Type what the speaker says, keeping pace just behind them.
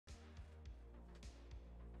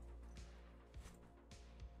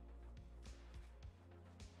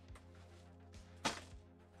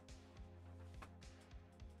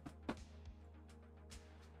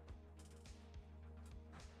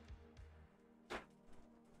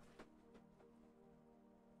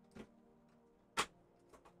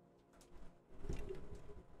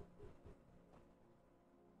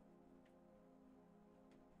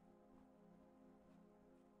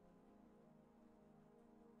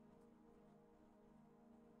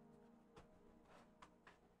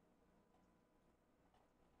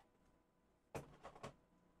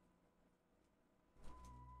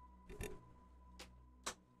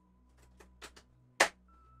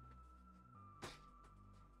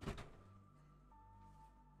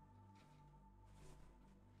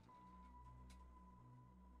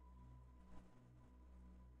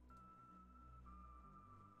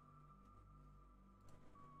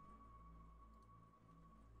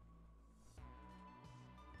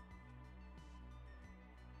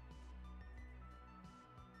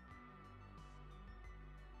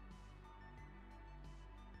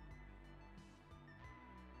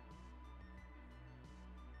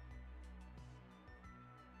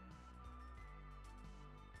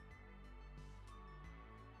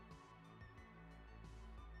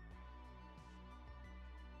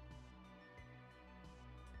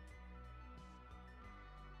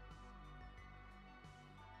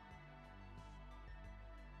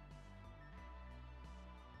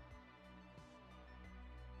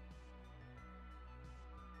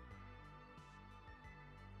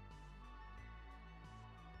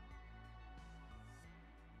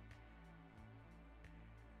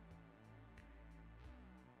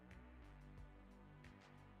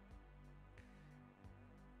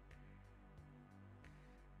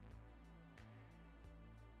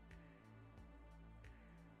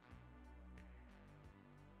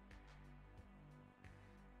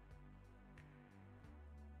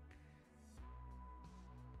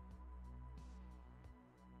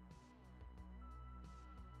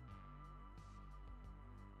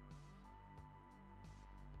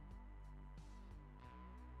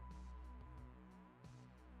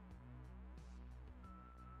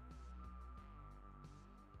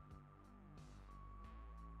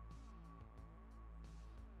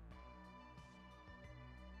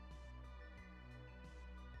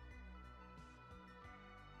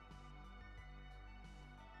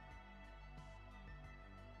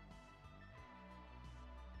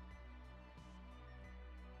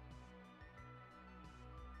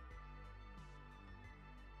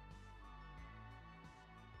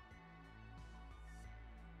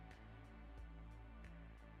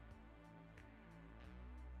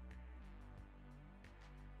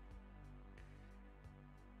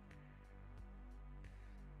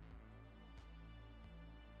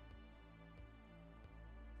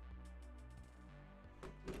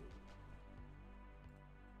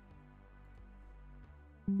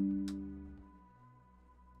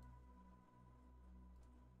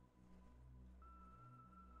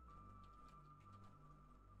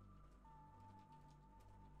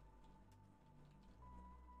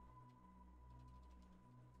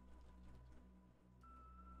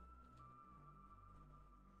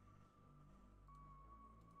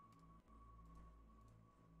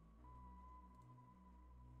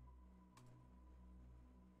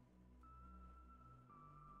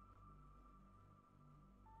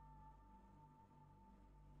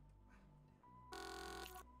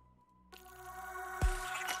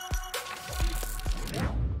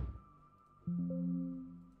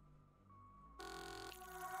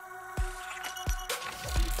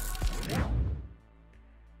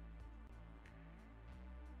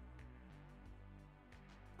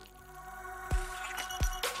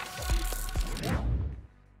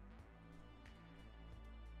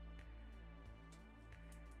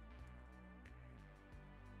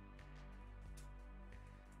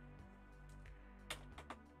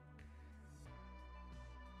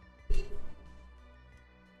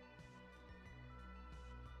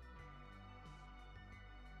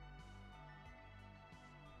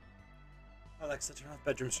Alexa, turn off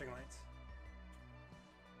bedroom string lights.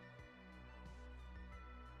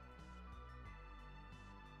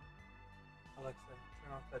 Alexa,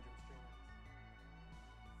 turn off bedroom string lights.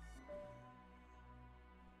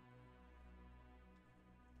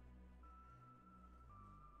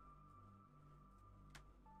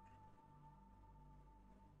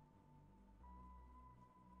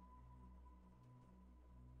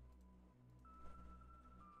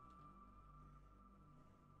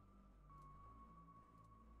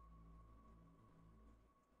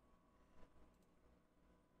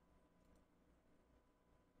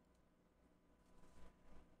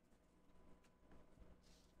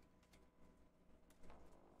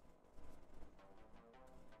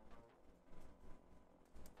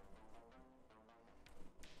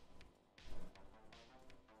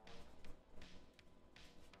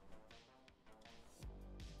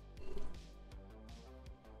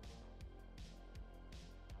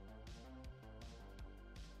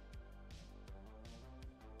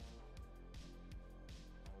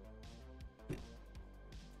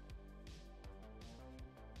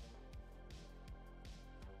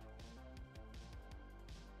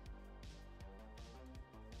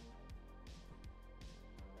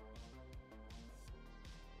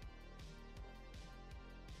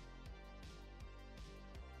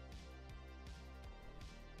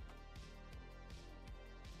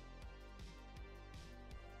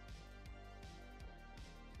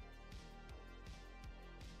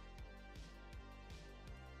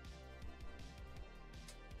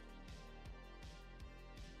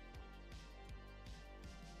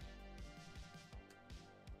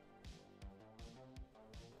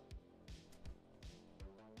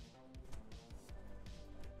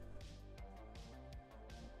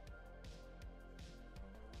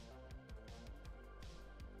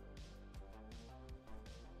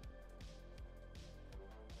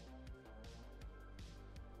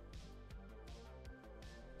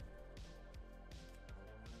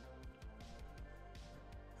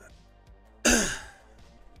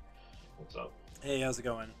 What's up? Hey, how's it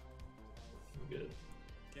going? Good.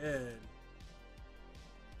 Good.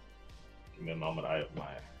 Give me a moment.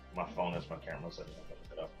 My phone has my camera set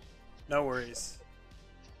up. No worries.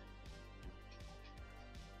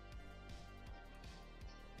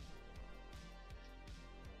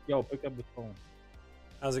 Yo, pick up the phone.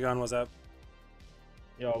 How's it going? What's up?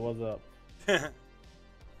 Yo, what's up?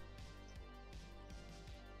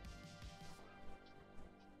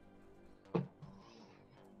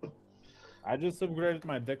 I just upgraded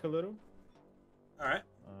my deck a little. All right.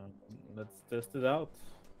 Let's test it out.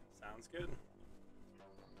 Sounds good.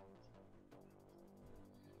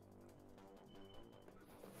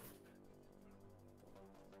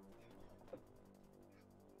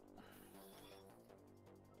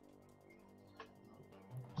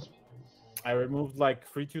 I removed like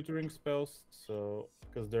 3 tutoring spells, so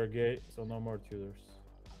because they're gay, so no more tutors.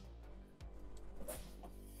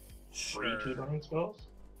 Free tutoring spells?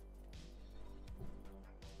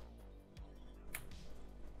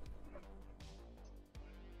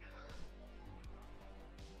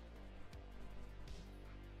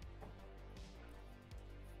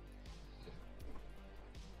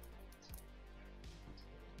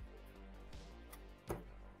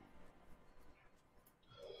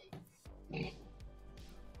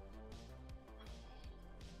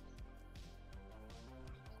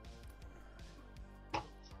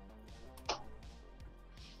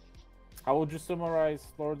 How would you summarize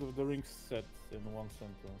Lord of the Rings set in one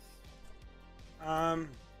sentence?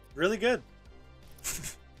 Really good.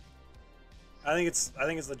 I think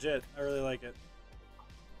it's legit. I really like it.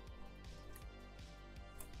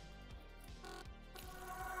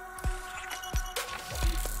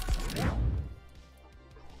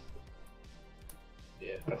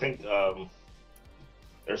 Yeah, I think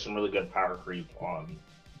there's some really good power creep on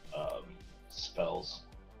spells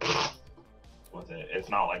with it. It's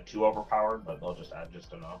not like too overpowered, but they'll just add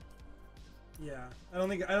just enough. Yeah, I don't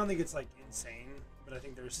think it's like insane, but I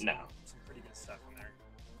think there's some pretty good stuff in there.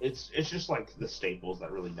 It's just like the staples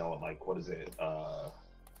that really know it. Like, what is it?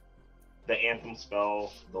 The anthem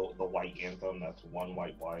spell, the white anthem. That's 1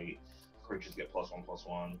 white. Creatures get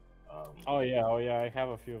 +1/+1. Oh yeah, I have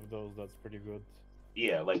a few of those. That's pretty good.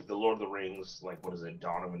 Yeah, like the Lord of the Rings. Like, what is it?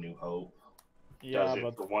 Dawn of a New Hope. Yeah, Does it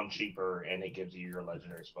but for 1 cheaper, and it gives you your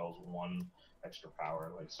legendary spells 1 extra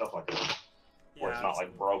power. Like stuff like that. Yeah, Where it's not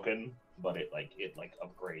like broken, but it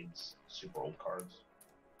upgrades super old cards.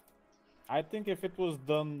 I think if it was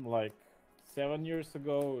done like 7 years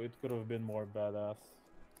ago, it could have been more badass.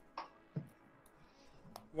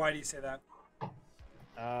 Why do you say that?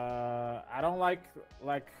 I don't like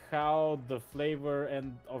how the flavor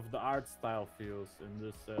and of the art style feels in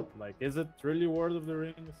this set. Like, is it really Lord of the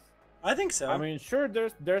Rings? I think so. I mean, sure,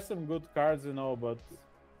 there's some good cards, you know, but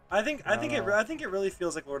I think it really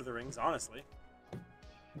feels like Lord of the Rings, honestly.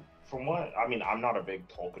 From what I'm not a big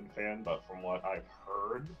Tolkien fan, but from what I've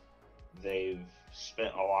heard, they've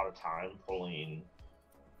spent a lot of time pulling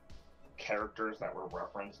characters that were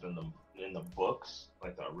referenced in the books,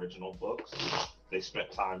 like the original books. They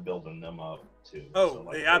spent time building them up too. Oh, so,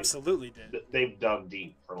 like, they absolutely did. They've dug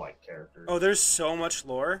deep for like characters. Oh, there's so much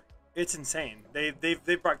lore. It's insane.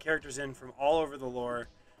 They've brought characters in from all over the lore.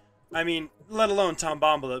 I mean, let alone Tom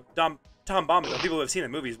Bombadil. Tom Bombadil. People who have seen the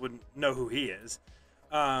movies wouldn't know who he is.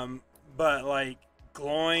 But like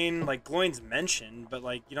Gloin's mentioned, but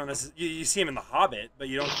like you don't necessarily you see him in The Hobbit, but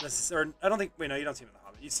you don't necessarily. I don't think. Wait, no, you don't see him in The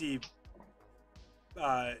Hobbit. You see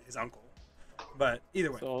his uncle. But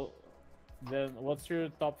either way. So then, what's your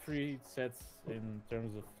top 3 sets in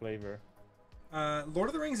terms of flavor? Lord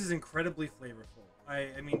of the Rings is incredibly flavorful.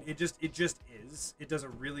 I mean, it just is. It does a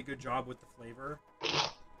really good job with the flavor.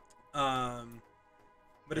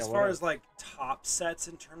 But as far as like top sets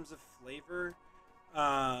in terms of flavor,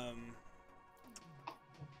 I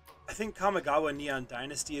think Kamigawa Neon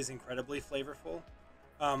Dynasty is incredibly flavorful.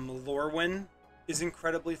 Lorwyn is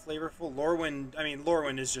incredibly flavorful.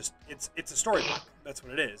 Lorwyn is just it's a storybook. That's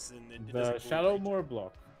what it is. And it The Shadowmoor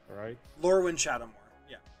block, right? Lorwyn Shadowmoor.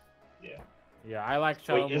 Yeah. Yeah. Yeah, I like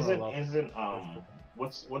Shadowmoor a lot. Isn't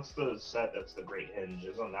what's the set that's the Great Hinge?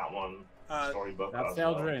 Isn't that one storybook? That's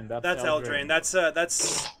Eldraine. That's Eldraine.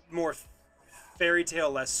 That's more fairy tale,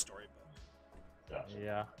 less storybook. Gotcha.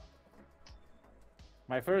 Yeah.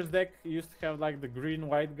 My first deck used to have like the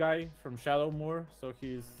green-white guy from Shadowmoor, so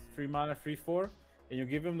he's 3 mana, 3/4, and you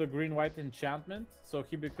give him the green-white enchantment, so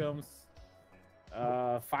he becomes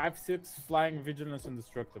 5/6 flying, vigilance,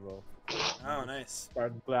 indestructible. Oh, nice.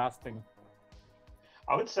 Start blasting.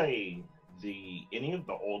 I would say any of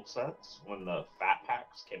the old sets when the fat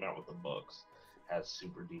packs came out with the books has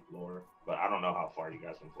super deep lore, but I don't know how far you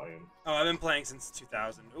guys been playing. Oh, I've been playing since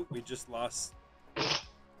 2000. Oh, we just lost.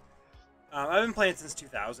 I've been playing since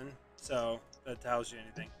 2000, so that tells you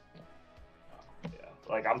anything. Yeah,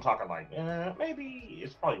 like I'm talking like maybe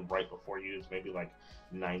it's probably right before you. It's maybe like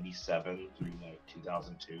 97 through like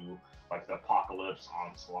 2002, like the Apocalypse,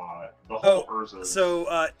 Onslaught, the whole Urza.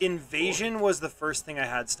 So Invasion was the first thing I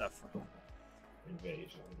had stuff from.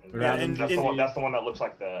 Invasion. Yeah, that's the one that looks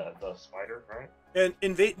like the spider, right?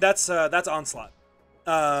 And that's Onslaught.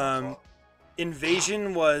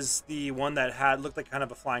 Invasion was the one that looked like kind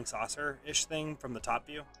of a flying saucer-ish thing from the top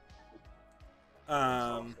view.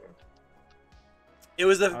 It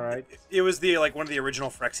was the like one of the original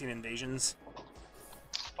Phyrexian invasions.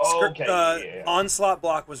 Oh, okay. Yeah. Onslaught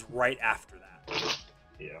block was right after that.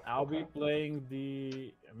 Yeah. I'll be playing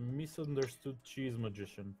the Misunderstood Cheese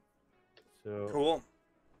Magician. So Cool.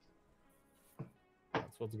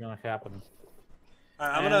 that's what's gonna happen.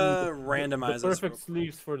 I'm gonna randomize the this. perfect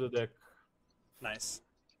sleeves for the deck. Nice.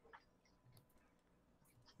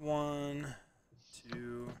 1,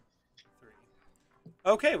 2, 3.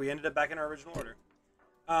 Okay, we ended up back in our original order.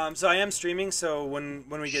 So I am streaming. So when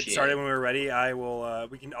we get started, when we're ready, I will.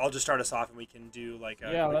 I'll just start us off, and we can do like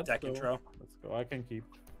a quick deck intro. Let's go. I can keep.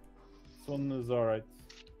 This one is all right.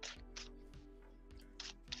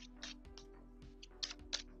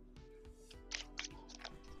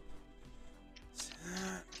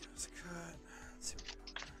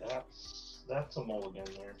 That's a mulligan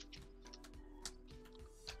there.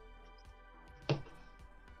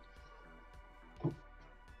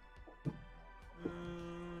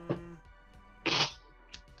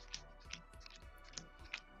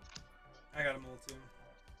 I got a mole too.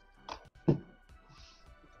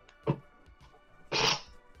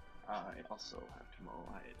 I also have to mow.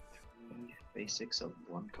 I had 3 basics of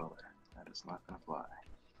 1 color. That is not gonna fly.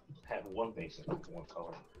 Had 1 basic of 1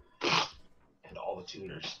 color. And all the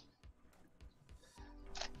tuners.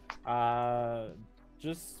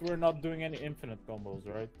 Just we're not doing any infinite combos,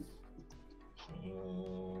 right?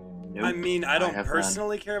 Nope. I mean, I don't have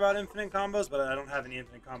personally care about infinite combos, but I don't have any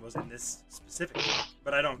infinite combos in this specific game.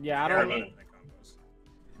 But I don't Yeah, I care don't about mean- infinite combos.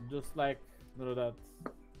 Just like that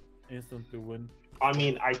instant to win. I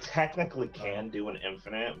mean, I technically can do an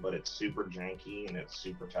infinite, but it's super janky and it's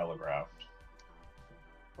super telegraphed.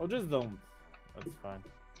 Oh, just don't. That's fine.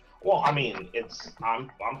 Well, I mean, I'm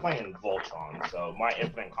playing Voltron, so my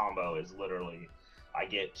infinite combo is literally I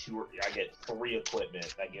get 3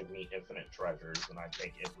 equipment that give me infinite treasures, and I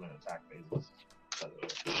take infinite attack phases. So,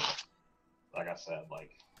 like I said,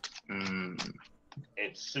 like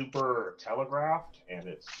it's super telegraphed and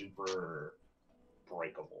it's super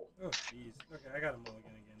breakable. Oh, jeez. Okay, I got a mulligan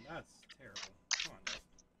again. That's terrible. Come on,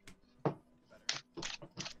 Dave. Better.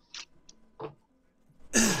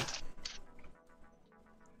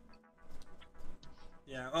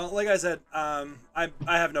 Yeah, well, like I said, I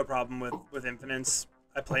have no problem with infinites.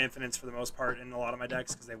 I play infinites for the most part in a lot of my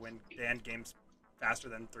decks because they end games faster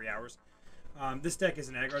than 3 hours. This deck is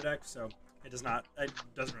an aggro deck, so it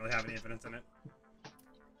doesn't really have any infinites in it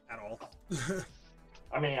at all.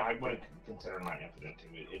 I mean, I wouldn't consider my infinite too.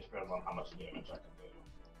 It depends on how much damage I can do.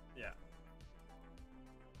 Yeah.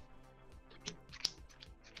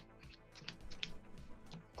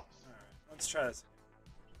 Alright, let's try this.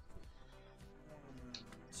 1,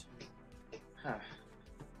 2, Huh.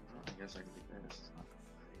 Well, I guess I can do this.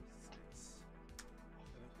 6,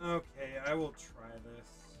 7. Okay, I will try this.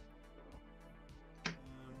 What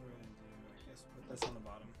we're gonna do, I guess put this on the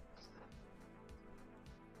bottom.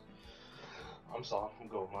 I'm soft. I'm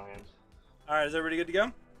going with my hands. Alright, is everybody good to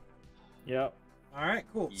go? Yep. Alright,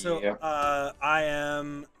 cool. So, Yep. I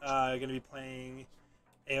am going to be playing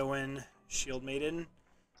Eowyn Shield Maiden.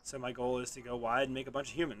 So my goal is to go wide and make a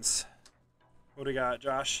bunch of humans. What do we got,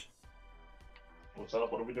 Josh? What's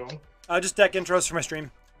up? What are we doing? Just deck intros for my stream.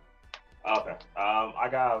 Okay. I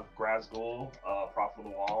got Grazgul, Prophet of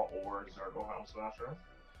the Wall, or Zergo Helm Smasher.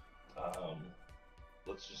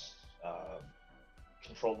 Let's just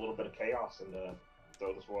control a little bit of chaos and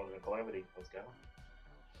throw this world into calamity. Let's go.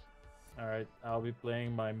 Alright, I'll be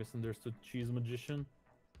playing my misunderstood cheese magician.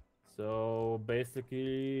 So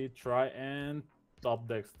basically try and top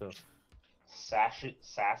deck stuff. Sassy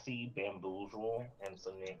Bamboozle and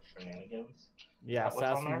some shenanigans. Yeah, What's on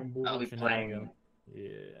sassy there? and I'll be playing.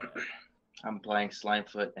 Yeah. I'm playing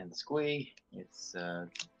Slimefoot and Squee. It's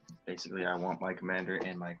basically I want my commander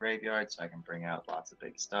in my graveyard so I can bring out lots of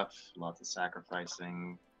big stuff, lots of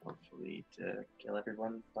sacrificing, hopefully to kill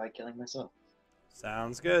everyone by killing myself.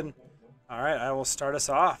 Sounds good. Alright, I will start us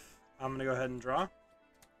off. I'm going to go ahead and draw.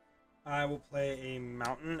 I will play a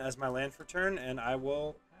mountain as my land for turn, and I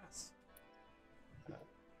will pass.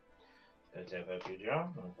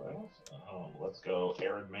 Let's go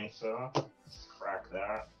Arid Mesa. Crack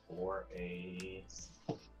that for a.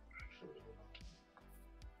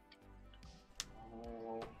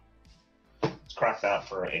 Let's crack that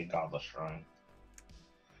for a Godless Shrine.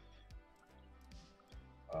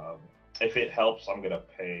 If it helps, I'm gonna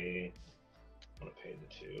pay the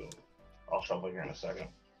 2. I'll shuffle here in a second.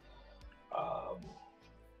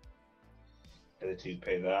 Pay the 2,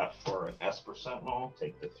 pay that for an Esper Sentinel,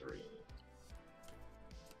 take the 3.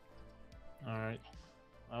 Alright.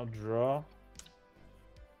 I'll draw.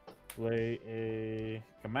 Play a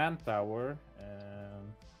command tower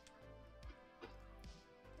and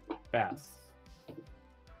pass.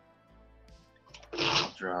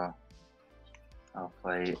 I'll draw. I'll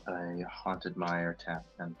play a Haunted Mire, tap,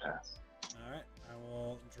 and pass. Alright, I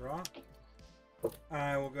will draw.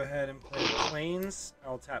 I will go ahead and play Plains. I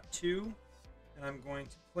will tap 2. And I'm going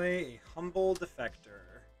to play a Humble Defector.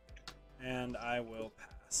 And I will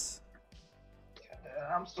pass.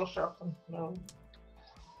 I'm still shuffling. No.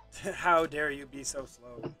 How dare you be so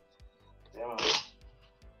slow? Damn it.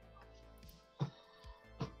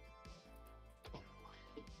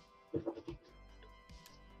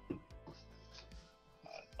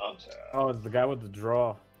 Untap. Oh, it's the guy with the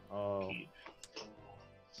draw. Oh. Keep.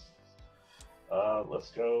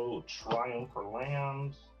 Let's go Triumph for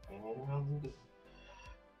land and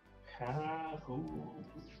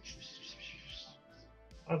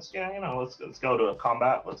let's go to a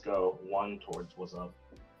combat. Let's go 1 towards what's up.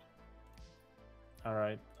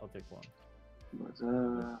 Alright, I'll take 1. What's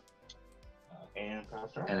And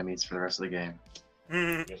pass turn. enemies for the rest of the game.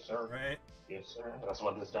 Mhm. Yes, sir. Right. Yes, sir. That's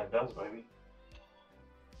what this deck does, baby.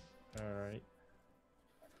 Alright.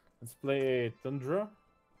 Let's play a Tundra.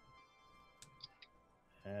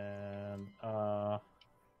 And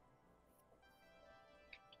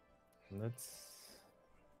let's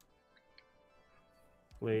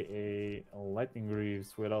play a Lightning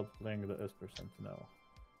Greaves without playing the Esper Sentinel.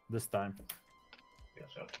 This time. Yes,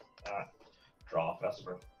 sir. Alright. Draw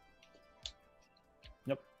Vesper.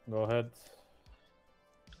 Yep, go ahead.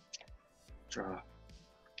 Draw.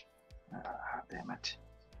 Damn it.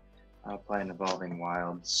 I'll play an Evolving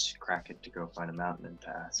Wilds, crack it to go find a mountain and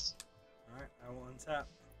pass. Alright, I will untap.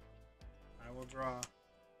 I will draw.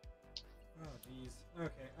 Oh, jeez.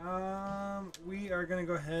 Okay, we are going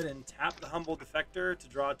to go ahead and tap the Humble Defector to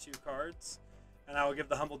draw 2 cards. And I will give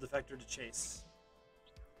the Humble Defector to Chase.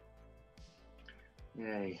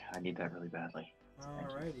 Yay, I need that really badly.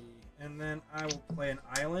 Alrighty. And then I will play an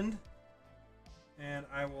Island. And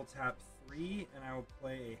I will tap 3, and I will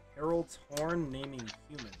play a Herald's Horn naming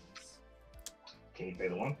humans. Can you pay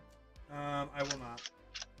the 1? I will not.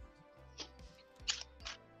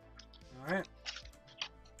 Alright.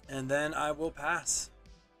 And then I will pass.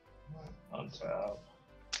 Untap.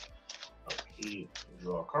 Upkeep.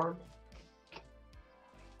 Draw a card.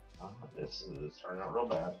 This is turning out real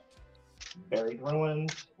bad. Buried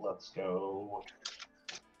Ruins. Let's go.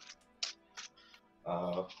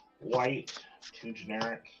 White. 2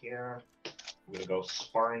 generic here. I'm gonna go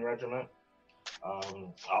Sparring Regiment.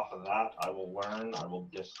 Off of that, I will learn. I will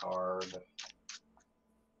discard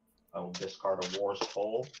a War's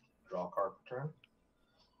Toll. Draw a card per turn.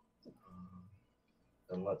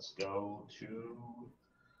 Then let's go to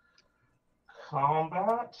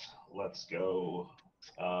combat. Let's go.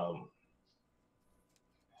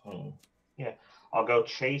 Yeah, I'll go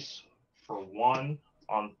Chase for 1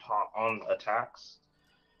 on attacks.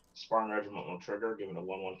 Sparring Regiment will trigger, give it a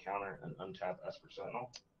 1/1 counter, and untap Esper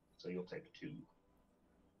Sentinel. So you'll take a 2.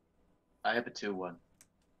 I have a 2/1.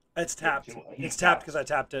 It's tapped. He's It's tapped because I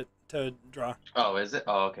tapped it to draw. Oh, is it?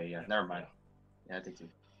 Oh, okay, yeah, never mind. Yeah, I take 2.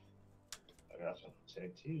 I got you.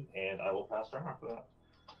 Take 2, and I will pass turn after that.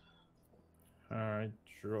 Alright,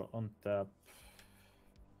 draw on tap.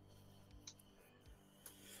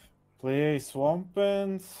 Play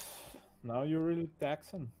Swampant. Now you're really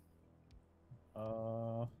taxing.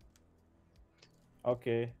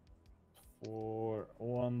 Okay. For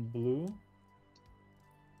 1 blue.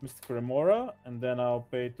 Mystic Remora, and then I'll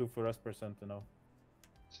pay 2 for Esper Sentinel.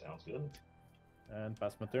 Sounds good. And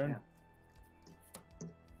pass my turn.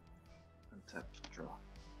 Untap, draw.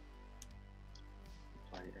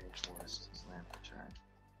 Play a Forest Land return.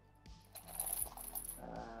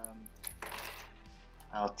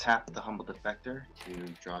 I'll tap the Humble Defector to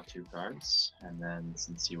draw 2 cards, and then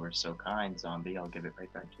since you were so kind, Zombie, I'll give it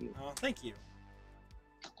right back to you. Oh, thank you.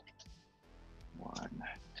 1,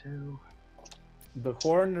 2. The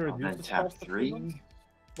horn I'll then reduces tap cost of 3. humans?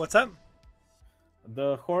 What's up?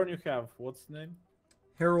 The horn you have, what's the name?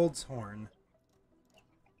 Herald's Horn.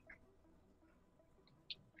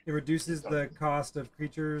 It reduces the cost of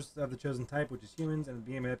creatures of the chosen type, which is humans, and at the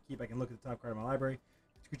beginning of my upkeep, I can look at the top card of my library.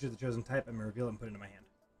 Each creature of the chosen type, I'm going to reveal it and put it into my hand.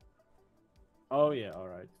 Oh yeah,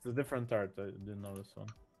 alright. It's a different art, I didn't know this one.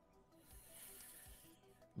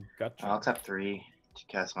 Gotcha. I'll tap 3 to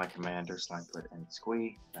cast my commander, Slimefoot, and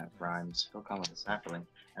Squee. That rhymes. He'll come with a sapling,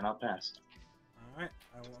 and I'll pass. Alright,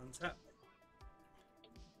 I will untap.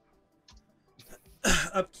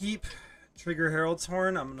 Upkeep, trigger Herald's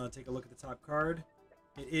Horn. I'm going to take a look at the top card.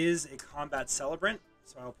 It is a combat celebrant,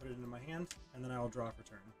 so I'll put it into my hand, and then I will draw for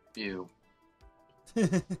turn. Ew.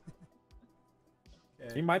 Okay.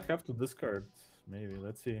 He might have to discard, maybe.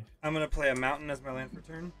 Let's see. I'm going to play a mountain as my land for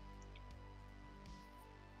turn.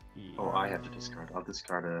 Oh, I have to discard. I'll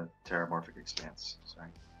discard a Terramorphic Expanse.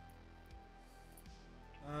 Sorry.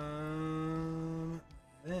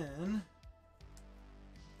 Then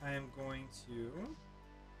I am going to.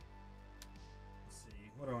 Let's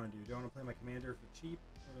see. What do I want to do? Do I want to play my commander for cheap,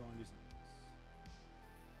 or do I want to do something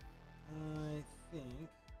else? I think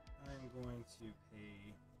I'm going to pay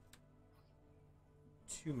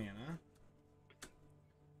 2 mana,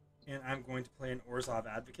 and I'm going to play an Orzhov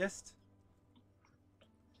Advocist.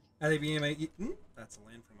 At the beginning of my that's a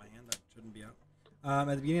land from my hand that shouldn't be out.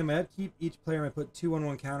 At the beginning of my upkeep, each player may put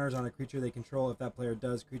 2/1/1 counters on a creature they control. If that player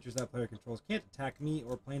does, creatures that player controls can't attack me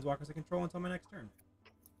or planeswalkers I control until my next turn.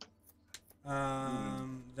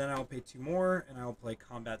 Then I will pay 2 more, and I will play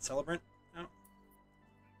Combat Celebrant out.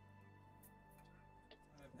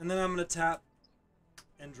 And then I'm going to tap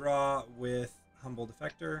and draw with Humble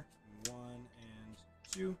Defector. 1 and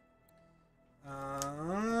 2.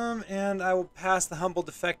 And I will pass the Humble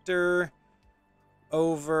Defector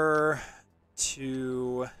over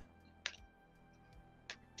to.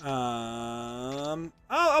 I'll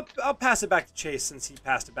pass it back to Chase since he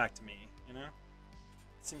passed it back to me. You know,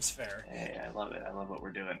 seems fair. Hey, I love it. I love what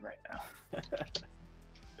we're doing right now.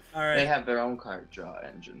 All right. They have their own card draw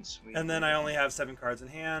engines. And then I only have 7 cards in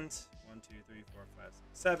hand. 1, 2, 3, 4, 5, 6,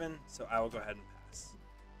 7. So I will go ahead and pass.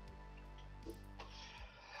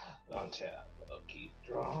 Untap. Upkeep.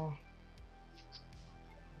 Draw.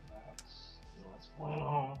 That's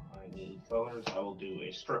bueno. I need colors. I will do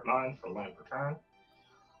a strip mine for land per turn.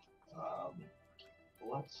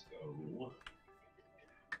 Let's go.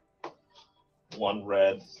 1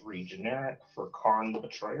 red, 3 generic for Karn the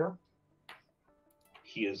Betrayer.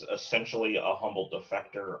 He is essentially a humble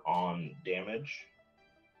defector on damage.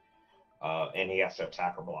 And he has to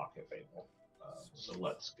attack or block if able. So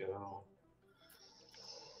let's go.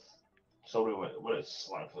 So what is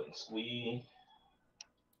Slimefoot and Squee?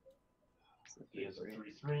 He is a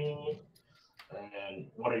 3/3. And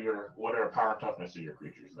then what are power toughness of your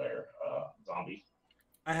creatures there, zombie?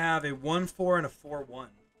 I have a 1/4 and a 4/1.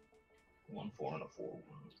 1/4 and a 4/1.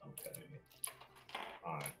 Okay.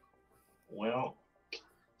 Alright. Well,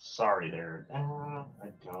 sorry there. I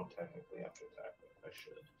don't technically have to attack it. I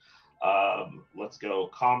should. Let's go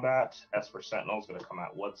combat. Esper Sentinel is going to come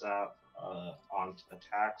out WhatsApp. On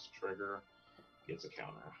attacks, trigger, gets a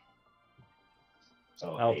counter.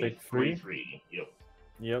 So I'll take 3. 3/3. Yep.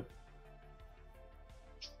 Yep.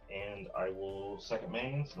 And I will second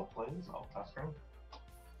mains, no plays. I'll pass turn.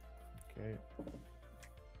 Okay.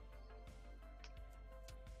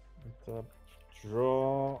 Tap,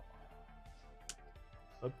 draw.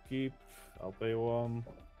 Upkeep. I'll pay 1.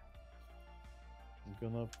 I'm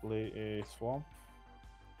gonna play a swamp.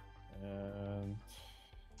 And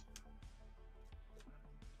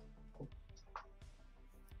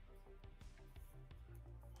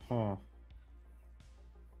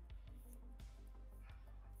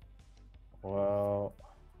well,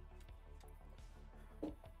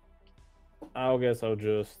 I guess I'll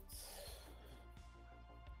just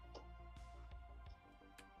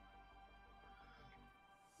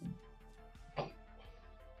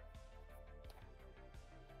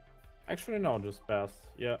actually no, just pass.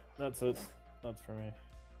 Yeah, that's it. That's for me.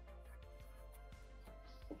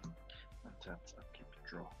 Tap, upkeep,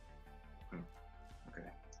 draw. Okay.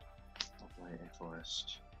 I'll play a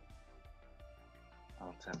forest.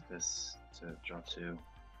 I'll tap this to draw 2.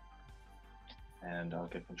 And I'll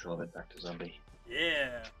give control of it back to zombie.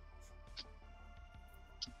 Yeah.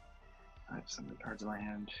 I have some cards in my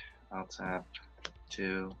hand. I'll tap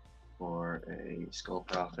 2 for a Skull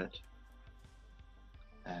Prophet.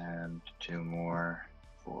 And 2 more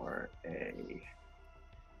for a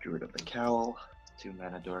Druid of the Cowl. 2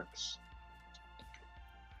 mana dorks.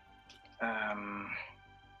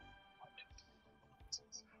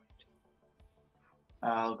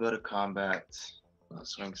 I'll go to combat. I'll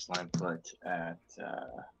swing Slimefoot at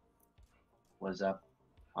what's up?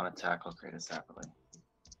 On attack, I'll create a sapling.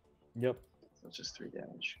 Yep. So it's just 3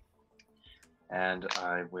 damage. And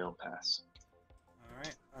I will pass.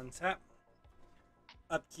 Alright, untap.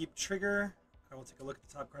 Upkeep trigger. I will take a look at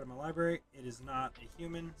the top card of my library. It is not a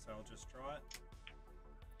human, so I'll just draw it.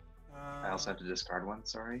 I also have to discard 1,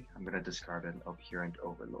 sorry. I'm going to discard an Obhurant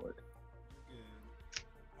Overlord. Good.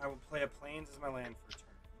 I will play a Plains as my land for turn.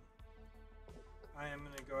 I am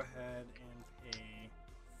going to go ahead and pay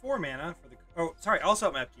 4 mana for the... Oh, sorry, also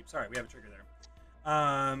at my upkeep. Sorry, we have a trigger there.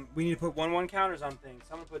 We need to put 1/1 counters on things.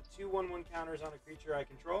 So I'm going to put 2 1/1 counters on a creature I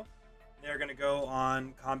control. They're going to go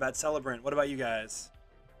on Combat Celebrant. What about you guys?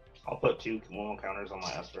 I'll put 2 1/1 counters on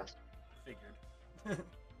my Esper. Figured.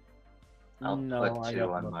 I'll No, put I 2 got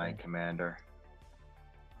on my nothing. commander.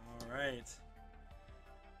 Alright.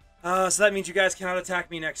 So that means you guys cannot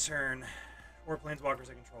attack me next turn. Or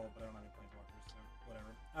Planeswalkers I control, but I don't have any Planeswalkers, so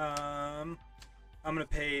whatever. I'm going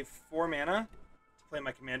to pay 4 mana to play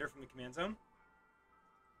my commander from the command zone.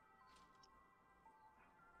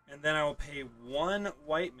 And then I will pay 1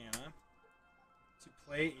 white mana to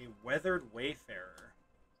play a Weathered Wayfarer.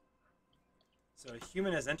 So a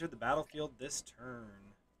human has entered the battlefield this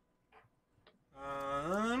turn.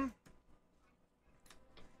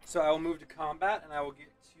 So I will move to combat, and I will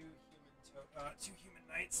get 2 human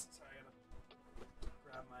knights. Sorry, I gotta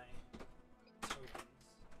grab my tokens.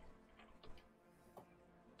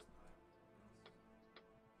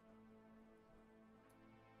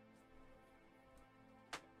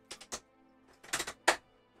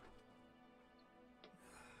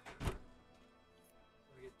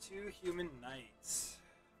 So we get 2 human knights.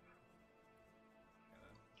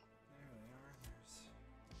 There they are.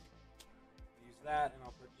 Use that, and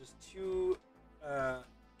I'll put just 2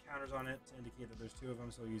 counters on it to indicate that there's 2 of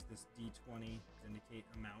them, so we'll use this D20 to indicate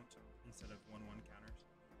amount instead of 1/1 counters.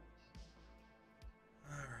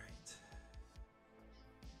 Alright.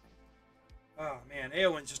 Oh man,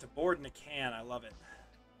 Eowyn's just a board in a can. I love it.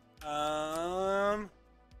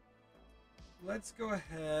 Let's go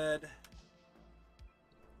ahead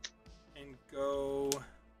and go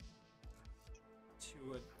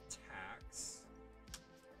to attacks.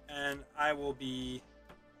 And I will be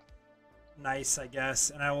nice, I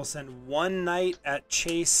guess, and I will send 1 knight at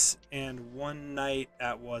Chase and 1 knight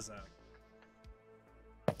at Wazza.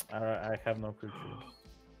 I have no creatures.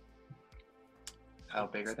 How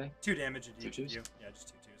big are they? 2 damage at 2 each of twos? you. Yeah, just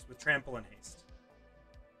 2 twos with trample and haste.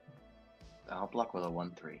 I'll block with a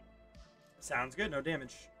 1/3. Sounds good. No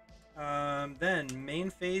damage. Then main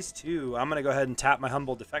phase 2. I'm gonna go ahead and tap my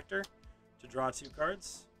Humble Defector to draw 2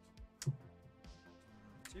 cards. 2.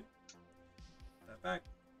 Put that back.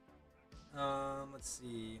 Let's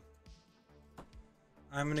see.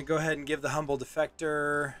 I'm gonna go ahead and give the Humble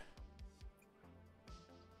Defector.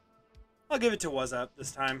 I'll give it to Wazza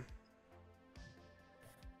this time.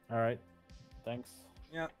 All right, thanks.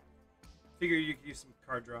 Yeah. Figure you could use some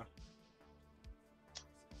card draw.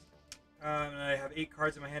 And I have 8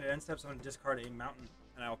 cards in my hand at end step, so I'm gonna discard a mountain,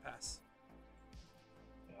 and I will pass.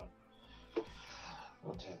 Yeah.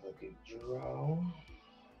 Let's have a good draw.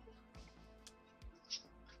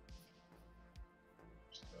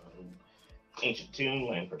 Ancient Tomb,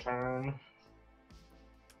 land for turn.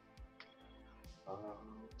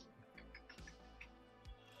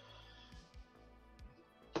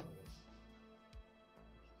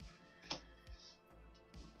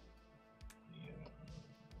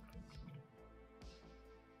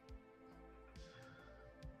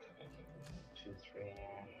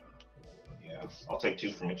 Yeah, I'll take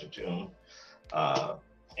 2 from Ancient Tomb.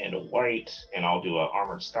 And a white, and I'll do an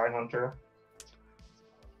Armored Sky Hunter.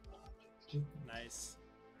 Nice.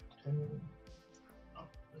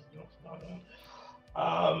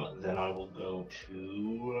 Then I will go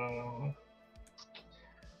to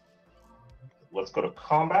let's go to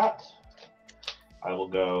combat. I will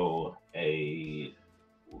go a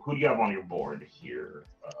who do you have on your board here,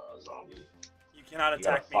 zombie? You cannot You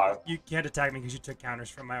got attack me. 5. You can't attack me because you took counters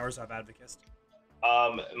from my Orzhov Advocist.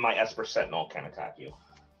 My Esper Sentinel can attack you.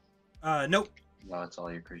 Nope. No, it's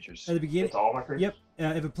all your creatures. At the beginning. It's all my creatures.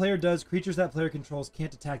 Yep. If a player does, creatures that player controls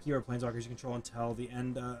can't attack you or planeswalkers you control until the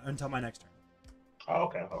end, until my next turn. Oh,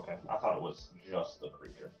 okay. I thought it was just the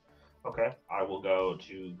creature. Okay, I will go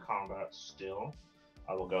to combat still.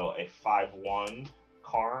 I will go a 5/1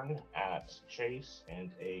 Karn at Chase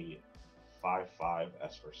and a 5/5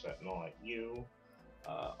 Esper Sentinel at you.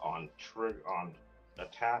 On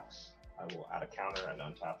attacks, I will add a counter and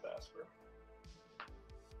untap the Esper.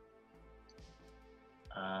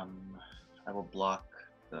 I will block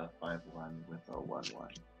the 5/1 with a 1/1.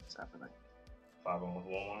 What's happening? 5/1 with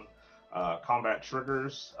 1/1. Combat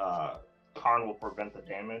triggers. Karn will prevent the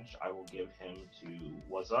damage. I will give him to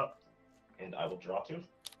What's Up, and I will draw 2.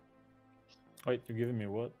 Wait, you're giving me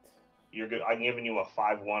what? You're good. I'm giving you a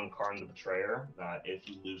 5/1 Karn the Betrayer. That if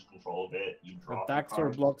you lose control of it, you draw. Attacks or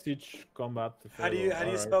blocks each combat. How do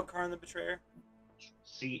you spell Karn the Betrayer?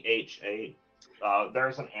 CHA.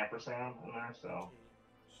 There's an ampersand in there, so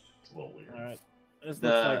it's a little weird. All right. This The-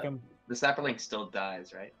 looks like I'm. The Sapperling still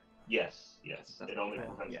dies, right? Yes. That's It only okay.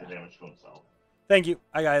 prevents Yeah. the damage to himself. Thank you.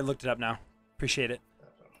 I looked it up now. Appreciate it.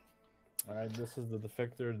 All right. This is the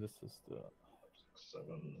defector. This is the.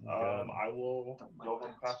 7. Yeah. I will go ahead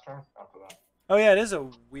and pass turn after that. Oh yeah, it is a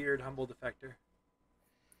weird Humble Defector.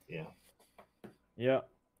 Yeah. Yeah.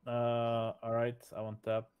 All right. I want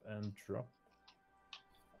tap and draw.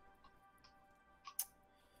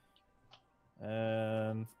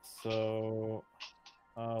 And so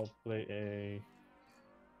I'll play a.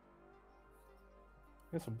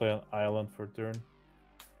 I guess I'll play an island for turn.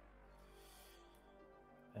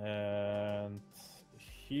 And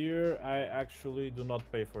here I actually do not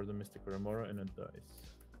pay for the Mystic Remora and it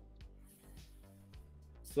dies.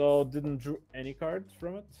 So didn't draw any cards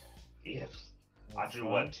from it. Yes. I That's drew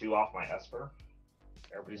fine. what 2 off my Esper.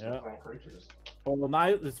 Everybody's been Yeah. playing creatures. Well, now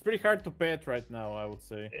it's pretty hard to pay it right now, I would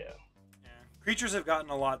say. Yeah. Yeah. Creatures have gotten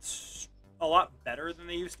a lot better than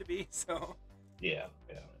they used to be. So. Yeah.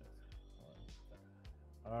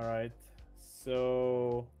 All right.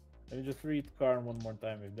 So let me just read Karn one more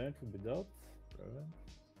time. If damage will be dealt, prevent.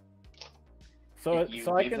 So If you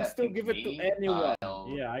I give can that still to give it me, to anyone. I'll-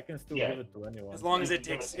 Yeah, I can still Yeah. give it to anyone. As long as If it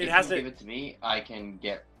you give takes, it- it If has you to. give it to me, I can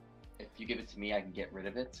get. If you give it to me, I can get rid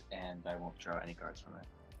of it, and I won't draw any cards from it.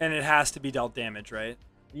 And it has to be dealt damage, right?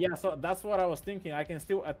 Yeah, so that's what I was thinking. I can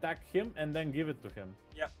still attack him and then give it to him.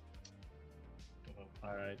 Yep.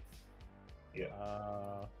 All right. Yeah.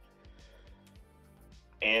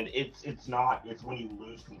 And it's when you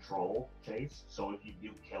lose control, Chase. So if you do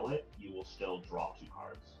kill it, you will still draw 2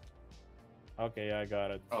 cards. okay, yeah, I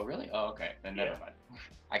got it. Oh, really? Oh, okay. Then never Yeah. mind.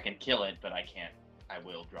 I can kill it, but I can't. I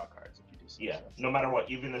will draw cards if you do so. Yeah. So. No matter what,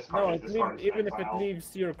 even this card. No, if this card is even if it exiled,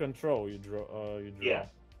 leaves your control, you draw. You draw. Yeah.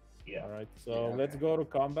 Yeah. All right. So Yeah, let's okay. go to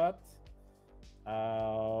combat.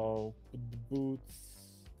 Put the boots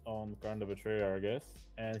on kind of a Betrayer, I guess,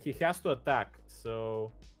 and he has to attack.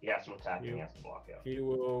 So He has to attack and You- he has to block out. he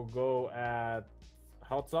will go at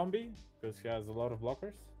Hot Zombie because he has a lot of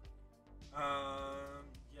blockers.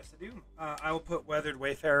 Yes, I do. I will put Weathered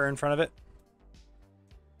Wayfarer in front of it.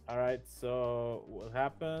 All right. So what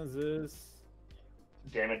happens is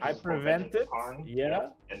Damage I is for prevent Vengeance it. Karn, Yeah.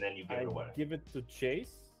 and then you give I it away give it to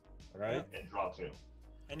Chase. Right. and draw 2.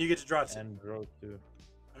 And you get to draw 2. And draw 2.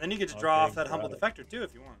 And then you get to draw Okay, off that Humble got it. Defector too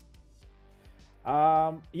if you want.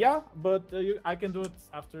 Yeah, but I can do it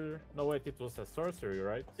after. No, wait, it was a sorcery,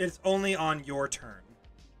 right? It's only on your turn.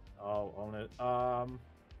 Oh, on it.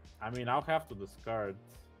 I mean, I'll have to discard.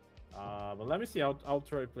 But let me see. I'll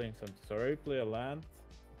try playing something. So I already play a land,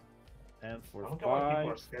 and I for don't get why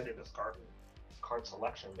people are 5, scared to discard card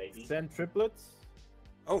selection, baby. send triplets,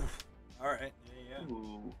 Oh, all right. Yeah, yeah.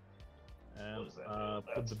 Ooh. and What does that do?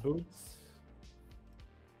 put That's the boots.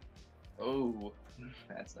 Oh,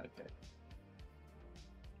 that's not good.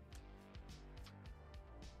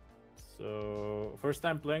 So first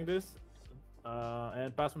time playing this,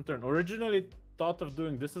 and pass my turn. Originally thought of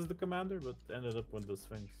doing this as the commander, but ended up with the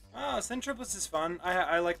Sphinx. Centriplets is fun.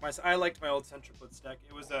 I liked my old Centriplets deck.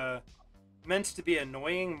 It was meant to be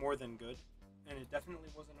annoying more than good, and it definitely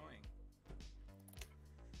was annoying.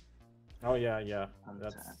 Oh yeah, yeah.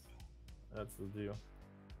 Untap. That's the deal.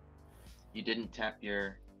 You didn't tap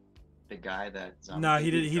the guy that. No,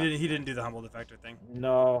 he didn't do the Humble Defector thing.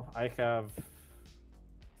 No, I have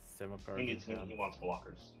 7 cards. He wants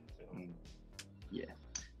blockers. So. Yeah.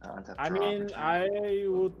 Untap I draw mean, opportunity. I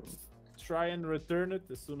would try and return it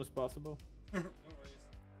as soon as possible. No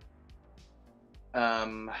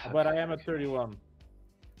worries. But I okay, am at okay. 31.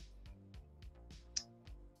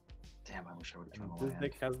 Damn, I wish I would have And drawn a this land.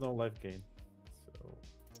 deck has no life gain. So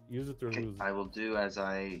use it or Okay, lose it. I will do as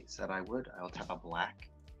I said I would. I will tap a black,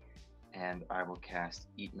 and I will cast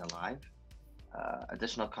Eaten Alive.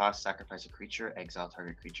 Additional cost: sacrifice a creature, exile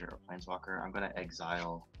target creature or planeswalker. I'm gonna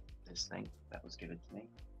exile this thing that was given to me,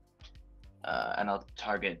 and I'll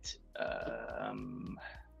target. I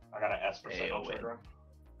got an S for Sentinel AOE. Trigger.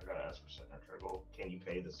 I got an S for Sentinel Trigger. Can you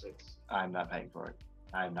pay the 6? I'm not paying for it.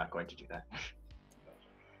 I'm not going to do that.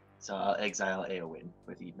 So I'll exile Aowen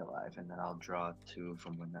with Eaten Alive, and then I'll draw 2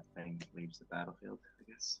 from when that thing leaves the battlefield, I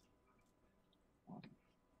guess.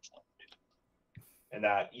 And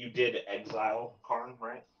you did exile Karn,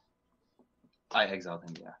 right? I exiled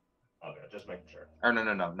him, yeah. Okay, just making sure. Or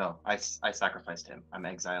no. I sacrificed him. I'm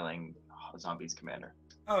exiling Zombie's commander.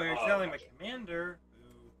 Oh, you're telling my gotcha. commander.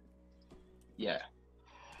 Ooh. Yeah.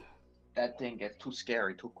 That thing gets too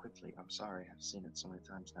scary too quickly. I'm sorry. I've seen it so many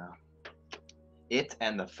times now. It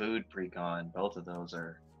and the food precon, both of those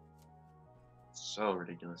are so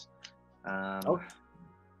ridiculous. Oh.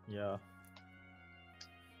 Yeah.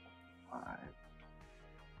 5.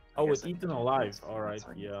 Oh, guess it's I can Eaten do Alive. this, All right. that's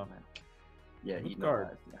how you Yeah. implement. Yeah, Good Eaten card.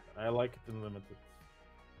 Alive. Yeah. I like it in limited.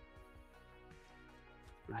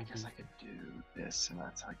 I guess I could do this, and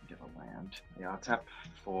that's how I can get a land. Yeah, I'll tap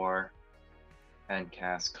 4 and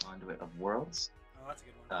cast Conduit of Worlds. Oh, that's a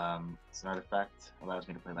good one. It's an artifact, allows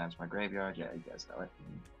me to play lands from my graveyard. Yeah, you guys know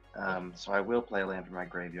it. So I will play a land from my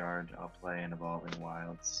graveyard. I'll play an Evolving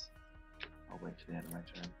Wilds. I'll wait to the end of my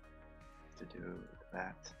turn to do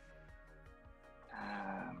that.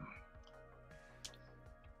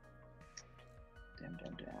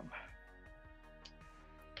 Damn.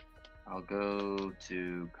 I'll go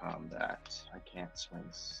to combat. I can't swing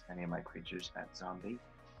any of my creatures at zombie.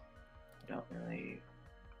 Don't really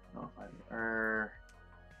know if I'm.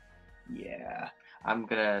 Yeah. I'm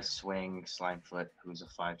gonna swing Slimefoot, who's a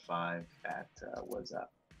 5/5 at What's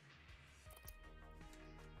Up.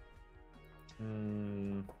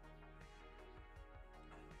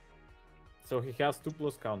 So he has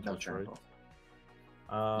 2+ counters, No right? trample.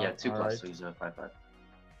 Yeah, 2+, alright. so he's a 5/5.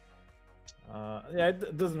 Yeah,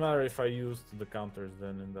 it doesn't matter if I used the counters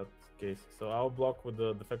then in that case. So I'll block with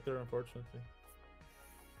the Defector, unfortunately.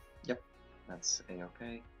 That's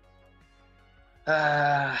a-okay.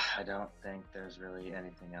 I don't think there's really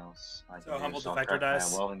anything else I So can Humble do. So I'll Defector crack my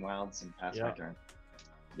dice? Evolving Wilds and pass my Yeah. turn.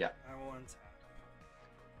 I will untap.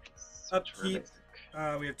 So Upkeep.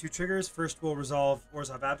 terrific. We have 2 triggers. First, we'll resolve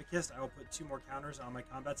Orzhov Advocate. I will put 2 more counters on my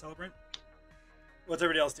Combat Celebrant. What's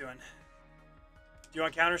everybody else doing? Do you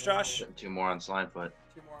want counters, Josh? 2 more on Slimefoot.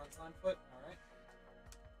 2 more on Slimefoot.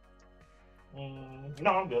 All right.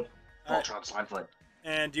 No, I'm good. Ultra on Slimefoot.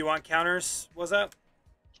 And do you want counters? What's that?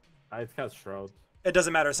 It has Shroud. It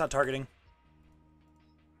doesn't matter. It's not targeting.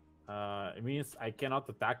 It means I cannot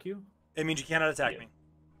attack you. It means you cannot attack me.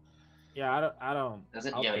 Yeah, I don't.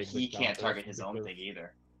 Doesn't yeah, he can't target his own thing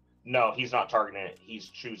either. No, he's not targeting it. He's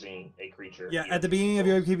choosing a creature. Yeah, at the beginning of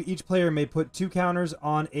your upkeep, each player may put 2 counters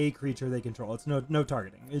on a creature they control. It's no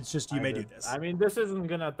targeting. It's just you may do this. I mean, this isn't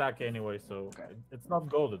gonna attack anyway, so it's not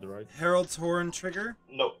golded, right? Herald's Horn trigger.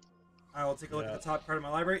 Nope. I will take a look at the top card of my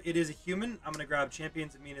library. It is a human. I'm going to grab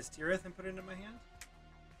Champions of Minas Tirith and put it into my hand.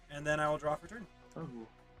 And then I will draw for turn. Oh.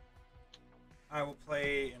 I will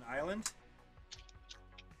play an island.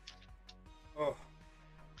 Oh.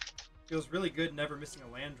 Feels really good never missing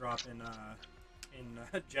a land drop in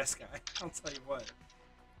Jeskai. I'll tell you what.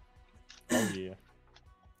 Oh yeah.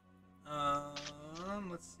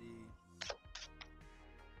 Let's see.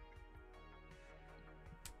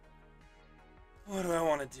 What do I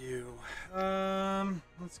want to do?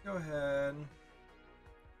 Let's go ahead.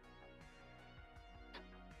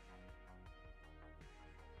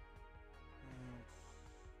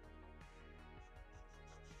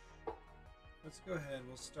 Let's go ahead.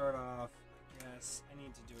 We'll start off. I guess I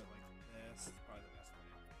need to do it like this. It's probably the best way.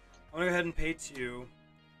 I'm gonna go ahead and pay 2,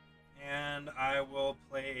 and I will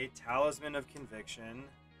play a Talisman of Conviction.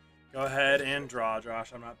 Go ahead and draw,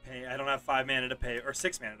 Josh. I'm not paying. I don't have 5 mana to pay, or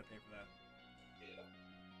 6 mana to pay for that.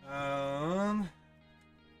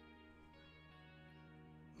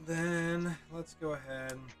 Then let's go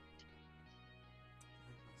ahead.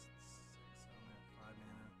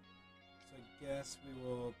 So I guess we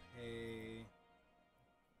will pay.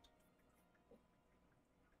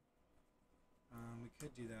 We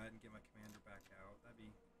could do that and get my commander back out. That'd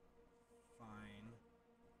be fine. I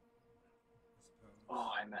suppose. Oh,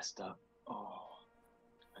 I messed up. Oh.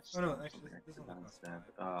 Oh no, actually, this one costs 5.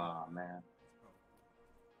 Oh man.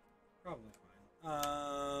 Probably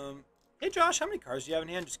fine. Hey Josh, how many cards do you have in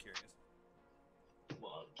hand? Just curious.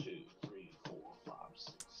 1, 2, 3, 4, 5,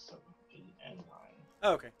 6, 7, 8, and 9.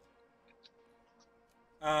 Oh, okay.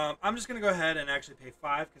 I'm just gonna go ahead and actually pay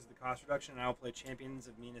 5 because of the cost reduction, and I'll play Champions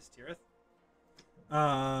of Minas Tirith.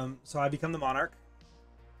 So I become the Monarch.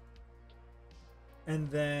 And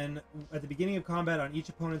then at the beginning of combat on each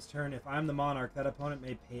opponent's turn, if I'm the Monarch, that opponent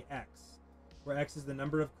may pay X, where X is the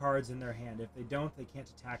number of cards in their hand. If they don't, they can't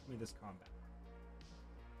attack me this combat.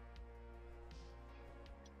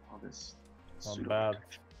 All this. Not bad.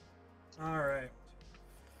 Alright.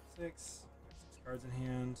 6 cards in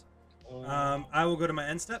hand. I will go to my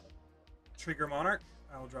end step. Trigger Monarch.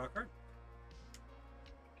 I will draw a card.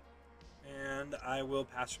 And I will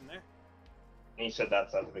pass from there. And you said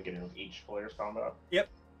that's at the beginning of each player's combat? Yep.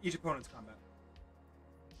 Each opponent's combat.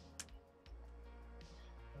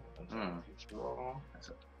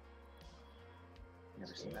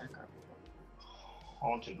 Never seen that card.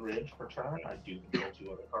 Haunted Ridge per turn. I do control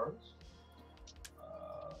 2 other cards.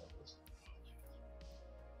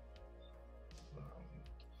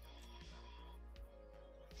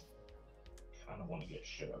 Kind of want to get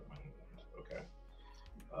shit out of my hand. Okay.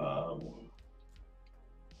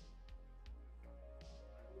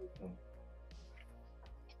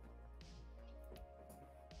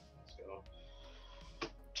 Let's go.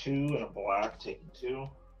 2 and a black, taking 2.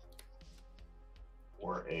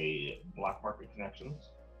 Or a Black Market Connections.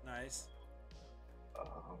 Nice.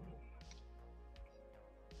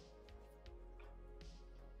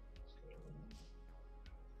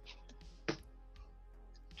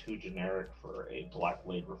 Two generic for a Black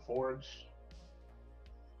Blade Reforged.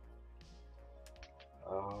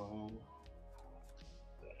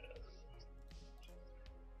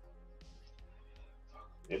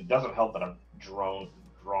 It doesn't help that I've drawn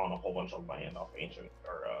a whole bunch of land off Ancient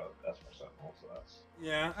or Esper Sentinel, so that's...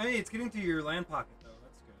 Yeah, I mean, it's getting through your land pocket, though.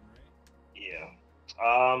 That's good, right? Yeah.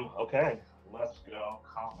 Okay. Let's go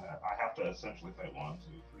combat. I have to essentially play 1,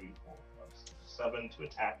 2, 3, 4, 5, 6, 7 to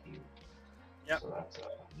attack you. Yep. So that's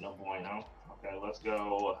no bueno. Okay, let's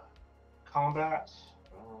go combat.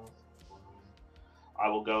 I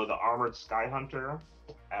will go the Armored Sky Hunter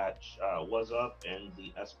at Was Up and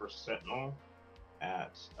the Esper Sentinel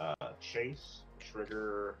at Chase.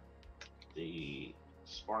 Trigger the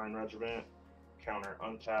Sparring Regiment, counter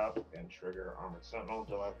untap, and trigger Armored Sentinel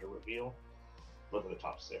until after reveal. Look at the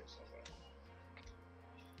top 6. Okay.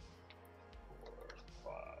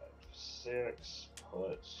 4, 5, 6.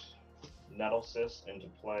 Put Nettlecyst into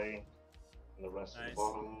play. And the rest of the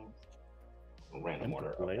bottom. Random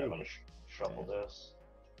order. Okay, let me shuffle this.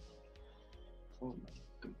 Oh my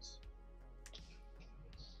goodness.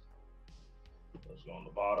 Those go on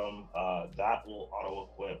the bottom. That will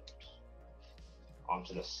auto-equip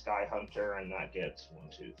onto the Sky Hunter, and that gets 1,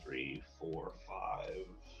 2, 3, 4, 5,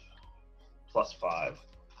 plus 5.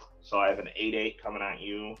 So I have an 8/8 coming at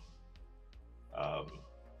you.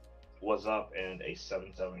 Was up, and a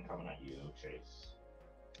 7/7 coming at you, Chase.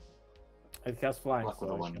 It has flying, Block with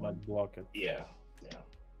so a I 1/1. cannot block it. Yeah.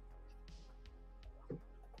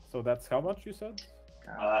 So that's how much you said?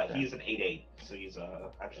 He's an 8/8, so he's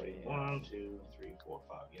actually 1, 2, 3, 4,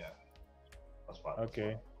 5. Yeah, plus 5.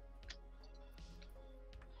 Okay.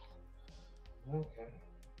 Okay.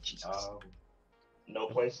 Jesus. No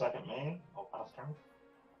play second main. I'll pass turn.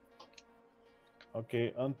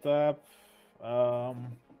 Okay, untap.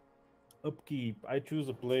 Upkeep. I choose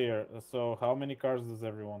a player. So how many cards does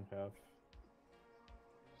everyone have?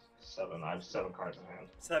 7. I have 7 cards in hand.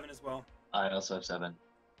 7 as well. I also have 7.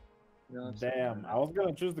 Damn, I was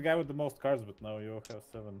gonna choose the guy with the most cards, but no, you have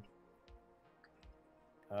 7.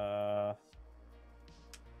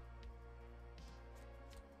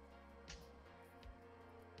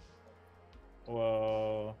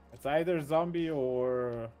 Well, it's either zombie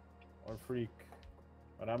or freak,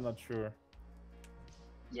 but I'm not sure.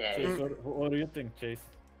 Yeah. Chase, what do you think, Chase?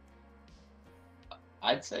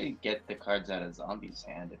 I'd say get the cards out of zombie's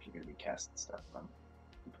hand if you're gonna be casting stuff from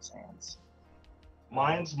people's hands.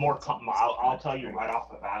 Mine's more. I'll tell you right off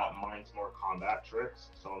the bat. Mine's more combat tricks.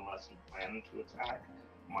 So unless you plan to attack,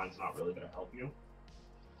 mine's not really going to help you.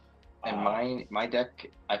 And my deck,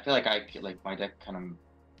 I feel like my deck kind of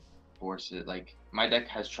forces my deck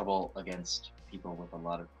has trouble against people with a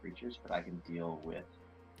lot of creatures, but I can deal with.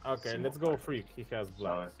 Okay, let's go freak. He has So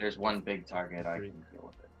black. if there's one big target, I can deal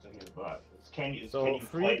with it. So here's what. Can you So play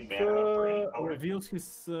freak mana for any color? reveals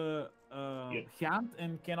his hand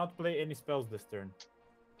and cannot play any spells this turn.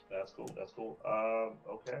 That's cool. That's cool.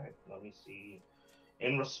 Okay. Let me see.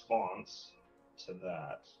 In response to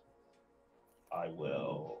that, I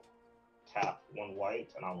will tap 1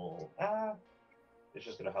 white, and I will. It's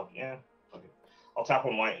just gonna help. Yeah. Okay. I'll tap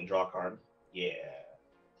 1 white and draw a card. Yeah.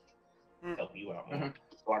 Help you out more.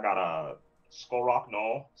 So I got a Skull Rock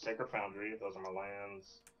Null, Sacred Foundry. Those are my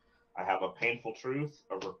lands. I have a Painful Truth,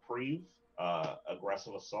 a Reprieve,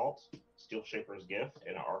 Aggressive Assault, Steel Shaper's Gift,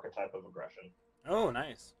 and an Archetype of Aggression. Oh,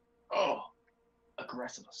 nice. Oh,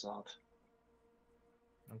 aggressive assault.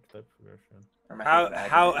 Archetype progression. Or am I thinking of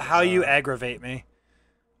aggravated How you assault? aggravate me?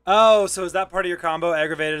 Oh, so is that part of your combo?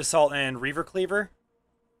 Aggravated assault and Reaver Cleaver?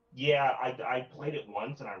 Yeah, I played it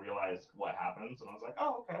once and I realized what happens, and I was like,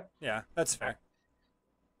 oh, okay. Yeah, that's fair.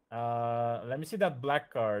 Let me see that black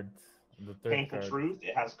card. The third Painful card. Truth,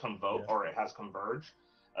 it has Convoke, Yeah. or it has Converge.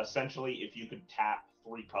 Essentially, if you could tap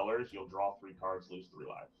 3 colors, you'll draw 3 cards, lose 3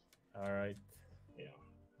 lives. All right.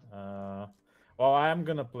 Yeah. Well, I'm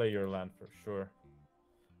gonna play your land for sure.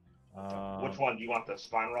 Which one? Do you want the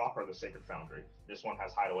Spine Rock or the Sacred Foundry? This one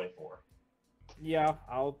has Hideaway 4. Yeah,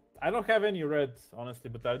 I don't have any reds, honestly,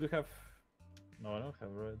 but I do have. No, I don't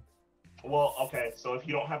have reds. Well, okay, so if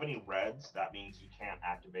you don't have any reds, that means you can't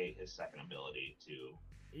activate his second ability to.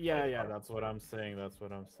 Yeah, that's what I'm saying.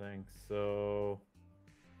 So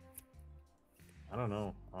I don't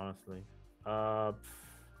know, honestly. All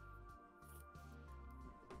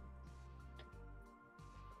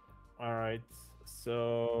right.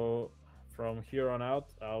 So from here on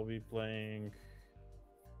out, I'll be playing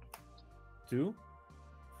 2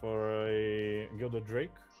 for a Gilded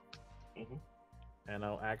Drake, and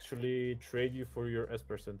I'll actually trade you for your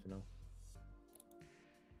Esper Sentinel.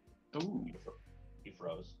 Ooh. He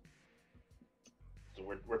froze. So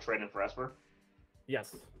we're trading for Esper?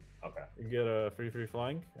 Yes. Okay. You get a free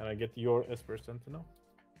flying, and I get your Esper Sentinel.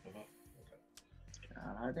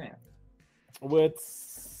 Damn. With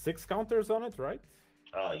 6 counters on it, right?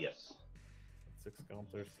 Yes. 6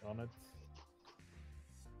 counters on it.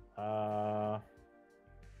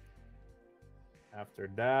 After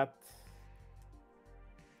that,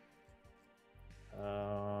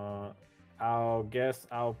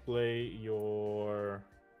 I'll play your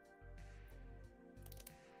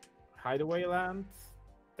Hideaway land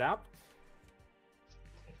tapped.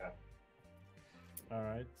 Okay. All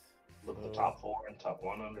right. Look at the top 4 and top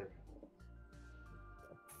 1 under.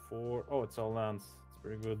 Top 4. Oh, it's all lands. It's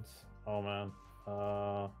pretty good. Oh man.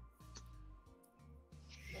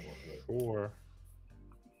 Sure.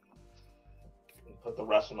 Put the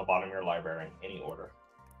rest on the bottom of your library in any order.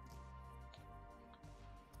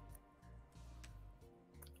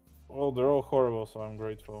 Well, they're all horrible, so I'm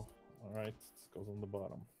grateful. All right, this goes on the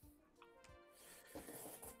bottom.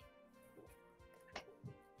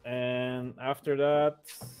 And after that,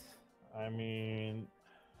 I mean,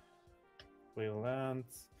 play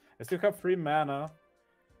lands. I still have 3 mana,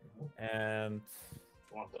 And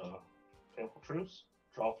You want the Painful Truce?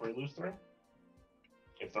 Draw 3, lose 3?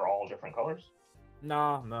 If they're all different colors?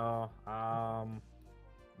 no, no.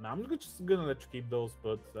 No, I'm just gonna let you keep those,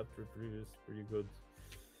 but that reprieve is pretty good.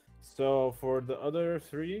 So for the other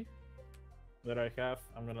 3 that I have,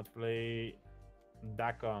 I'm gonna play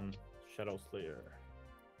Dakon Shadow Slayer,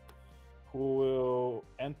 who will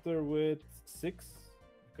enter with 6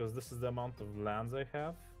 because this is the amount of lands I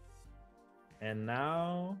have. And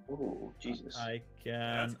now Oh, Jesus. I That's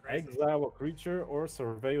can crazy. exile a creature or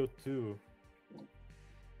surveil 2.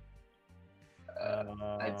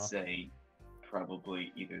 I'd say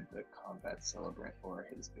probably either the Combat Celebrant or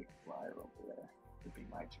his big flyer over there would be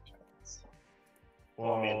my 2 targets.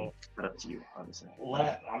 Well, I mean, But up to you, obviously.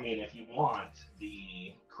 if you want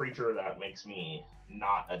the creature that makes me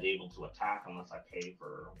not able to attack unless I pay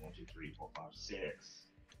for 1, 2, 3, 4, 5, 6.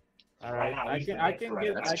 all right, now I he's can the I next can threat.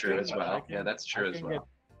 get That's I true can, as well. I can- Yeah, that's true I as can well.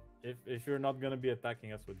 get if you're not gonna be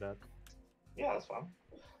attacking us with that. Yeah, that's fine.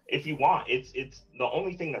 If you want, it's the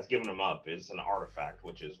only thing that's giving him up is an artifact,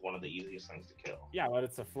 which is one of the easiest things to kill. Yeah, but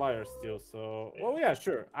it's a flyer still. So well, yeah,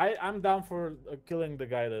 sure. I'm down for killing the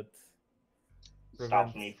guy that Stops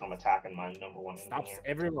prevents- me from attacking my #1 stops engineer.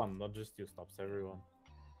 everyone, not just you. Stops everyone.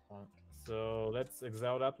 So let's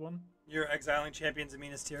exile that one. You're exiling champions of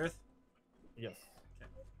Minas Tirith. Yes.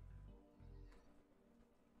 Okay.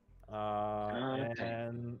 Okay.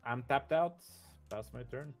 And I'm tapped out. Pass my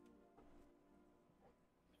turn.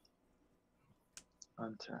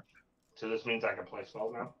 Untap. So this means I can play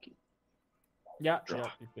spells now. Yeah, Draw.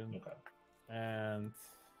 yeah, you can. Okay. And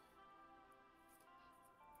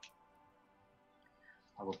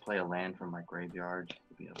I will play a land from my graveyard.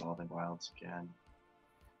 It'll be Evolving Wilds again.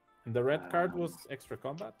 the red card was extra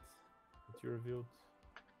combat that you revealed.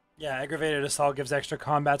 Yeah, aggravated assault gives extra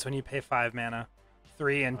combats when you pay 5 mana,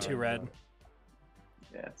 3 and 2 red.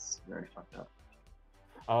 Yeah, it's very fucked up.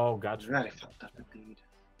 Oh, gotcha. Very fucked up indeed.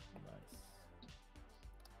 Nice.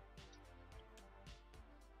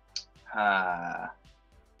 I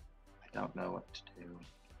don't know what to do.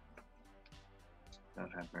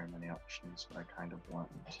 Don't have very many options, but I kind of want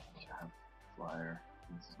to have flyer.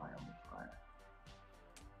 This is my only flyer.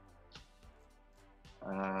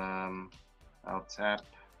 I'll tap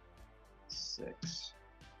 6.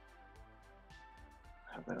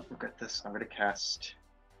 I hope I don't regret this. I'm gonna cast.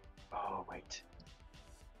 Oh wait,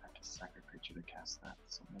 I have to sack a creature to cast that.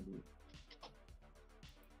 So maybe.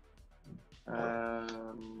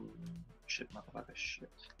 Shit, motherfucker, shit.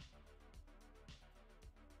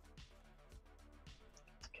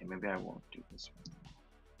 Okay, maybe I won't do this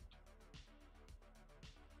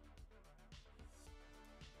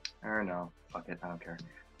one. Or no, fuck it, I don't care.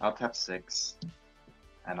 I'll tap 6,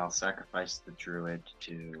 and I'll sacrifice the druid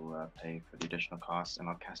to pay for the additional cost, and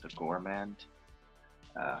I'll cast a Gormand.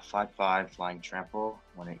 5/5 flying trample.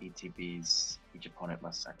 When it ETBs, each opponent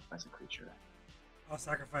must sacrifice a creature. I'll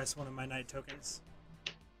sacrifice one of my night tokens.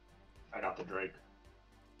 I got the Drake.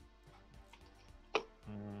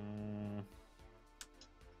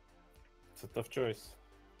 It's a tough choice.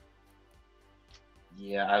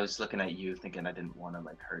 Yeah, I was looking at you thinking I didn't want to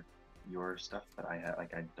like hurt your stuff, but I had I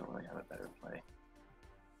don't really have a better play.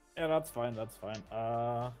 Yeah, that's fine. That's fine.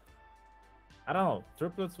 I don't know.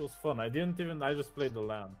 Triplets was fun. I just played the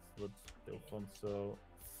land, but still fun. So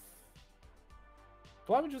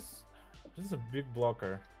probably just a big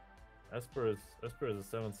blocker. Esper is a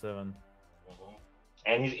 7/7.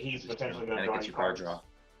 And he's potentially going And to it gets you card draw.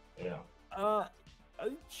 Yeah.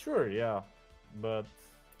 Sure, yeah, but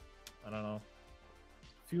I don't know.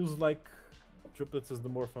 Feels like triplets is the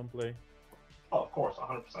more fun play. Oh, of course,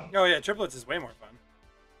 100%. Oh yeah, triplets is way more fun.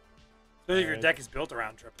 Especially if your Right. deck is built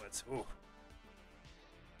around triplets. Ooh.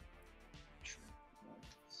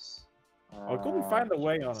 I couldn't find a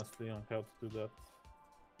way, honestly, on how to do that.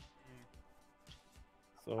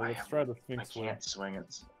 So let's try the I Sphinx way. can't swing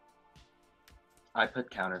it. I put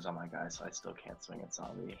counters on my guy, so I still can't swing at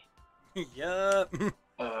zombie. Yup.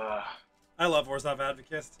 I love Orzhov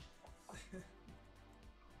Advocist.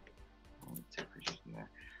 Only 2 creatures in there.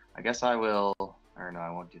 I guess I will. Or no, I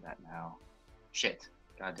won't do that now. Shit.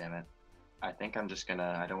 God damn it. I think I'm just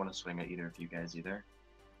gonna. I don't want to swing at either of you guys either.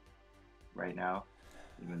 Right now,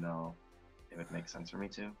 even though it would make sense for me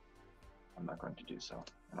to. I'm not going to do so,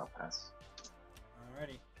 and I'll pass.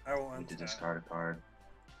 Alrighty. I will I need to untap. discard a card.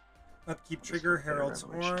 Upkeep Just trigger, for better Herald's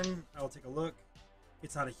revelation. Horn. I'll take a look.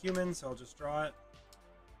 It's not a human, so I'll just draw it.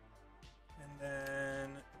 And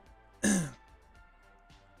then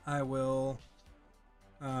I will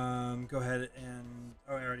go ahead and...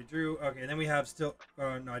 Oh, I already drew. Okay, then we have still...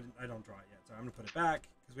 Oh, no, I don't draw it yet. So I'm going to put it back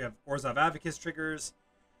because we have Orzhov Advocist triggers.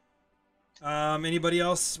 Anybody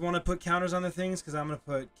else want to put counters on their things? Because I'm going to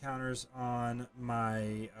put counters on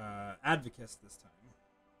my Advocus this time.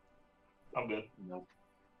 I'm good. Nope.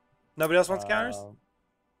 Nobody else wants counters?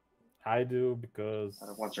 I do because I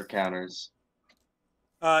don't want your counters.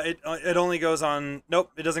 It only goes on.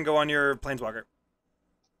 Nope, it doesn't go on your planeswalker.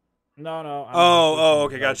 no. Oh,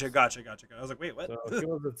 okay, gotcha. I was like, wait, what? So he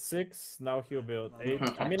was at 6. Now he'll be at 8.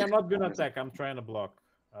 I mean, I'm not gonna attack. I'm trying to block.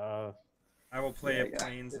 I will play Yeah, a yeah.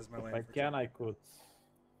 planes as my If lane. I for can, two. I could.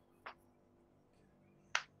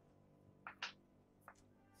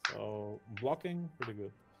 So blocking, pretty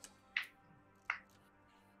good. I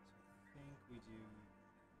think we do.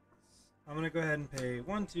 I'm gonna go ahead and pay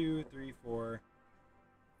 1, 2, 3, 4,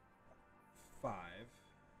 5,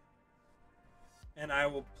 and I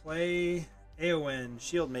will play Aowen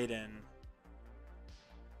Shield Maiden.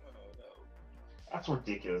 That's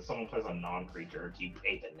ridiculous. Someone plays a non-creature. Do you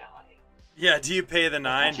pay the 9? Yeah, do you pay the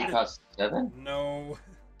 9? She costs 7? No.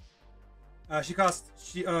 She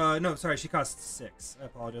costs. No, sorry. She costs 6. I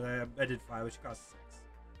apologize. I did 5, but she costs 6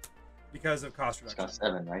 because of cost She reduction. costs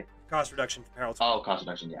 7, right? Cost reduction for Herald's. Oh, cost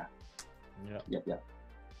reduction, yeah. Yeah. Yep.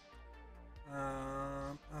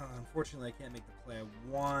 Unfortunately, I can't make the play I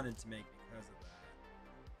wanted to make because of that.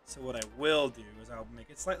 So what I will do is I'll make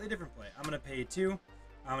a slightly different play. I'm gonna pay 2.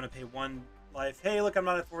 I'm gonna pay 1 life. Hey, look, I'm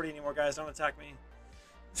not at 40 anymore, guys. Don't attack me.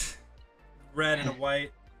 Red and a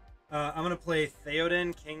white. I'm gonna play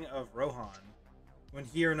Theoden, King of Rohan. When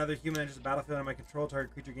he or another human enters the battlefield on my control,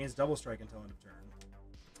 target creature gains double strike until end of turn.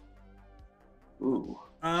 Ooh.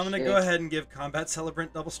 I'm gonna shit. go ahead and give Combat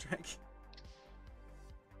Celebrant double strike.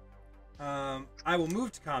 I will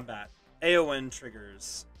move to combat. Aowen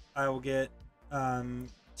triggers. I will get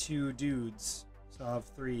 2 dudes, so I'll have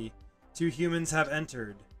 3. 2 humans have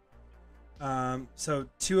entered. So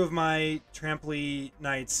 2 of my Trampley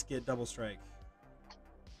Knights get double strike.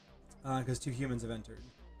 Because 2 humans have entered.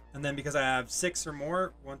 And then because I have 6 or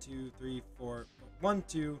more, 1, 2, 3, 4, 1,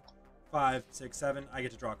 2, 5, 6, 7, I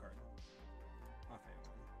get to draw a card. Off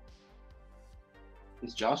Aowen.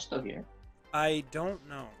 Is Josh still here? I don't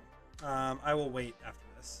know. I will wait after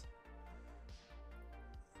this.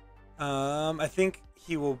 I think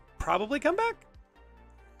he will probably come back.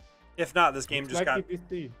 If not, this game Looks just like got.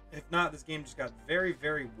 TPC. If not, this game just got very,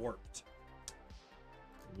 very warped.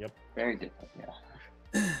 Yep. Very different, yeah.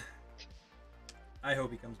 I hope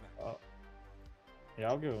he comes back. Yeah,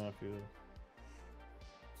 I'll give him a few.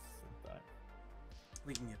 Sometime.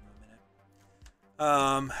 We can give him a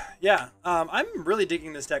minute. Yeah. I'm really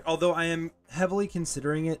digging this deck. Although I am heavily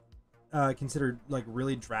considering it. Considered like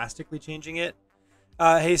really drastically changing it.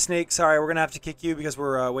 Hey Snake, sorry, we're gonna have to kick you because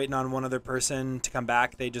we're waiting on one other person to come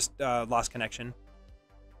back. They just lost connection.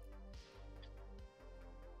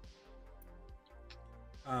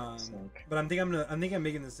 But I'm thinking I'm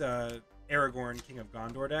making this Aragorn King of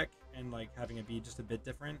Gondor deck and like having it be just a bit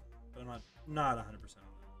different. But I'm not 100% on that.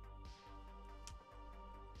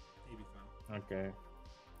 Maybe fun. Okay.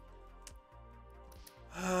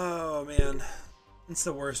 Oh man, it's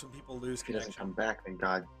the worst when people lose If he doesn't connection. come back, then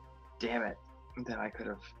god damn it. Then I could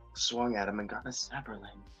have swung at him and gotten a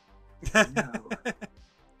Sapperling. No.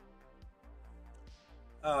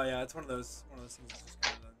 Oh yeah, it's one of those things that just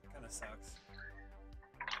kind of sucks.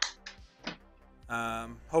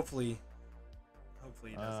 Hopefully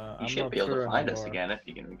he doesn't. You I'm should not be able sure to find us anymore. again if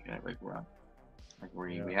you can reconnect. Like we're on. Like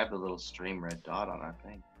we Yeah. have the little stream red dot on our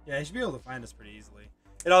thing. Yeah, you should be able to find us pretty easily.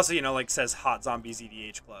 It also, like says h0tzombie's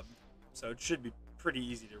EDH Club, so it should be pretty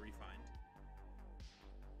easy to refind.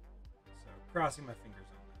 So crossing my fingers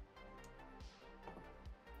on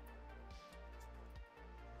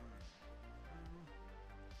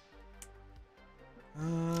that.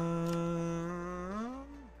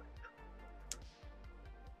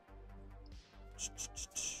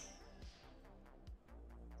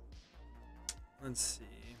 Let's see.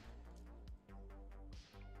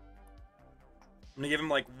 I'm gonna give him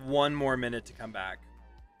like 1 more minute to come back.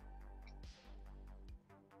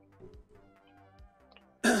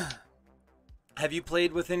 Have you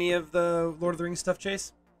played with any of the Lord of the Rings stuff,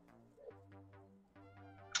 Chase?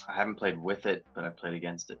 I haven't played with it, but I've played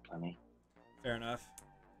against it plenty. Fair enough.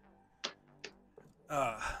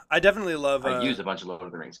 I definitely love. I use a bunch of Lord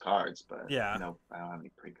of the Rings cards, but Yeah. no, I don't have any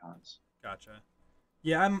pre-cons. Gotcha.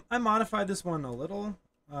 Yeah, I modified this one a little.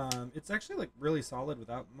 It's actually like really solid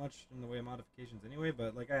without much in the way of modifications anyway,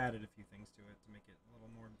 but like I added a few things to it to make it a little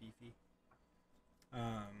more beefy.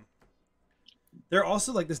 They're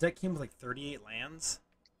also like this deck came with like 38 lands.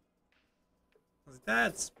 I was like,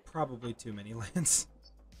 that's probably too many lands.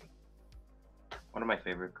 One of my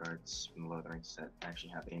favorite cards from the Lord of the Rings set I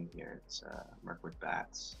actually have in here. It's Mirkwood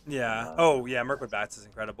Bats. Yeah. Uh, Oh yeah, Mirkwood Bats is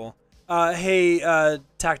incredible. Hey,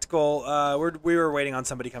 tactical. We were waiting on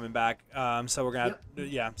somebody coming back. So we're gonna. Yep.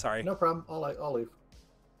 Yeah, sorry. No problem. I'll leave.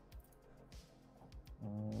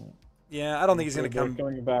 Yeah, I don't think he's gonna They're come.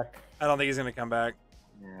 coming back. I don't think he's gonna come back.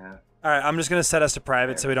 Yeah. All right, I'm just gonna set us to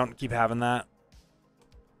private so we don't keep having that.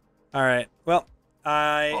 All right. Well,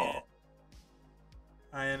 I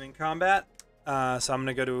am in combat, so I'm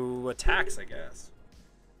gonna go to attacks, I guess.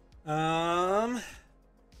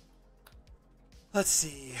 Let's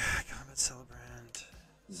see. Combat celebrant.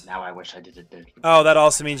 Now I wish I did it. Oh, that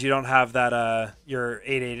also means you don't have that your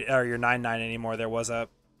 8/8 or your 9/9 anymore. There was a.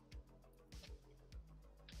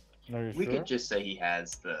 Are you We sure? could just say he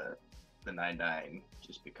has the 9/9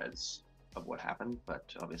 just because of what happened,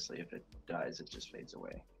 but obviously if it dies, it just fades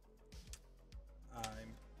away.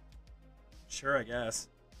 I'm sure, I guess.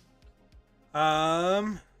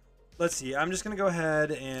 Let's see. I'm just gonna go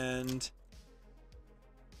ahead and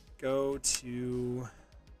go to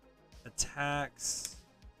attacks,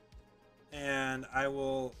 and I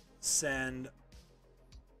will send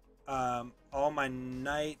all my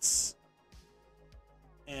knights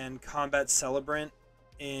and combat celebrant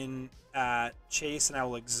in at chase, and I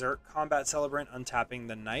will exert combat celebrant, untapping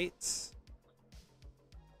the knights.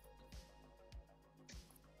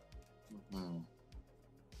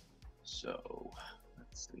 So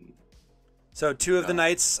let's see. So 2 of the No.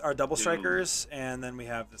 knights are double strikers, and then we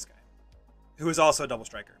have this guy, who is also a double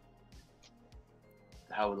striker.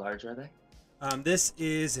 How large are they? This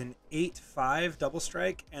is an 8/5 double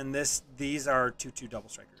strike, and these are 2/2 double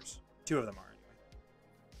strikers. 2 of them are anyway,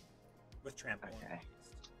 with trample. Okay.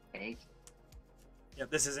 8.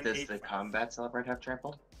 Yep, this is an Does 8. the combat celebrant have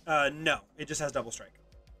trample? No, it just has double strike.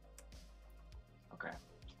 Okay.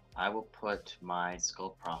 I will put my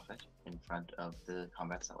Skull Prophet in front of the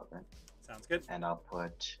combat celebrant, Sounds good. and I'll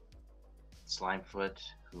put Slimefoot,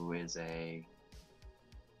 who is a.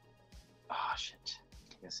 Oh shit!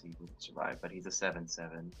 I guess he wouldn't survive, but he's a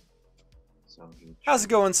 7/7. So he. would How's it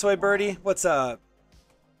trigger going, Soy Birdie? one. What's up?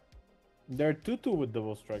 They're 2/2 with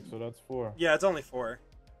double strike, so that's 4. Yeah, it's only 4.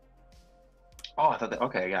 Oh, I thought that.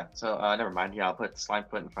 Okay, yeah. So never mind. Yeah, I'll put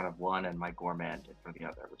Slimefoot in front of one and my Gourmand for the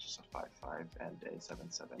other, which is a 5/5 and a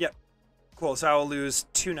 7/7. Yep. Cool. So I will lose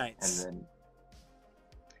 2 And knights. then.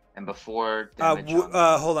 And before damage.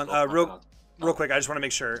 on Hold on. Skull Real Prophet, real quick. I just want to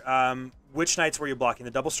make sure. Which knights were you blocking?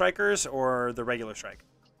 The double strikers or the regular strike?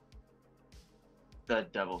 the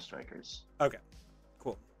double strikers. Okay.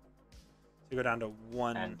 Cool. So you go down to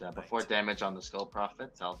 1. And knight. before damage on the Skull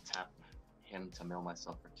Prophet, I'll tap him to mill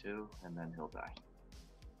myself for 2, and then he'll die.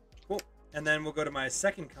 Cool. And then we'll go to my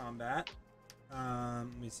second combat. Let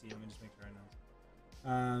me see. Let me just make sure I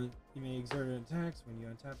know. You may exert attacks when you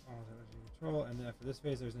untap all that you control, and then after this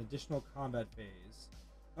phase, there's an additional combat phase.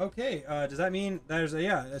 Okay. Does that mean there's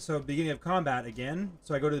a So beginning of combat again.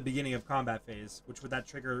 So I go to the beginning of combat phase, which would that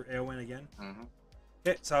trigger AoN again? Mm-hmm.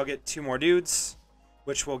 Okay. So I'll get 2 more dudes,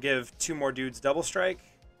 which will give 2 more dudes double strike.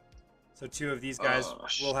 So 2 of these guys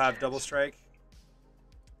will have double strike.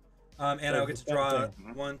 And So I'll get it's to draw the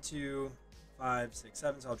 1, 2, 5, 6,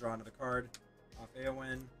 7. So I'll draw another card off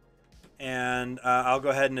AoN. And I'll go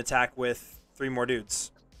ahead and attack with 3 more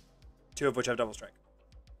dudes, 2 of which have double strike.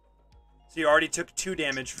 So you already took 2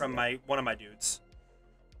 damage from one of my dudes,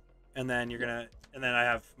 and then you're gonna, and then I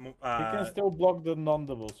have. You can still block the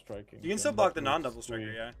non-double striking. You can still block the non-double striker,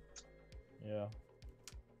 yeah. Yeah.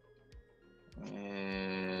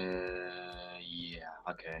 Yeah.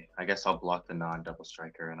 Okay. I guess I'll block the non-double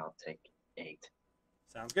striker, and I'll take 8.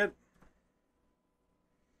 Sounds good.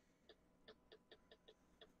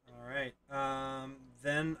 All right.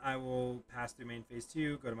 Then I will pass through main phase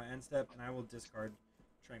 2, go to my end step, and I will discard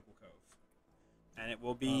Tranquil Cove. And it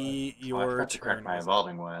will be I your forgot to crack turn. my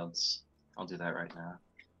Evolving Wilds. I'll do that right now.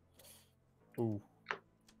 Ooh.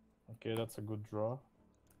 Okay, that's a good draw.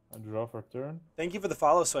 A draw for turn. Thank you for the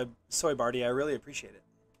follow, Soy Barty. I really appreciate it.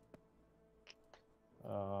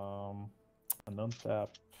 An untap.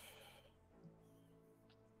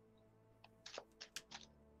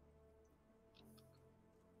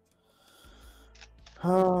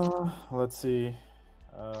 Let's see.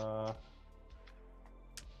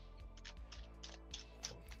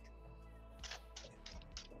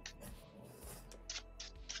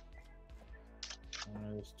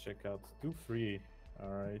 Let's check out 2 free. All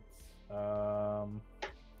right.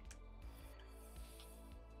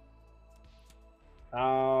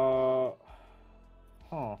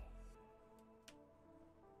 Huh.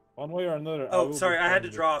 One way or another. Oh, sorry, I had to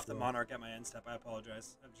draw off the Monarch at my end step. I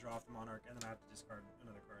apologize. I have to draw off the Monarch, and then I have to discard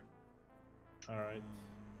another card. All right.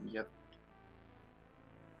 Yep.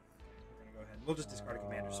 We're gonna go ahead. We'll just discard a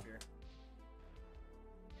Commander Sphere.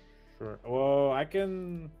 Sure. Well, I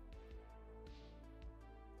can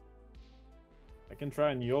can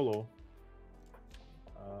try and YOLO.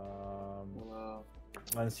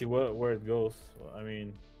 And see where it goes. I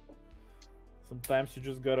mean, sometimes you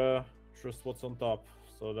just gotta trust what's on top.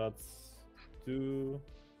 So that's 2,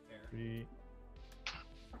 3.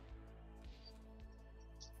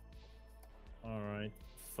 All right,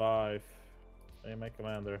 5. Hey, my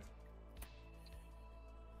commander.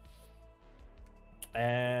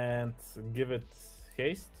 And give it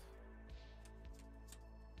haste.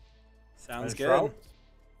 Sounds And good. Shroud.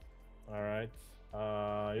 All right.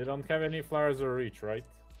 You don't have any flowers or reach, right?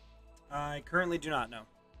 I currently do not know.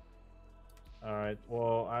 All right.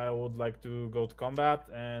 Well, I would like to go to combat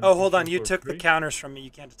and. Oh, hold on. shoot You for took the 3. counters from me.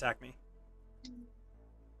 You can't attack me.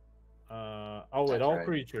 Oh wait, That's all right.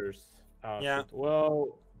 creatures. Yeah. Shit.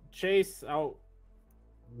 Well, Chase, I'll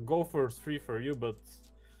go for 3 for you, but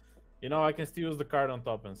you know I can still use the card on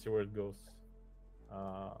top and see where it goes.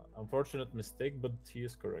 Unfortunate mistake, but he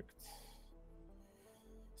is correct.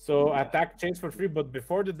 So attack Chase for 3, but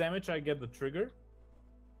before the damage, I get the trigger,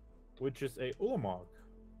 which is a Ulamog.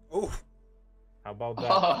 Oh, How about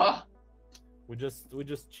that? we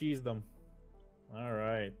just cheese them. All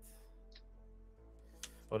right.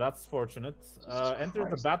 Well, that's fortunate. Enter the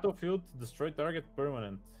Christ. battlefield, destroy target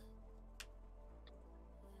permanent.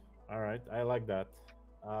 All right, I like that.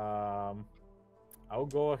 I'll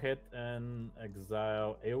go ahead and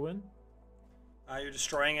exile Eowyn. you're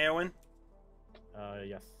destroying Eowyn?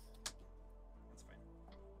 Yes. That's fine.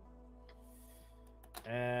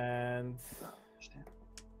 And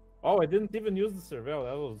oh, I didn't even use the surveil.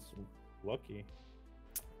 That was lucky.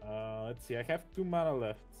 Let's see. I have 2 mana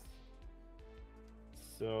left.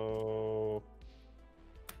 So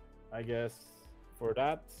I guess for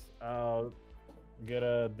that, I'll get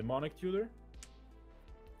a demonic tutor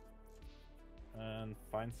and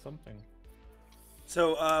find something.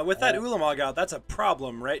 So with that Ulamog out, that's a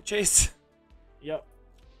problem, right, Chase? Yep.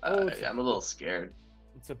 Yeah, I'm a little scared.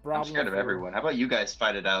 It's a I'm problem. scared of for- everyone. How about you guys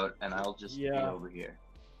fight it out, and I'll just be Yeah. over here.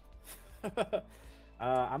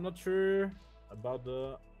 I'm not sure about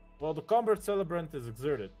the. Well, the combat celebrant is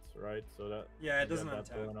exerted, right? So that. Yeah, it you got doesn't that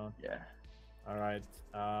untap. going on. Yeah. All right.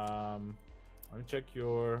 Let me check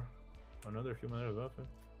your another human weapon,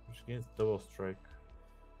 which gains double strike.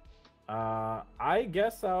 I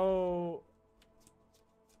guess I'll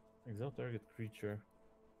exile target creature.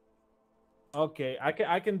 Okay,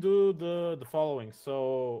 I can do the following.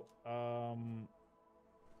 So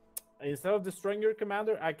instead of destroying your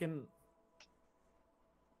commander, I can.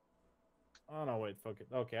 Oh no! Wait, fuck it.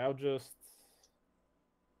 Okay, I'll just.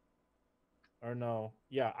 Or no,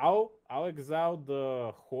 yeah, I'll exile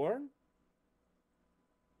the horn.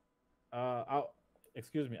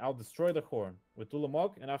 Excuse me, I'll destroy the horn with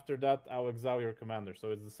Ulamog, and after that, I'll exile your commander.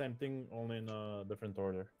 So it's the same thing, only in a different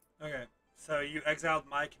order. Okay. So you exiled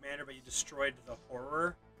my commander, but you destroyed the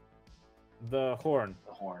horror? The horn.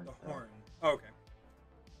 The horn. The horn. Okay.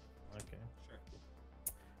 Okay. Sure.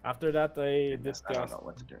 After that, I Goodness, I don't discussed know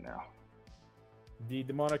what to do now. the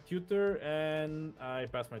demonic tutor, and I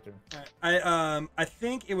pass my turn. Alright, I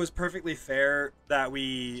think it was perfectly fair that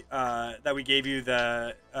we gave you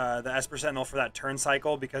the Esper Sentinel for that turn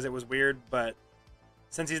cycle because it was weird, but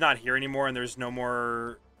since he's not here anymore and there's no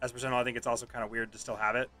more Esper Sentinel, I think it's also kind of weird to still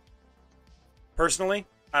have it. Personally,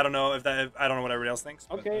 I don't know I don't know what everybody else thinks.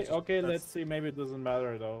 but Okay, that's- let's see. Maybe it doesn't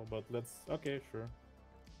matter though, but let's. Okay, sure.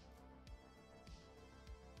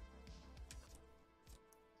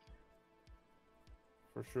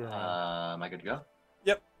 For sure. man. Am I good to go?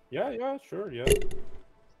 Yeah, sure, yeah.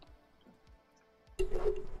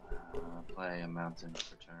 Play a mountain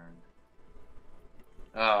for turn.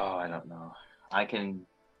 Oh, I don't know. I can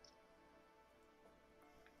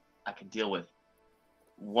deal with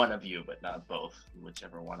one of you, but not both.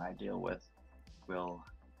 Whichever one I deal with will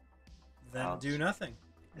Then do nothing.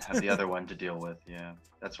 have the other one to deal with. Yeah,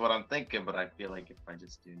 that's what I'm thinking. But I feel like if I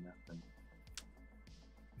just do nothing,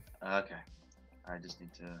 okay, I just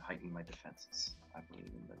need to heighten my defenses, I believe,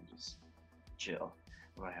 and then just chill.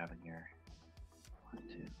 What do I have in here? 1,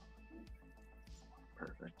 2.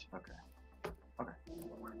 Perfect. Okay.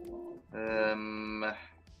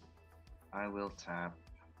 I will tap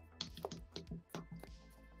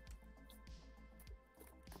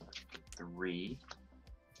 3.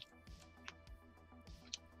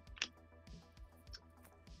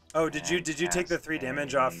 Oh, did you And take the cast 3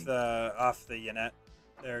 damage a- off the Yannette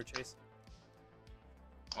there, Chase?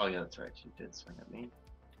 Oh yeah, that's right. She did swing at me.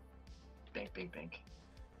 Bink, bink, bink.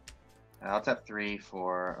 I'll tap 3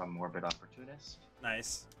 for a Morbid Opportunist.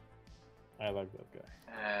 Nice. I like that guy.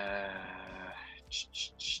 I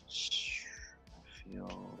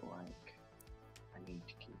feel like I need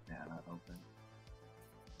to keep mana open.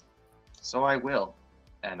 So I will,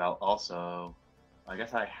 and I'll also. I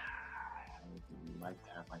guess I like to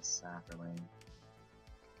have my sapperling.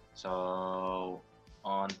 So,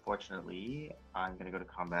 unfortunately, I'm gonna go to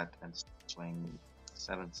combat and swing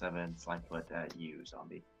 7/7 Slimefoot at you,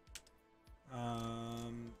 zombie.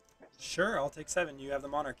 Sure, I'll take 7. You have the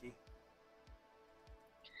monarchy.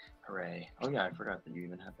 Hooray! Oh yeah, I forgot that you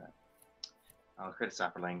even had that. I'll crit a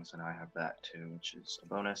sapperling, so now I have that too, which is a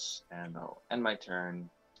bonus, and I'll end my turn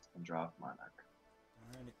and draw Monarch.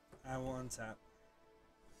 Alrighty, I will untap.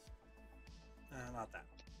 Not that.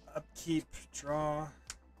 Upkeep, draw.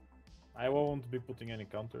 I won't be putting any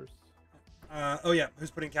counters. Oh yeah,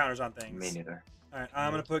 who's putting counters on things? Me neither. Alright,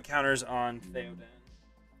 I'm gonna put counters on Theoden.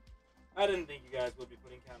 I didn't think you guys would be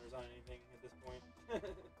putting counters on anything at this point.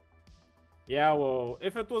 Yeah, well,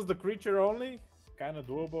 if it was the creature only, kind of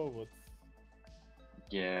doable, but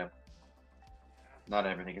Yeah. Not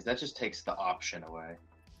everything, because that just takes the option away.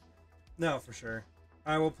 No, for sure.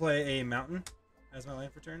 I will play a mountain as my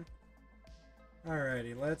land for turn.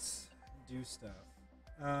 Alrighty, let's do stuff.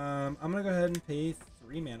 I'm gonna go ahead and pay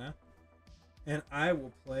 3 mana, and I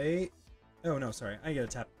will play. Oh no, sorry, I gotta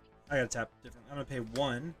tap. I gotta tap different. I'm gonna pay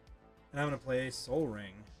 1, and I'm gonna play Soul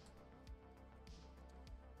Ring.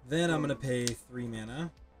 Then I'm gonna pay 3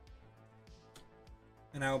 mana,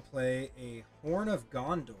 and I will play a Horn of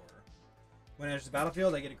Gondor. When it enters the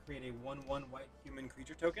battlefield, I get to create a 1/1 white human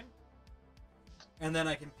creature token. And then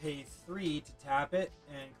I can pay 3 to tap it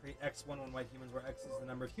and create X 1/1 white humans, where X is the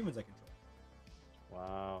number of humans I control.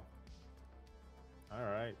 wow. All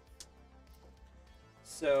right.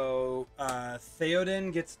 So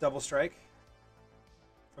Theoden gets double strike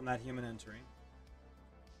from that human entering.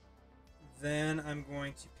 Then I'm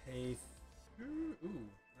going to pay. Ooh,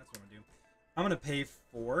 that's what I'm gonna do. I'm gonna pay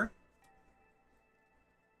 4,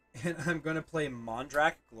 and I'm gonna play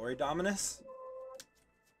Mondrak Glory Dominus.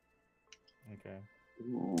 Okay.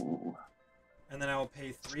 Ooh. And then I will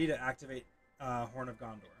pay 3 to activate Horn of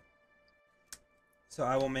Gondor. So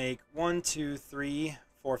I will make 1, 2, 3,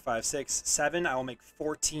 4, 5, 6, 7. I will make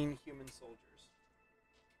 14 human soldiers.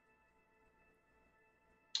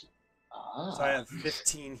 Ah. So I have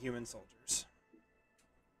 15 human soldiers.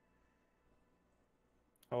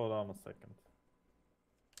 Hold on a second.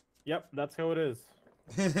 Yep, that's how it is.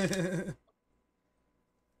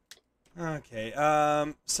 Okay.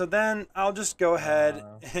 So then I'll just go ahead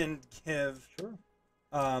and give Sure.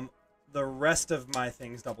 the rest of my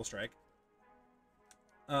things double strike.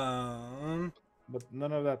 But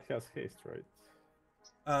none of that has haste,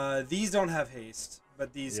 right? These don't have haste,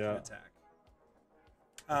 but these can Yeah. attack.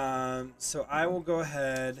 So I will go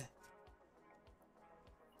ahead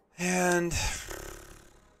and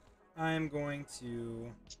I'm going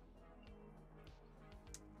to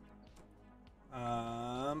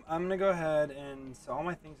I'm gonna go ahead and so all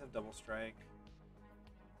my things have double strike.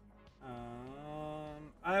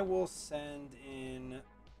 I will send in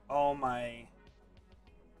all my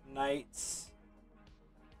knights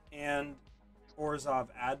and Orzhov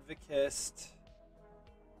Advocist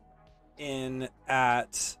in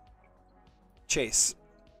at Chase.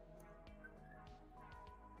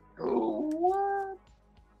 What?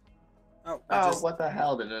 Oh, Oh, what the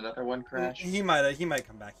hell? Did another one crash? He might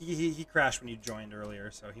come back. He crashed when you joined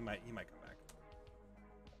earlier, so he might come back.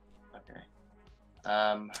 Okay.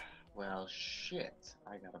 Well, shit.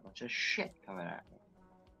 I got a bunch of shit coming at me.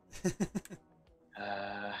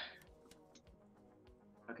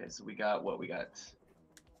 Okay, so we got what we got.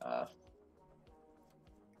 Oh,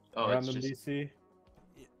 it's Random just DC.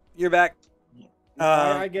 You're back.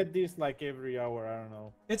 I get these like every hour. I don't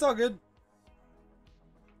know. It's all good.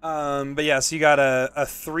 But yeah, so you got a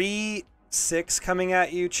 3/6 coming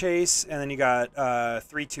at you, Chase, and then you got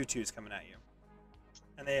 3 2/2s coming at you,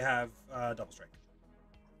 and they have double strike.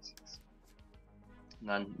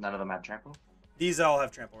 none of them have trample. These all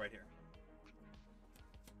have trample right here.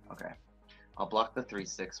 Okay, I'll block the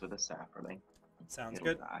 3/6 with a sapperling. Sounds It'll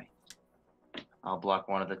good. die. I'll block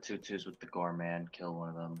one of the 2/2s with the Gorman, kill one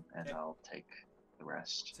of them, and Okay. I'll take the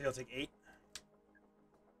rest. So you'll take 8.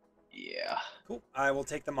 Yeah. Cool. I will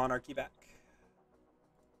take the monarchy back.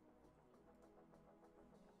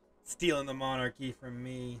 Stealing the monarchy from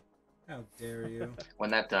me. How dare you? When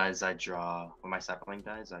that dies, I draw. When my sapling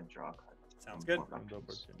dies, I draw a card. Sounds good. Find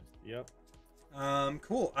opportunity. Yep.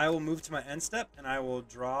 Cool. I will move to my end step, and I will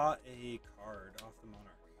draw a card off the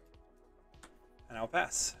monarch. And I'll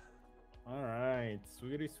pass. All right,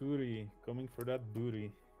 sweetie, coming for that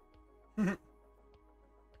booty.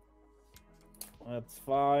 That's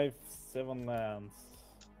 5, 7 lands,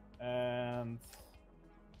 and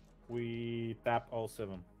we tap all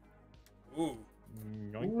 7. Ooh.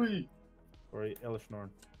 Yoink. For a Elish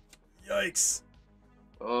Norn. Yikes.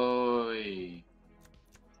 Oi.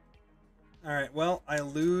 All right. Well, I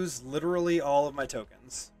lose literally all of my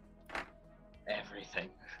tokens. Everything.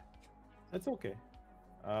 That's okay.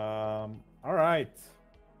 All right.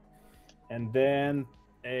 And then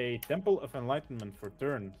a Temple of Enlightenment for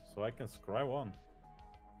turn, so I can scry one.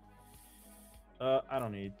 I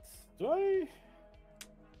don't need. Do I?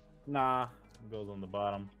 Nah, it goes on the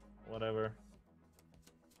bottom. Whatever.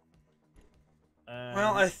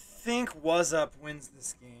 Well, I think Was Up wins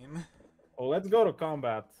this game. Oh, let's go to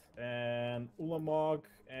combat. And Ulamog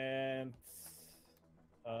and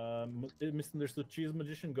Misunderstood Cheese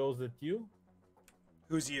Magician goes at you.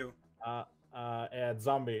 Who's you? At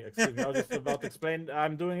Zombie. Excuse me, I was just about to explain.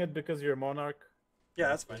 I'm doing it because you're Monarch. Yeah,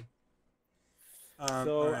 that's fine.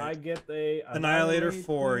 So all right. I get a Annihilator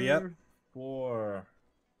 4, yep. 4.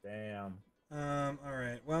 Damn. All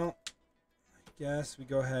right. Well, I guess we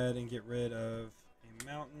go ahead and get rid of a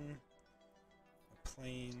mountain, a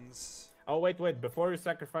plains. Oh wait. Before you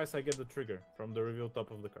sacrifice, I get the trigger from the reveal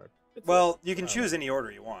top of the card. Well, you can choose any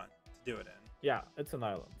order you want to do it in. Yeah, it's an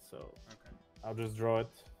island, so Okay. I'll just draw it.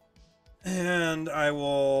 And I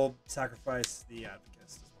will sacrifice the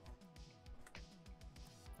Advocist as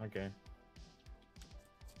well. Okay.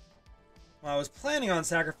 Well, I was planning on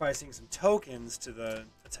sacrificing some tokens to the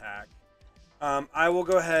attack. I will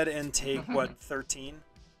go ahead and take, what, 13?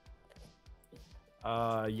 Yes.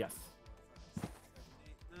 7, 8,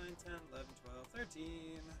 9, 10, 11, 12, 13.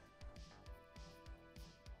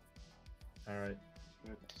 All right.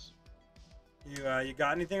 You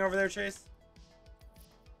got anything over there, Chase?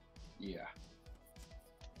 Yeah.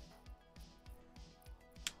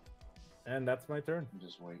 And that's my turn. I'm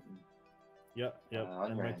just waiting. Yep. I'm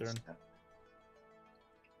And my gonna turn.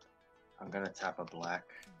 I'm gonna tap a black,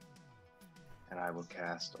 and I will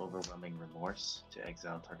cast Overwhelming Remorse to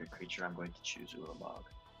exile target creature. I'm going to choose Ulamog.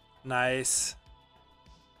 Nice.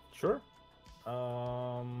 Sure.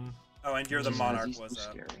 Oh, and you're the He's Monarch, too was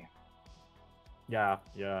up. scary. Yeah.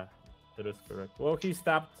 That is correct. Well, he's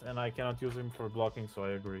tapped, and I cannot use him for blocking, so I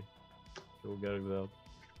agree. He'll get exiled.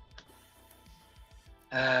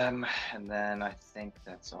 And then I think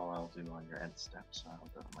that's all I'll do on your end step, so I'll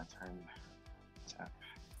go to my turn. Tap.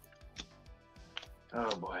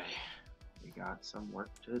 Oh boy, we got some work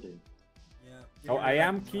to do. Yeah. Oh, I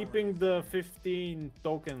am keeping the 15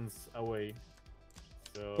 tokens away.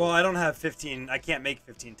 So, Well, I don't have 15. I can't make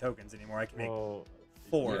 15 tokens anymore. I can make well,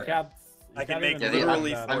 4. you can't- I you can can't make even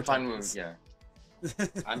literally do that. four I'm fine tokens.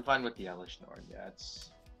 with I'm fine with the Elish Nord. Yeah, it's.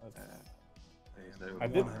 I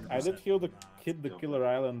did heal the not. kid the Killer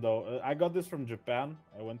Island though. I got this from Japan.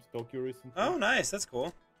 I went to Tokyo recently. Oh, nice. That's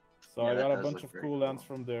cool. So Yeah, I that got a does bunch look of very cool cool. lands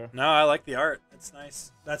from there. No, I like the art. It's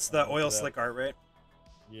nice. That's the oil Yeah. slick art, right?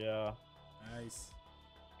 Yeah. Nice.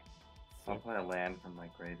 I'll play a land from my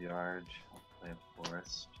graveyard. I'll play a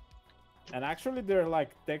forest. And actually, they're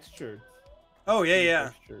like textured. Oh, yeah, yeah.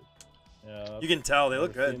 Textured. Yeah. You can tell they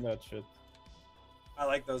look never seen good. that shit. I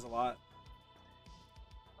like those a lot.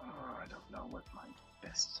 Oh, I don't know what my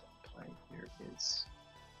best play here is.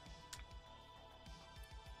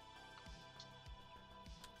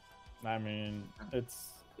 I mean,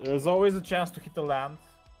 there's always a chance to hit the land.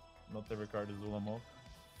 Not every card is Ulamog.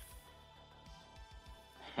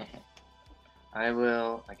 I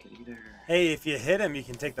could either. Hey, if you hit him, you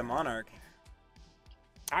can take the Monarch.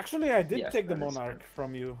 Actually, I did Yes, take the that is Monarch true.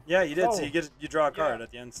 from you. Yeah, you did. Oh. So you draw a card Yeah.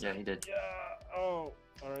 at the end. Yeah, he did. Yeah. Oh.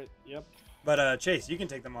 All right. Yep. But Chase, you can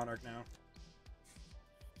take the Monarch now.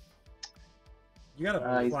 You got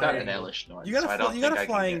a He's got flying. an Elish Nord. You got so I a don't you got think a I can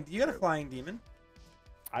flying. get You got a through. flying demon.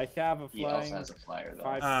 I have a He also flying has a flyer though.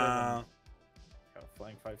 5/7. Uh,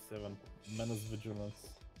 Flying 5/7. Menace Vigilance.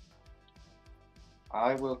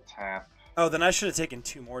 I will tap. Oh, then I should have taken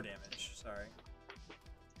 2 more damage. Sorry.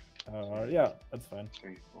 Yeah, that's fine.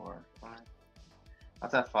 3, 4, 5. I'll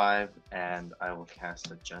tap 5, and I will cast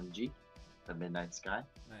a Junji, the Midnight Sky.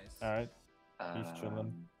 Nice. All right. He's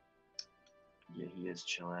chilling. Yeah, he is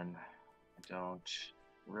chilling. I don't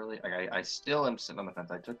really. I still am sitting on the fence.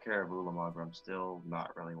 I took care of Ulamog, but I'm still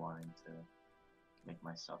not really wanting to make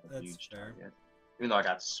myself a That's huge fair. target. Even though I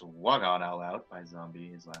got swung on all out by Zombie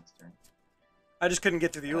his last turn. I just couldn't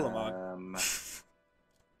get through the Ulamog.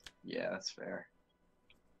 Yeah, that's fair.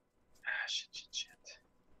 Ah, shit.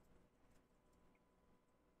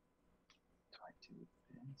 Do I do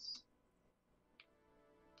this?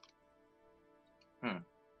 What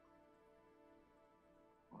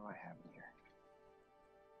do I have in here?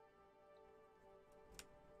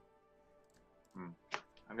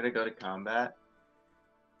 I'm gonna go to combat.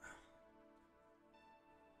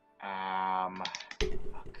 Fuck,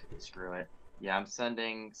 screw it. Yeah, I'm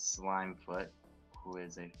sending Slimefoot who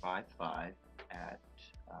is a 5/5 at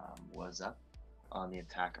was up. On the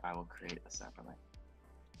attack, I will create a sapperling.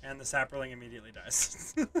 And the sapperling immediately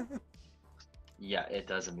dies. Yeah, it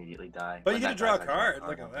does immediately die. But you get to that draw a dies, I card. a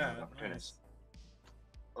Look at on that. opportunist. Nice.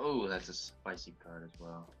 Oh, that's a spicy card as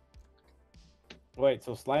well. Wait,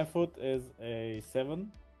 so Slimefoot is a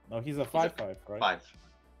 7? No, he's a 5/5, right?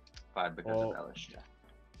 5 because Well, of Elish. Yeah.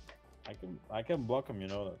 I can block him, you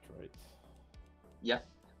know that, right? Yep.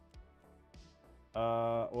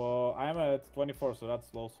 Well, I'm at 24, so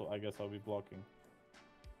that's low, so I guess I'll be blocking.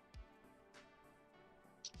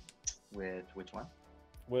 With which one?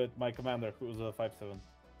 With my commander, who's a 5/7.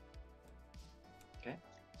 Okay.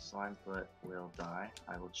 Slimefoot will die.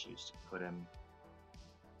 I will choose to put him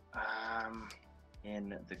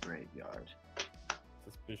in the graveyard.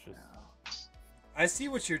 Suspicious. Now, I see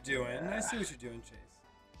what you're doing. I Yeah. see what you're doing, Chase.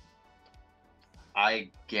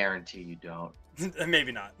 I guarantee you don't.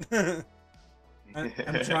 Maybe not. I'm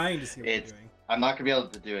trying to see what It's- you're doing. I'm not gonna be able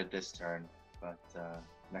to do it this turn, but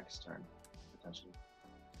next turn potentially.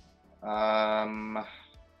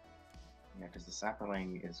 Yeah, because the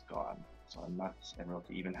sapperling is gone, so I'm not able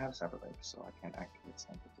to even have sapperling, so I can't activate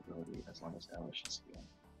Slimefoot's ability as long as Elish is here.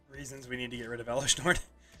 Reasons we need to get rid of Elishnorn.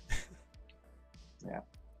 Yeah.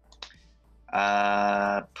 Maybe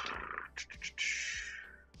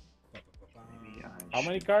I How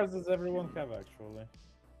many should- cards does everyone have, actually?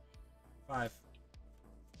 5.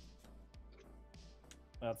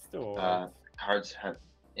 That's still alright. Cards have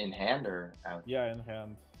in hand or out? Yeah, in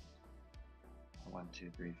hand. 1,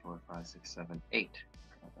 2, 3, 4, 5, 6, 7, 8.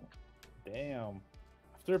 Damn.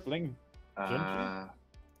 After playing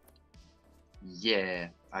Yeah,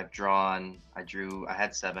 I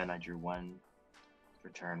had 7, I drew 1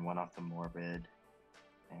 return, 1 off the Morbid,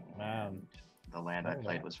 and Man. the land I Oh,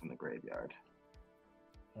 played man. was from the graveyard.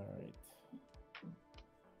 Alright.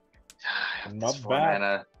 I have Not this 4 bad.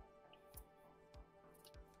 mana.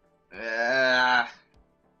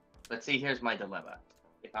 But see, here's my dilemma.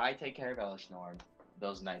 If I take care of Elishnorn,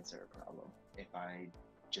 those knights are a problem. If I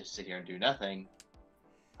just sit here and do nothing,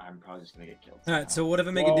 I'm probably just gonna get killed. All right. So what if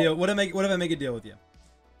I make Well- a deal? What if I make a deal with you?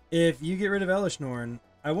 If you get rid of Elishnorn,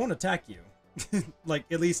 I won't attack you. Like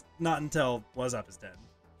at least not until Was Up is dead.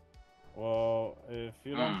 Well, if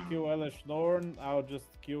you don't kill Elish Norn, I'll just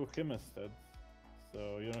kill him instead.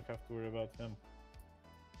 So you don't have to worry about him.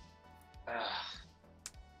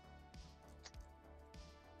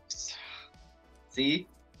 See,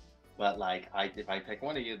 but like, if I pick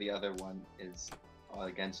one of you, the other one is all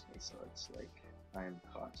against me. So it's like I am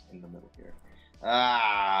caught in the middle here.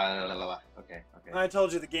 Okay. I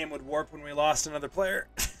told you the game would warp when we lost another player.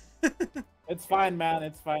 It's fine, man.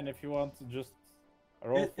 It's fine if you want to just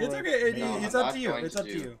roll for It's it. okay. No, It's I'm up not to you. going It's to up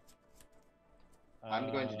to do- you.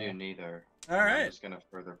 I'm going to do Uh, neither. All I'm right. just gonna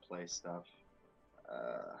further play stuff,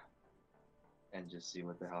 and just see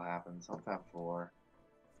what the hell happens. I'll tap 4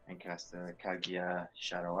 and cast a Kaguya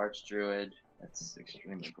Shadow Archdruid. That's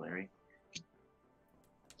extremely glary.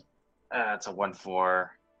 It's a 1/4.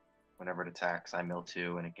 Whenever it attacks, I mill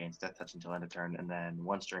 2 and it gains Death Touch until end of turn. And then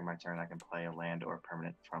once during my turn, I can play a land or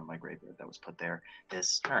permanent from my graveyard that was put there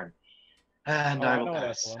this turn. And Oh, I I will know that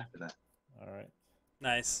pass one. after that. All right.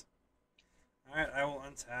 Nice. All right. I will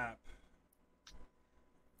untap.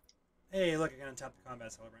 Hey, look! I can untap the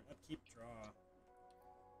combat celebrant. Upkeep, draw.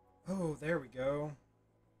 Oh, there we go.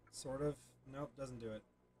 Sort of. Nope, doesn't do it.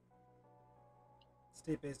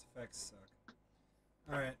 State-based effects suck.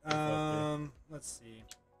 All right. Let's see.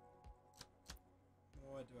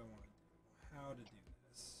 What do I want to do? How to do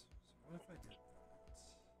this? So what if I did that?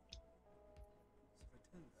 So if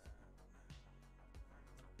I did that.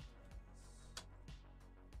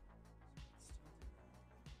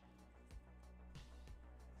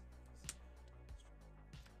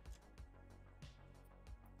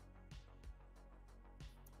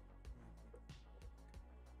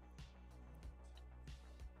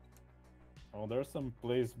 Oh, there's some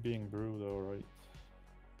plays being brewed, all right.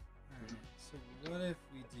 Alright, so what if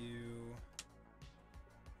we do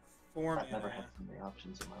 4 I've never mana, had so many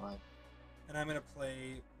options in my life. and I'm gonna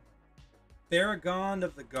play Baragon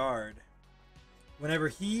of the Guard. Whenever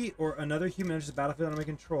he or another human enters the battlefield under my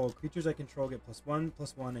control, creatures I control get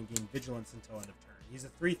 +1/+1 and gain vigilance until end of turn. He's a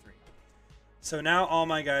 3/3. So now all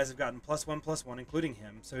my guys have gotten +1/+1, including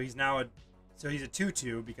him. So he's now he's a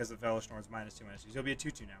 2/2 because of Elishnorn's -2/2. He'll be a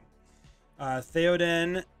 2/2 now.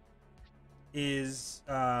 Theoden is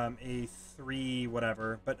a 3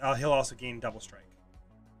 whatever, but he'll also gain double strike.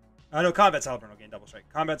 No, Combat Celebrant will gain double strike.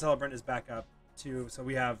 Combat Celebrant is back up too, so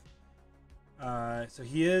we have. So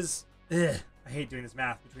he is. I hate doing this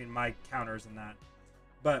math between my counters and that,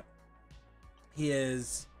 but he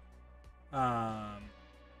is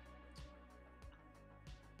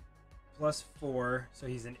Plus 4, so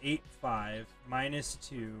he's an 8-5. Minus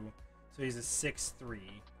 2, so he's a 6-3.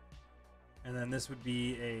 And then this would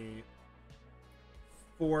be a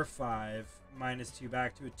 4-5. Minus 2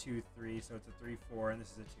 back to a 2-3, so it's a 3-4, and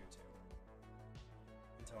this is a 2-2.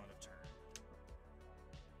 Until end of turn.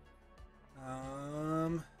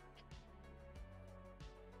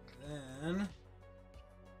 Then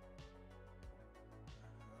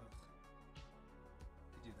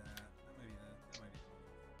do that. That might be the. Why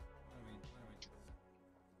don't we do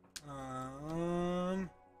that?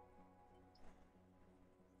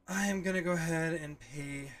 I am gonna go ahead and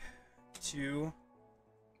pay 2.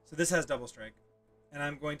 So this has double strike, and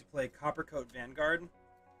I'm going to play Coppercoat Vanguard.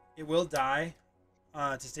 It will die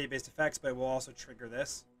to state-based effects, but it will also trigger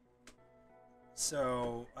this.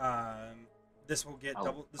 So this will get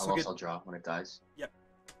double. This I'll will also get. draw when it dies. Yep.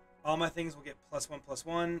 All my things will get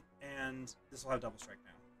 +1/+1, and this will have double strike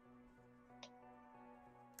now.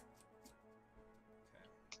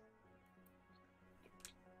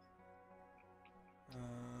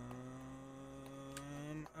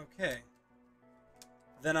 Okay.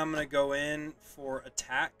 Then I'm gonna go in for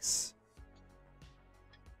attacks.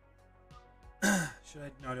 Should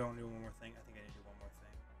I? No, I don't do one more thing. I think I need to do one more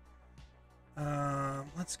thing.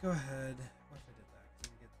 Let's go ahead. What if I did that?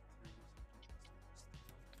 Can we get 3?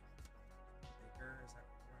 Bigger? Is that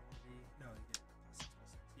where I want to be? No, you get +6/6.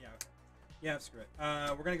 Yeah. Okay. Yeah. Screw it.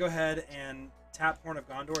 We're gonna go ahead and tap Horn of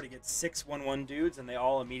Gondor to get 6/1/1 dudes, and they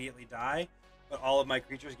all immediately die. But all of my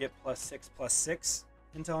creatures get +6/+6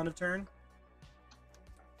 until end of turn.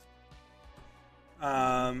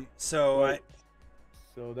 So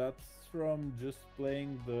that's from just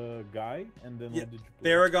playing the guy, and then yeah, what did you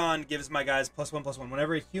play? Baragon gives my guys +1/+1.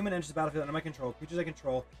 Whenever a human enters the battlefield under my control, creatures I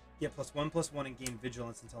control get +1/+1 and gain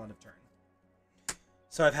vigilance until end of turn.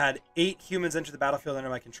 So I've had 8 humans enter the battlefield under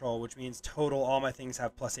my control, which means total all my things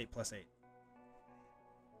have +8/+8.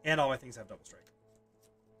 And all my things have double strike.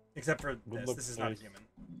 Except for this. This is not a human.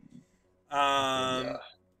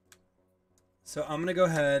 So I'm going to go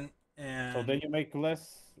ahead and... So then you make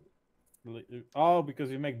less... Oh,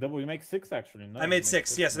 because you make double. You make 6 actually. No, I made you make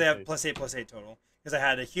 6. Yeah, so they have +8. +8/+8 total. Because I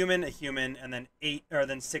had a human, and then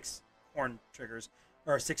 6 horn triggers,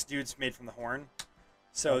 or 6 dudes made from the horn.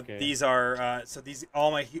 So Okay. these are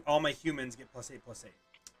all my humans get +8/+8.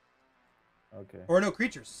 Okay. Or no,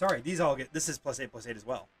 creatures. Sorry, these all get. This is +8/+8 as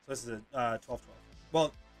well. So this is a 12/12.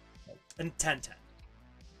 Well, and 10/10.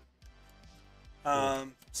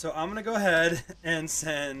 So I'm gonna go ahead and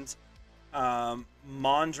send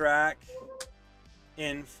Mondrak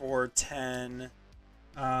in for 10.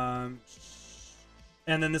 And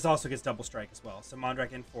then this also gets double strike as well. So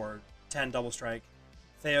Mondrak in for 10 double strike.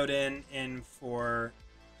 Theoden in for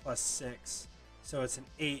 +6. So it's an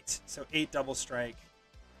 8. So 8 double strike.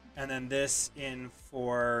 And then this in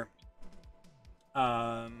for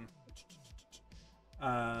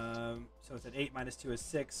so it's an 8 minus 2 is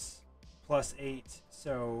 6 plus 8,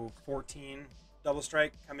 so 14 double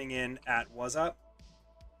strike coming in at was up.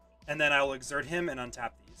 And then I will exert him and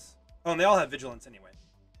untap these. Oh, and they all have vigilance anyway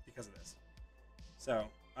because of this. So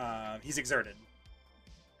he's exerted.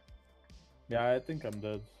 Yeah, I think I'm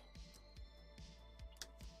dead.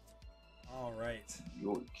 All right.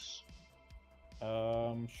 Yikes.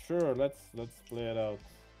 Sure. Let's play it out.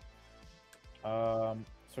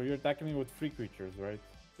 So you're attacking me with 3 creatures, right?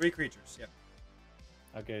 3 creatures. Yep.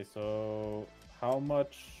 Okay. So how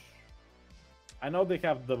much? I know they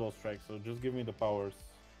have double strike, so just give me the powers.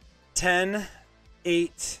 10,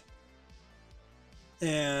 8,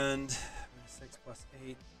 and 6 plus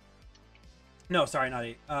 8. No, sorry, not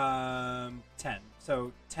 8. 10.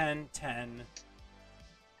 So 10, 10,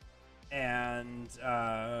 and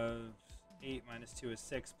 8 minus 2 is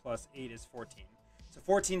 6 plus 8 is 14. So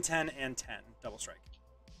 14, 10, and 10 double strike.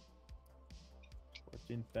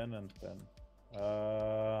 14, 10, and 10.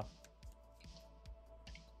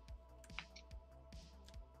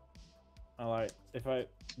 Alright, if I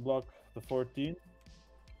block the 14,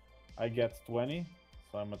 I get 20,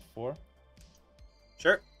 so I'm at 4.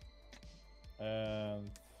 Sure. And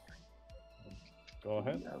go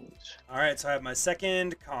ahead. All right, so I have my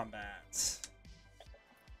second combat.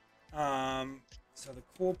 So the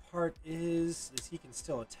cool part is he can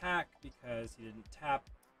still attack because he didn't tap.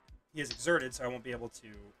 He is exerted, so I won't be able to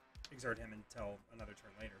exert him until another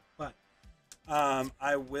turn later. But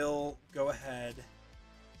I will go ahead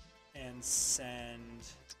and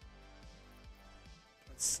send.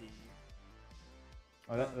 Let's see.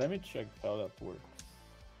 Let me check how that works.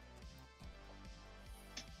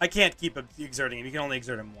 I can't keep exerting him. You can only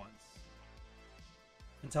exert him once.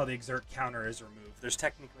 until the exert counter is removed. There's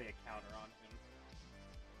technically a counter on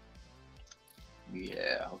him.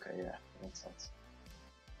 Yeah, okay, yeah. That makes sense.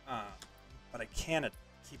 But I can't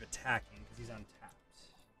keep attacking because he's untapped.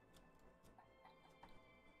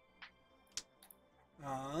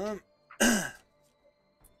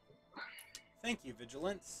 Thank you,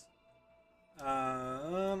 Vigilance.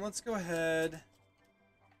 Let's go ahead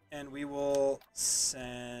and we will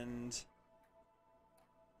send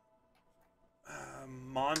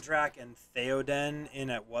Mondrak and Theoden in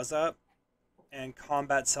at Was Up and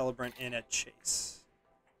Combat Celebrant in at Chase.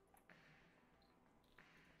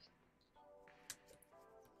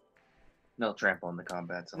 No trample in the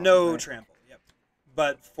combat. So No right? trample, yep.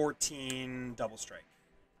 But 14 double strike.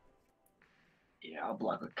 Yeah, I'll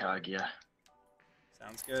block with Kaguya.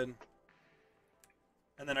 Sounds good.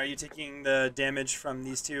 And then are you taking the damage from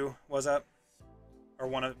these two? Was up? Or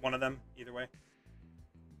one of them, either way?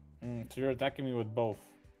 So you're attacking me with both.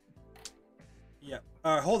 Yep.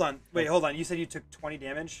 Hold on. Wait, hold on. You said you took 20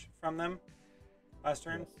 damage from them last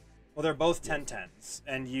turn? Yes. Well, they're both 10-10s.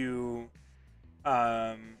 And you...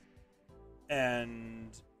 and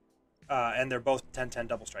they're both 10-10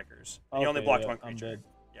 double strikers. And you only blocked one I'm creature. dead.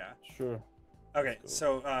 Yeah. Sure. Okay, Cool.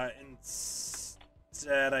 so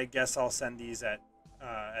instead, I guess I'll send these at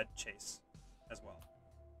Chase as well.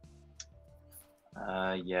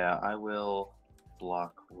 Yeah, I will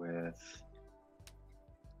block with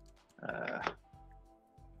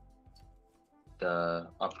the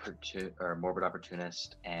Morbid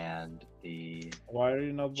Opportunist and the Why are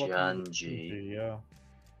you not blocking with Junji. Junji? Yeah.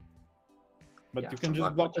 But Yeah, you can I'm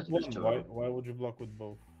just blocking block with with just one. two of Why would you block with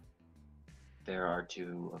both? There are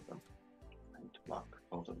two of them. I need to block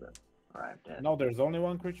both of them, or I'm dead. No, there's only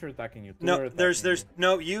one creature attacking you. Two are No, attacking there's you.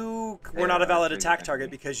 no. You were There not a are valid three attack attacking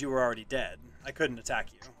target me. because you were already dead. I couldn't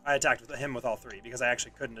attack you. I attacked with him with all three because I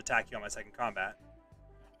actually couldn't attack you on my second combat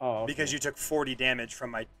Oh, okay. because you took 40 damage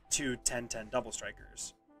from my two 10-10 double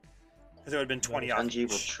strikers. Because it would have been 20 off Junji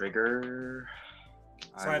will each. trigger.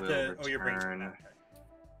 So I have will to. return. Oh, you're bringing. Okay.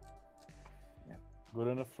 Good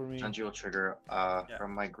enough for me. Junji will trigger. Yeah.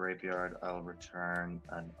 From my graveyard, I'll return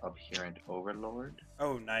an Abhorrent Overlord,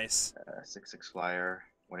 Oh, nice. 6/6 flyer.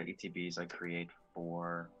 When it ETBs, I create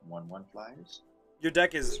 4 1/1 flyers. Your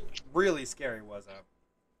deck is really scary. Was up.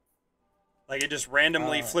 Like it just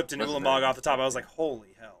randomly flipped an was Ulamog very off the top. I was good. like,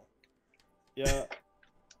 holy hell. Yeah.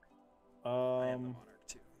 I am the Monarch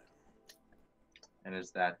too. And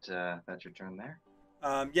is that that's your turn there?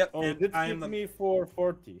 Yep. Oh, and it did I skip am the. me for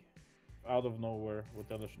 40 out of nowhere with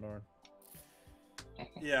Elish Norn.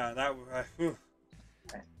 Yeah, that. Whew.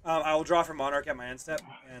 I will draw for Monarch at my end step,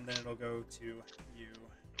 and then it'll go to you,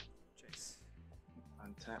 Chase.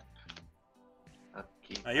 Untap.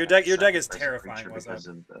 Upkeep. Your deck is Sacrifice a terrifying, creature was because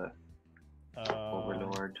up. of the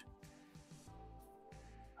Overlord.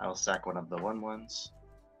 I'll sack one of the 1/1s.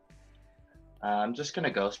 I'm just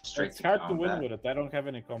gonna go straight It's to hard combat. to win with it. I don't have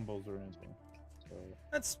any combos or anything. So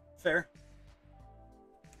That's fair.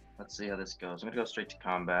 Let's see how this goes. I'm gonna go straight to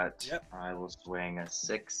combat. Yep. I will swing a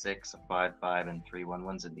 6/6, a 5/5, and 3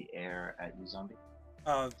 1/1s in the air at you, zombie.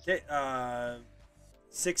 Okay.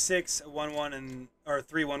 6/6, a 1/1, and or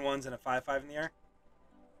 3 1/1s and a 5/5 in the air.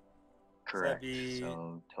 Correct. be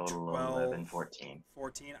So total 12, 11, 14.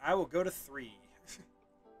 14. I will go to 3.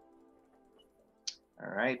 All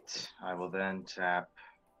right. I will then tap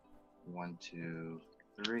 1, 2,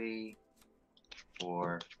 3,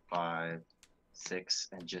 4, 5, 6,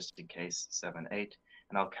 and just in case 7, 8,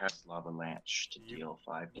 and I'll cast Lava Lance to You deal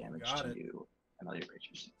 5 damage got to it. you and all your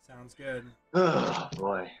creatures. Sounds good. Oh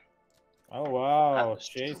boy. oh wow, That was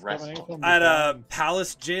Chase stressful. coming in from I had a behind.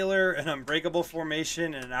 Palace Jailer, an Unbreakable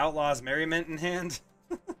Formation, and an Outlaw's Merriment in hand.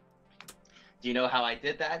 Do you know how I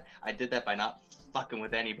did that? I did that by not fucking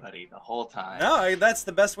with anybody the whole time. No, that's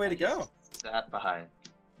the best way to I go. just sat behind.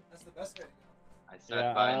 That's the best way to go. I sat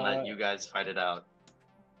Yeah, by and let you guys fight it out.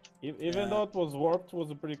 Even though it was warped, it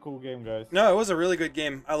was a pretty cool game, guys. No, it was a really good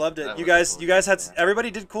game. I loved it. That You was a guys, cool you guys game, had yeah.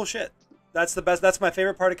 everybody did cool shit. That's the best. That's my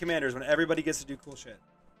favorite part of Commanders when everybody gets to do cool shit.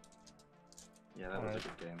 Yeah, that was a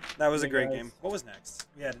good game. That was a Hey, great guys. game. What was next?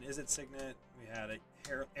 We had an Is It Signet. We had a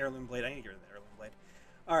Heirloom Blade. I need to get rid of the Heirloom Blade.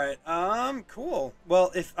 All right. Cool.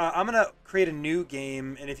 Well, if I'm gonna create a new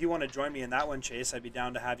game, and if you want to join me in that one, Chase, I'd be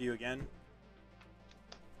down to have you again.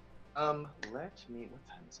 Let me. What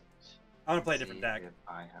time is it? I want to play a See different deck. If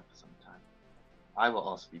I have some time. I will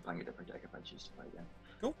also be playing a different deck if I choose to play again.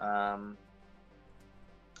 Cool.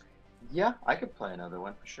 Yeah, I could play another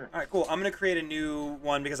one for sure. All right, cool. I'm gonna create a new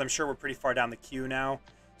one because I'm sure we're pretty far down the queue now.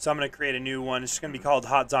 So I'm gonna create a new one. It's gonna be called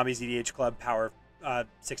h0tzombie's EDH Club Power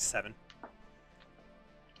 6 to 7.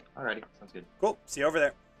 Alrighty, sounds good. Cool. See you over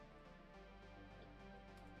there.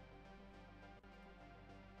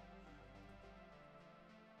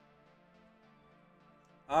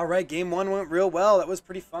 All right, game 1 went real well. That was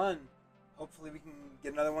pretty fun. Hopefully we can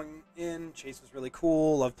get another one in. Chase was really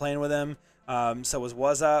cool. Love playing with him. So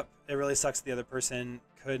was up. It really sucks the other person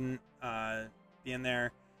couldn't be in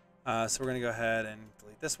there. So we're going to go ahead and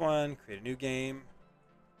delete this one, create a new game.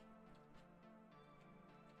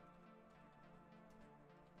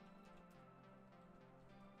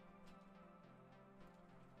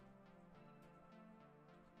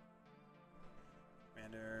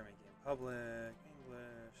 Commander, make game public,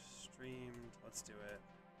 English, streamed. Let's do it.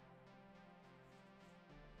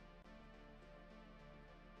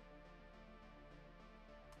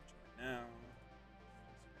 Join now.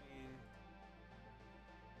 Screen.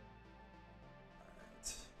 Alright.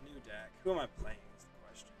 New deck. Who am I playing is the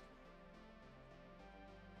question.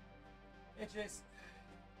 Hey, Chase.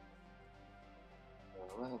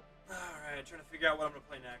 Well, Alright, trying to figure out what I'm going to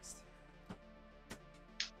play next.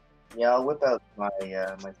 yeah, I'll whip out my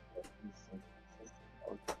my.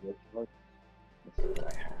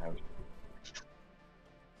 I have.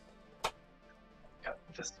 Got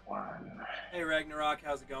this one. Hey, Ragnarok.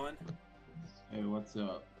 How's it going? Hey, what's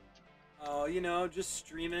up? Oh, you know, just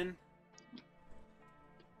streaming.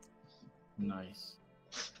 Nice.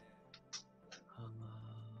 Trying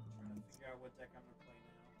to figure out what deck I'm going to play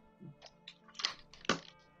now.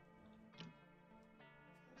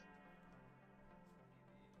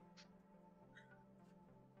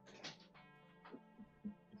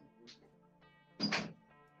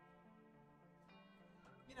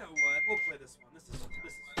 You know what? We'll play this one. This is fun.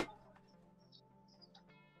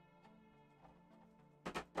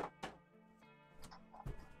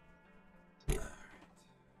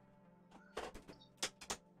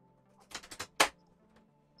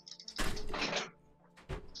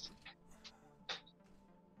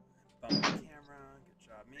 Bump the camera. Good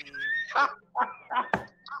job, me.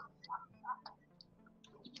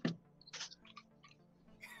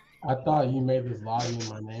 I thought you made this lobby in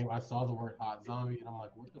my name. I saw the word hot zombie and I'm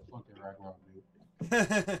like, what the fuck did Ragnarok do?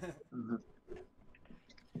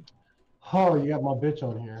 Oh, you got my bitch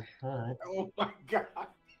on here. Alright. Oh my god.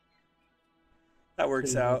 That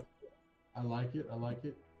works out. I like it. I like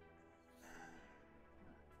it.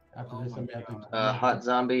 After Oh this, my I'm gonna have God. to Hot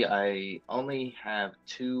Zombie, I only have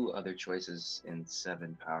 2 other choices in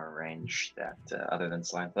 7 power range that, other than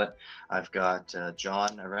Slimefoot. I've got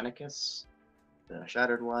John Arenicus, the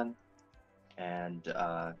Shattered one, and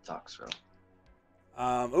Toxro.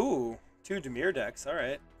 Ooh, 2 Demir decks. All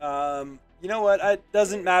right. You know what? It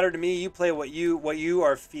doesn't matter to me. You play what you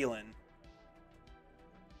are feeling.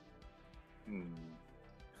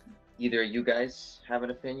 Either you guys have an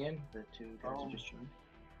opinion? The 2 guys are just joined?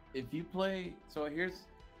 If you play,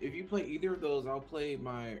 if you play either of those, I'll play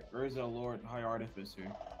my Urza Lord High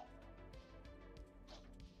Artificer.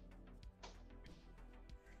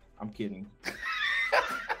 I'm kidding.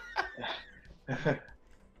 I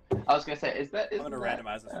was gonna say, I'm gonna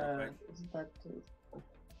randomize this real quick. Isn't that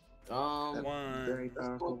Very 1,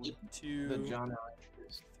 powerful. The 2, John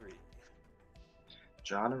 3.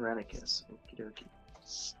 John Arenicus? Okie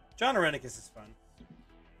dokie. John Arenicus is fun.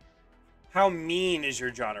 How mean is your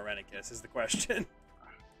John Arenicus is the question.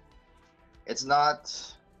 It's not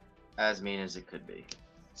as mean as it could be.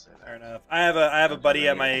 So Fair enough. I have a buddy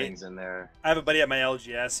at my things in there. I have a buddy at my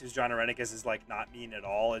LGS whose John Arenicus is like not mean at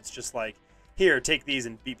all. It's just like, here, take these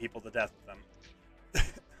and beat people to death with them.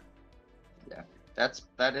 Yeah,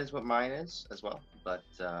 that is what mine is as well. But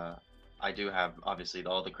I do have, obviously,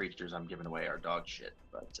 all the creatures I'm giving away are dog shit.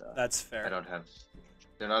 But That's fair. I don't have.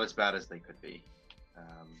 They're not as bad as they could be.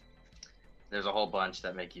 There's a whole bunch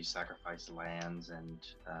that make you sacrifice lands and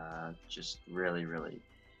just really, really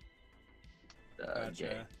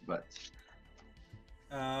gay. But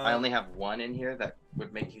I only have 1 in here that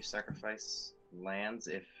would make you sacrifice lands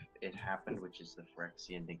if it happened, which is the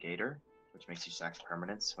Phyrexian Negator, which makes you sack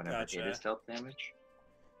permanents whenever it is dealt damage.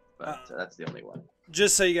 But that's the only one.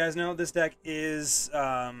 Just so you guys know, this deck is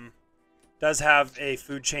does have a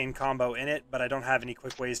food chain combo in it, but I don't have any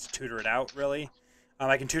quick ways to tutor it out, really.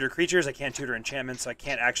 I can tutor creatures, I can't tutor enchantments, so I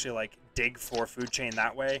can't actually like dig for food chain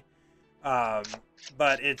that way.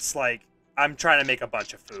 But it's like I'm trying to make a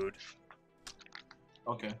bunch of food.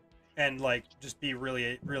 Okay. And like just be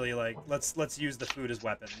really, really like let's use the food as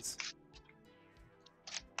weapons.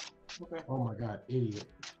 Okay. Oh my god, idiot.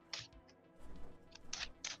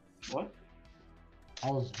 What? I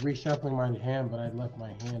was reshuffling my hand, but I left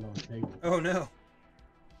my hand on the table. Oh no.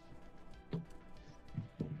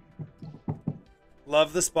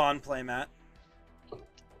 Love the spawn play, Matt.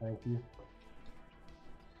 Thank you.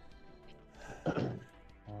 1,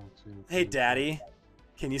 2, Hey, 3, Daddy.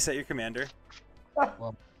 Can you set your commander?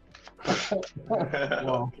 Well,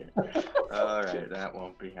 Okay. All right, that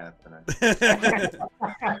won't be happening.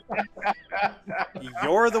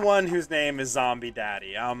 You're the one whose name is Zombie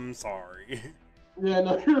Daddy. I'm sorry. Yeah,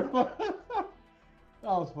 no, you're fine. That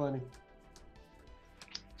was funny.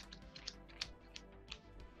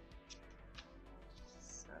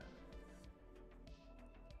 So,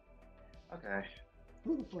 okay.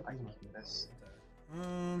 Who the fuck I is can my do kid? this.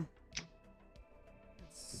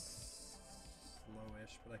 It's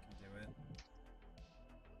slowish, but I can do it.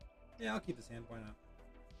 Yeah, I'll keep this hand. Why not?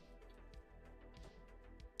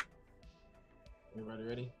 Everybody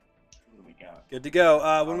ready? What do we got? Good to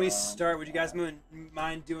go. When we start, would you guys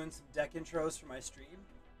mind doing some deck intros for my stream?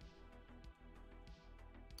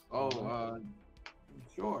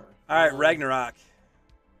 Sure. All right, Ragnarok.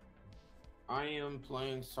 I am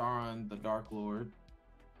playing Sauron, the Dark Lord.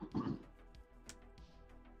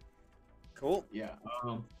 Cool. Yeah.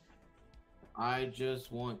 I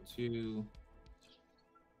just want to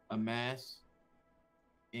amass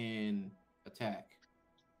and attack.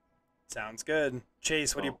 Sounds good.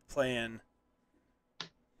 Chase, what are you playing?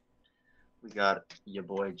 We got your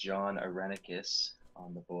boy John Arenicus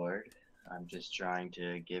on the board. I'm just trying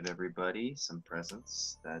to give everybody some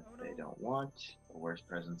presents that they don't want, the worst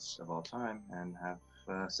presents of all time, and have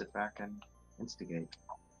sit back and instigate.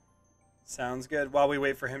 Sounds good. While we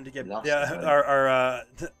wait for him to get Lost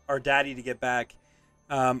our daddy to get back,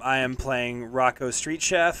 I am playing Rocco Street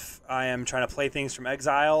Chef. I am trying to play things from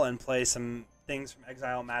Exile and play some things from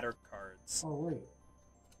Exile Matter cards. Oh wait,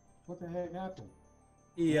 what the heck happened?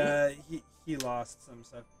 He lost some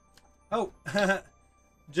stuff. Oh,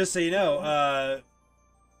 just so you know,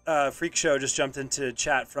 Freak Show just jumped into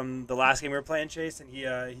chat from the last game we were playing, Chase, and he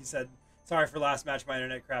said, "Sorry for last match, my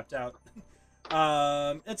internet crapped out."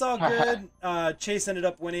 It's all good. Chase ended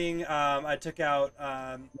up winning. I took out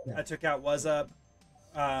Was Up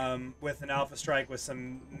with an Alpha Strike with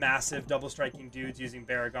some massive double striking dudes using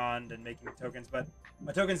Baragond and making tokens, but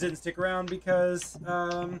my tokens didn't stick around because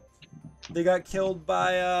they got killed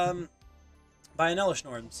by an Elish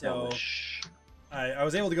Norn. So I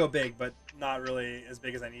was able to go big, but not really as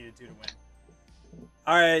big as I needed to win.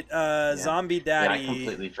 All right, Zombie Daddy. Yeah, I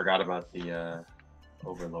completely forgot about the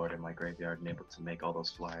Overlord in my graveyard and able to make all those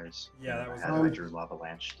flyers. Yeah, that was. I drew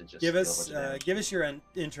Lavalanche to just give us your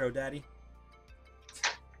intro, Daddy.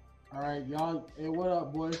 All right, y'all. Hey, what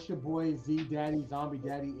up, boy? It's your boy Z Daddy, Zombie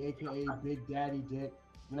Daddy, aka Big Daddy Dick.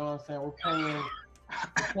 You know what I'm saying? We're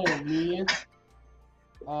playing Neath.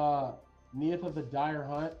 Neath of the Dire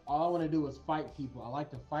Hunt. All I want to do is fight people. I like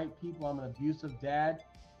to fight people. I'm an abusive dad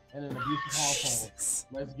and an abusive household.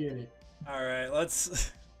 Let's get it. All right,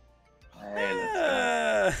 let's. Hey, let's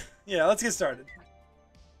go. Yeah, let's get started.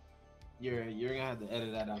 You're gonna have to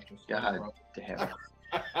edit that out yourself. God damn.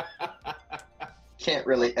 Can't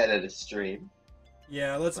really edit a stream.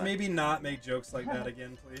 Yeah, let's maybe not make jokes like that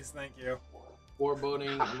again, please. Thank you.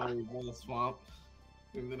 Foreboding, I'm gonna run the swamp,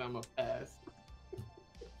 and then I'm gonna pass.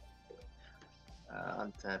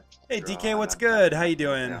 Untap. Hey, draw, DK, what's untap, good? How you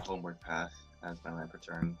doing? Yeah, Homeward Path as my land per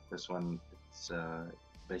turn. This one, it's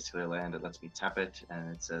basically a land. It lets me tap it,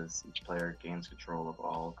 and it says each player gains control of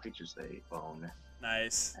all creatures they own.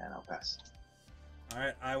 Nice. And I'll pass. All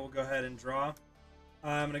right, I will go ahead and draw.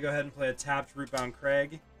 I'm going to go ahead and play a tapped Rootbound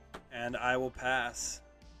Craig, and I will pass.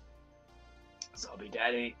 Zombie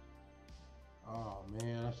Daddy. Oh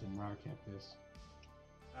man, I should not have kept this.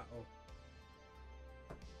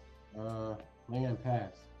 Land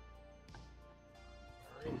pass.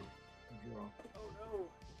 Draw. Oh no.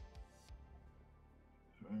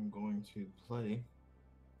 I'm going to play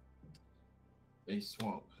a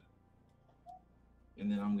swamp,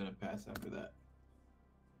 and then I'm gonna pass after that.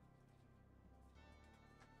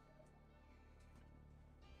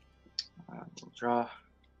 I will draw.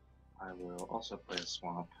 I will also play a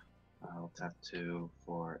swamp. I'll tap 2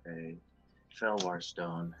 for a Felwar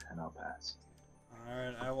Stone, and I'll pass.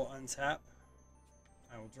 Alright, I will untap.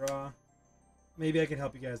 I will draw. Maybe I can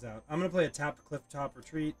help you guys out. I'm going to play a tapped Clifftop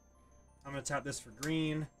Retreat. I'm going to tap this for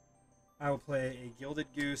green. I will play a Gilded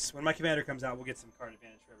Goose. When my commander comes out, we'll get some card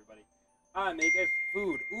advantage for everybody. I make a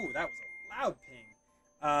food. Ooh, that was a loud ping.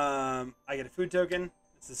 I get a food token.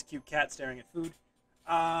 It's this cute cat staring at food.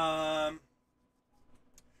 And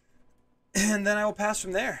then I will pass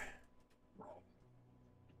from there.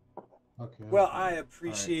 Okay. Well, I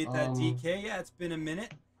appreciate All that, right, DK. Yeah, it's been a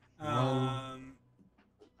minute. For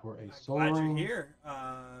a Glad soaring, you're here.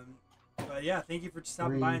 But yeah, thank you for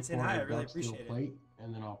stopping by and saying hi. I really appreciate it. Plate,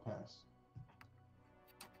 and then I'll pass.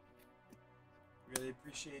 Really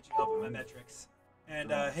appreciate you helping my metrics.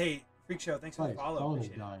 And hey, Freak Show, thanks for the Nice, follow. phone is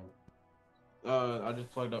Appreciate it. dying. I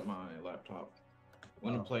just plugged up my laptop.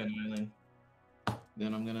 Want to play an island?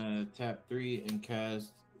 Then I'm gonna tap 3 and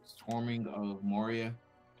cast Swarming of Moria.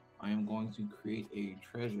 I am going to create a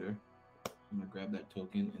treasure. I'm gonna grab that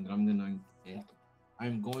token, and then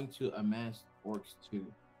I'm going to amass orcs 2.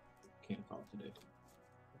 Can't talk today.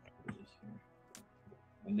 Put this here.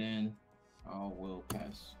 And then I will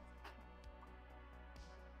pass.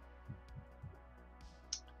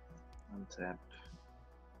 Untap.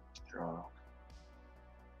 Draw.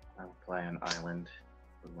 I will play an island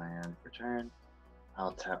for land for turn.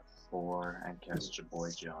 I'll tap 4 and cast your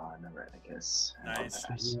boy John, right, I guess. And I'll Nice.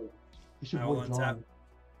 pass. It's your I boy will untap. John.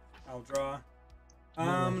 I'll draw.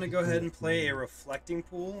 I'm gonna go ahead and play a reflecting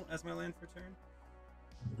pool as my land for turn.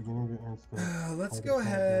 Beginning of your end step. Let's go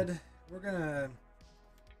ahead. We're gonna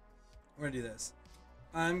do this.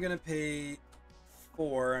 I'm gonna pay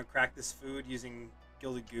 4 and crack this food using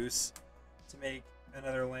Gilded Goose to make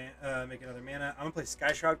another land. Make another mana. I'm gonna play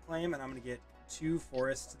Sky Shroud Claim, and I'm gonna get 2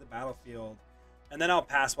 forests to the battlefield, and then I'll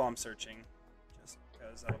pass while I'm searching, just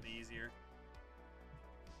because that'll be easier.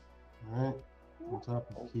 Alright. On top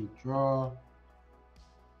of keep draw.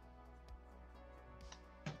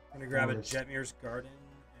 I'm gonna grab a Nice. Jetmir's Garden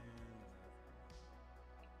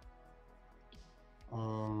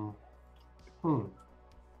and Hmm.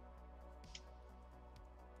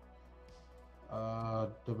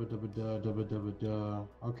 Da.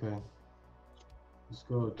 Okay. Let's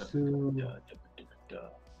go to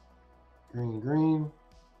green.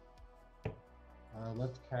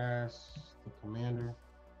 Let's cast the commander,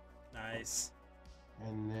 nice.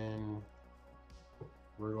 and then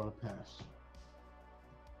we're gonna pass.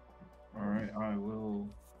 All right, I will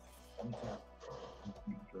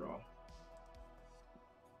draw,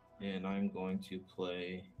 and I'm going to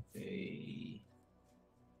play a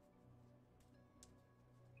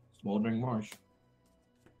Smoldering Marsh.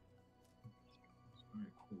 All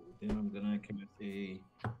right, cool. Then I'm gonna cast a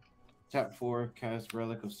tap 4, cast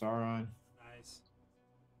Relic of Sauron, Nice.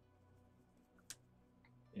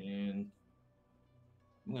 and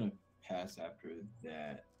I'm gonna pass after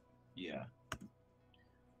that. Yeah.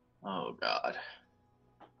 Oh god.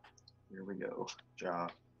 Here we go. Draw.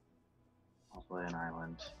 I'll play an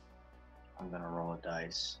island. I'm gonna roll a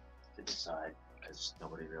dice to decide because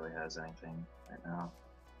nobody really has anything right now.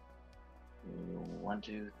 1,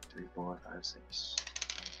 2, 3, 4, 5, 6.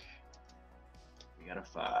 We got a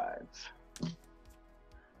 5.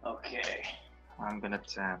 Okay. I'm gonna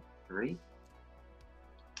tap 3.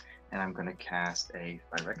 And I'm gonna cast a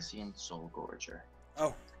Phyrexian Soul Gorger.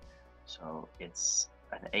 Oh, So it's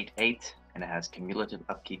an 8/8, and it has cumulative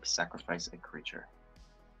upkeep, sacrifice a creature.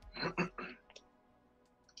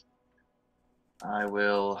 I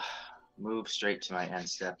will move straight to my end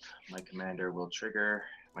step. My commander will trigger.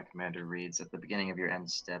 My commander reads at the beginning of your end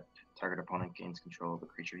step, target opponent gains control of a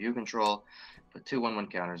creature you control. Put 2 1/1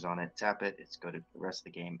 counters on it, tap it, it's goaded for the rest of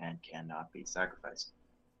the game and cannot be sacrificed.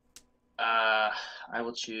 I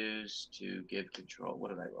will choose to give control. What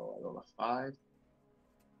did I roll? I rolled a 5.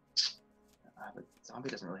 But zombie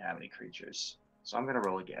doesn't really have any creatures. So I'm going to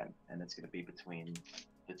roll again, and it's going to be between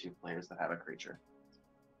the 2 players that have a creature.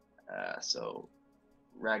 So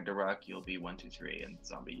Ragnarok, you'll be 1, 2, 3, and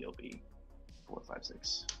zombie, you'll be 4, 5,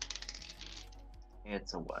 6.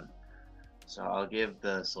 It's a 1. So I'll give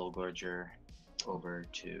the Soul Gorger over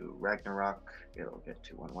to Ragnarok. It'll get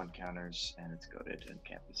 2 1/1 counters, and it's goaded and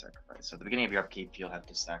can't be sacrificed. So at the beginning of your upkeep, you'll have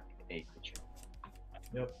to sack a creature.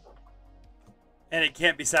 Yep. and it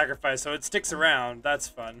can't be sacrificed, so it sticks around. That's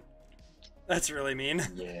fun. That's really mean.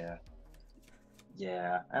 Yeah.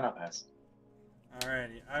 Yeah, and I'll pass.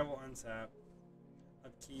 Alrighty, I will untap,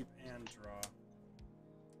 upkeep, and draw.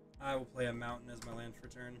 I will play a mountain as my land for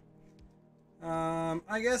turn.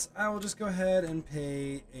 I guess I will just go ahead and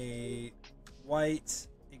pay a white,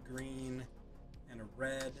 a green, and a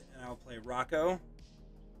red, and I'll play Rocco.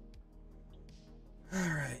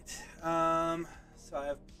 Alright, so I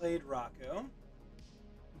have played Rocco.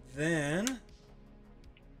 Then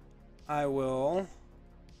I will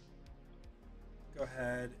go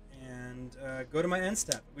ahead and go to my end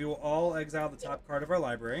step. We will all exile the top card of our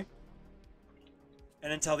library.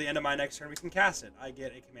 And until the end of my next turn, we can cast it. I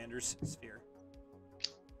get a commander's sphere.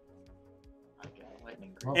 I got a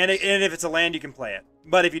lightning Oh. And if it's a land, you can play it.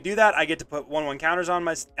 But if you do that, I get to put 1/1 counters on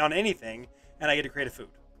anything, and I get to create a food.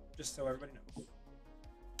 Just so everybody knows.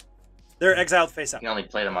 They're exiled face You up. can only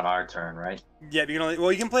play them on our turn, right? Yeah, you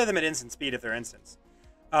can play them at instant speed if they're instants.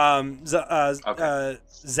 Zaddy,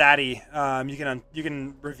 you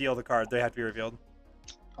can reveal the card. They have to be revealed.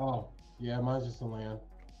 Oh, yeah, mine's just a land.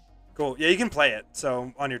 Cool. Yeah, you can play it.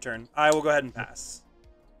 So on your turn, I will go ahead and pass.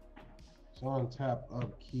 So on tap,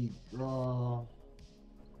 upkeep, draw.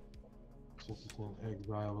 Since it's in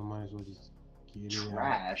exile, I might as well just Get it out.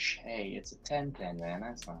 Trash. Hey, it's a 10-10, man.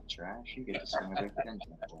 That's not trash. You get to swing a big 10-10.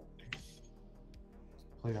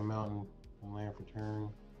 Play a mountain and land for turn.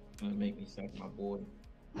 Gonna make me sack my boy.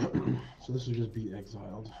 So this will just be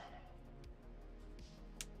exiled.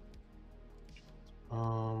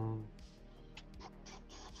 Oh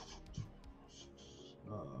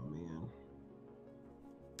man.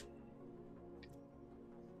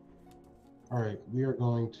 All right, we are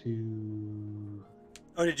going to.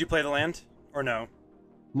 Oh, did you play the land or no?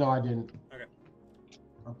 No, I didn't. Okay.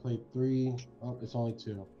 I played 3. Oh, it's only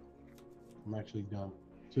 2. I'm actually done.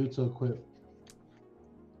 2 to equip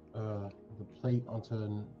the plate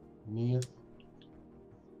onto Neath.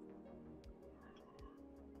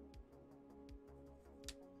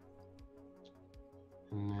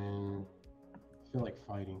 And then I feel like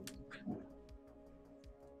fighting.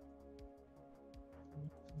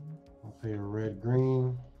 I'll play a red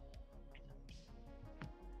green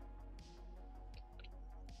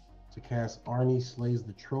to cast Arnie Slays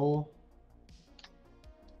the Troll.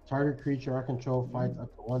 Target creature I control fights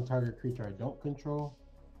up to 1 target creature I don't control.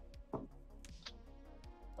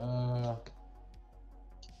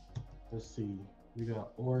 Let's see. We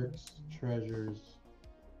got orcs, treasures.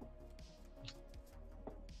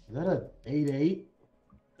 Is that a 8/8?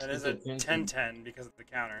 That is a 10-10 because of the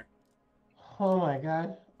counter. Oh my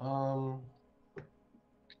god.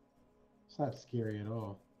 It's not scary at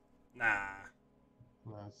all. Nah.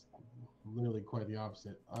 No, it's literally quite the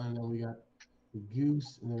opposite. And then we got the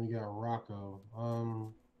goose, and then we got Rocco.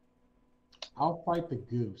 I'll fight the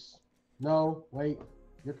goose. No, wait.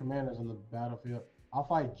 Your commander's on the battlefield. I'll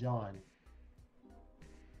fight John.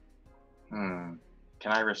 Can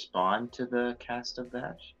I respond to the cast of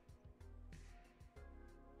that?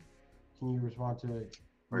 Can you respond to it?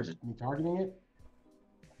 Or is it? Me targeting it?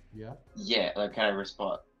 Yeah. Yeah, like can I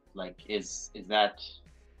respond? Like, is that?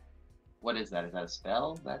 What is that? Is that a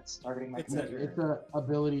spell that's targeting my It's commander? It's a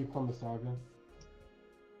ability from the saga.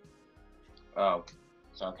 Oh,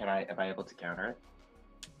 so am I able to counter it?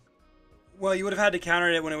 Well, you would have had to counter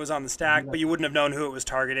it when it was on the stack, but you wouldn't have known who it was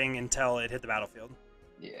targeting until it hit the battlefield.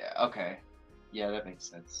 Yeah. Okay. Yeah, that makes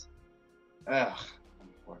sense. Ugh,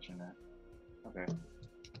 unfortunate. Okay.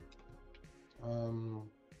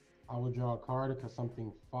 I would draw a card because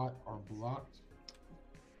something fought or blocked.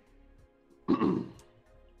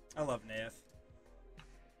 I love Nath.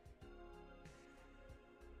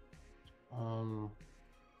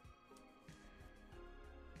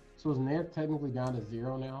 So is Nath technically down to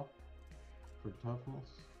 0 now for toughness?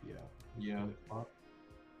 Yeah. Yeah. But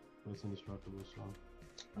it's indestructible, so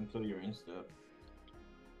Until you're in step.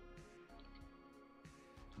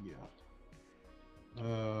 yeah.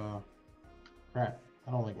 Crap.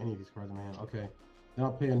 I don't like any of these cards in my hand. Okay. Then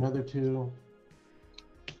I'll pay another 2.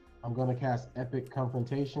 I'm gonna cast Epic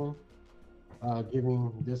Confrontation,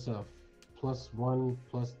 giving this a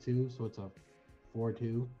 +1/+2, so it's a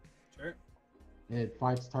 4/2. Sure. It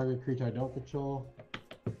fights target creature I don't control.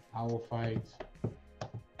 I will fight.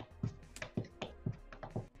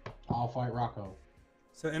 I'll fight Rocco.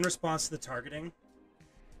 So in response to the targeting,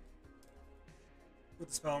 with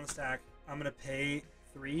the spell on the stack, I'm going to pay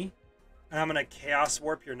 3, and I'm going to Chaos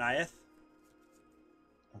Warp your Naiath.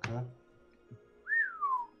 Okay.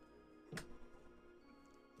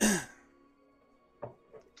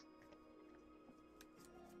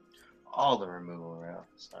 All the removal right off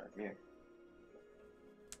the start here.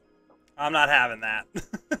 I'm not having that.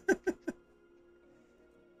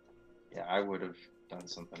 Yeah, I would have done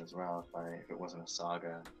something as well if it wasn't a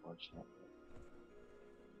saga, unfortunately.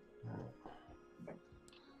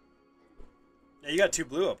 Yeah, you got 2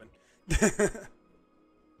 blue open. Well, that's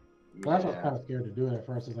what I was Yeah. kind of scared to do it at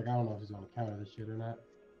first. It's like, I don't know if he's going to counter this shit or not.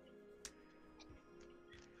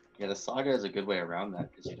 Yeah, the saga is a good way around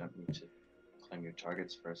that because you don't need to claim your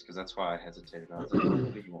targets first. Because that's why I hesitated. I was like,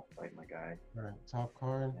 maybe he won't fight my guy. All right, top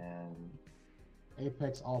card. And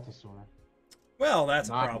Apex Altasaur. Well, that's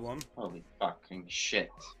a Nice. problem. holy fucking shit!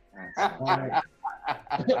 All right.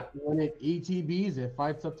 When it ETBs, it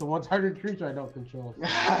fights up to 1 target creature I don't control.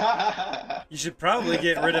 You should probably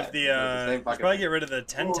get rid of the. It's the same You should fucking probably thing. get rid of the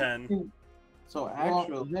 10-10. So Well,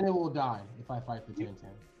 actually, then it will die if I fight the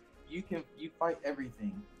 10-10. you fight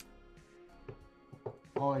everything.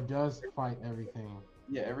 Oh, it does fight everything.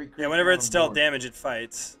 Yeah, every Yeah, creature whenever on it's the dealt board. damage, it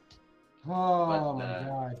fights. Oh But, my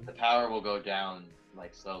god. The power will go down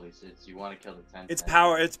like slowly, so you want to kill the 10. Its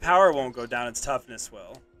power won't go down. Its toughness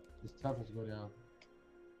will. Its toughness go down.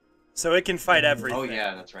 So it can fight everything. Oh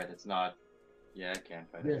yeah, that's right. It's not. Yeah, it can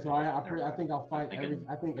fight. Yeah, so everything. I think I'll fight thinking every.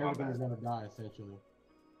 I think everything combat. is gonna die essentially.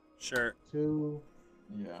 Sure. 2,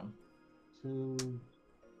 Yeah. 2,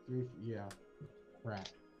 3. Yeah. Crap.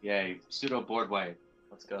 Yay, pseudo board wipe.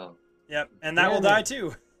 Let's go. Yep, and that will Damn it. die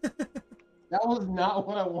too. That was not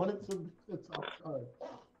what I wanted to do. It's all card.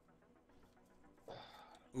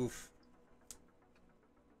 Oof.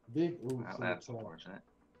 Big oof. Wow, so that's much card. unfortunate.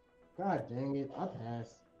 God dang it. I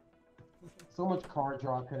passed. So much card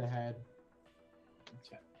draw I could have had.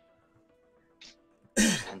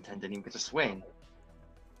 And 10 didn't even get to swing.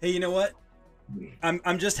 Hey, you know what?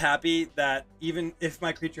 I'm just happy that even if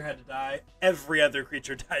my creature had to die, every other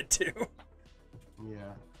creature died too. Yeah.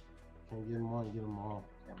 Can't get them one, get them all.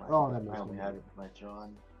 Yeah, Oh, that makes I only me had mad. my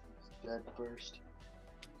John dead first.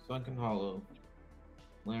 Sunken Hollow.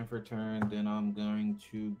 Land for turn, then I'm going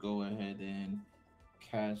to go ahead and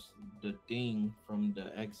cast the thing from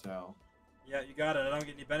the exile. Yeah, you got it. I don't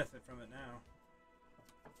get any benefit from it now.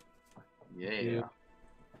 Yeah.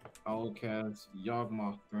 I will cast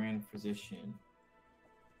Yawgmoth Grand Physician.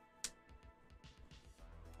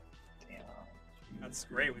 Damn. That's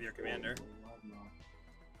great with your commander.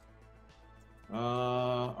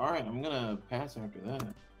 Alright, I'm gonna pass after that.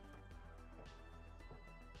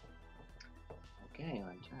 Okay,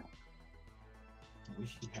 on tap. I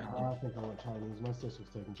wish you had I think I want Chinese. My sister's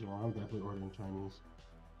taking too long. I'm definitely ordering Chinese.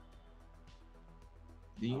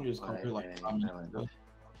 Then you just Play compare like a 5 minutes villain. ago.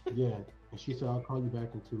 Yeah. And she said, I'll call you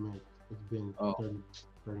back in 2 minutes. It's been Oh.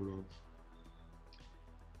 30 minutes.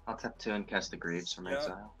 I'll tap 2 and cast the Greaves from Yeah.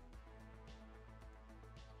 exile.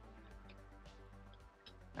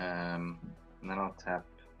 And then I'll tap.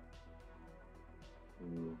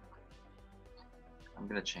 Ooh. I'm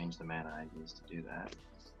gonna change the mana I use to do that.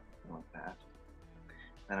 I like that.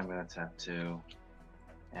 Then I'm gonna tap 2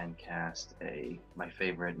 and cast my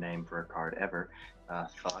favorite name for a card ever,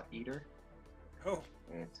 Thought Eater. Oh,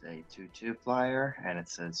 It's a 2/2 flyer, and it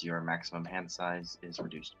says your maximum hand size is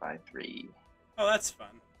reduced by 3. oh, that's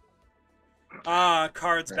fun. Ah,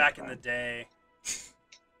 cards Very back in fun. the day.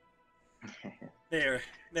 They're Such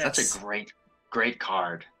that's a great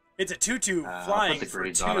card. It's a 2/2 I'll flying put the for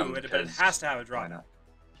Greaves 2, on 'em but it because has to have a Why drop. not?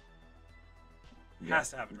 It has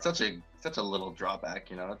to have a It's drop. such a little drawback,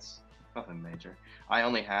 you know. It's nothing major. I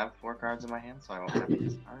only have 4 cards in my hand, so I won't have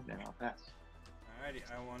this card, and I'll pass. Alrighty,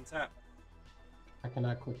 I will untap. I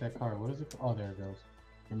cannot click that card. What is it? Oh, there it goes.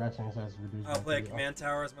 Your maximum size is reduced. I'll by play a 3. command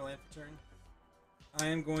tower as my land for turn. I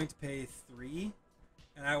am going to pay 3,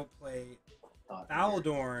 and I will play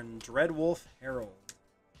Faladorn, Dreadwolf Herald.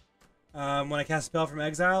 When I cast a spell from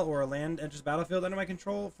exile or a land enters battlefield under my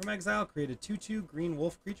control from exile, create a 2/2 green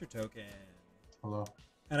wolf creature token. Hello.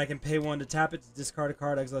 And I can pay 1 to tap it to discard a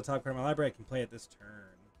card, exile the top card of my library. I can play it this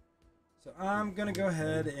turn. So I'm going to go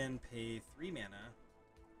ahead and pay 3 mana.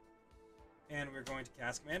 And we're going to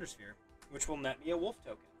cast Commander Sphere, which will net me a wolf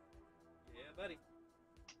token. Yeah, buddy.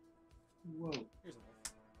 Whoa. Here's a wolf.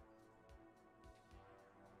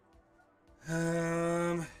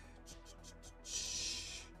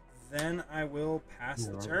 Then I will pass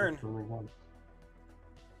the turn.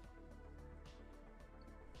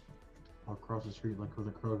 Across the street, like where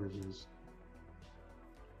the Kroger's is.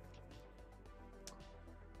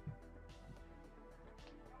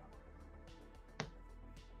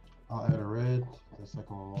 I'll add a red. The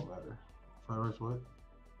second one won't matter. Fireworks, what?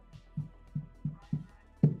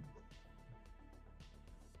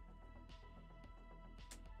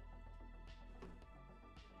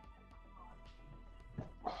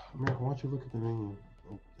 America, why don't you look at the menu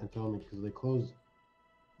and tell me, because they close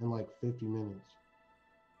in like 50 minutes.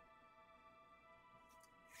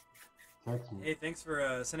 Text me. Hey, thanks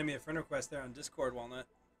for sending me a friend request there on Discord, Walnut.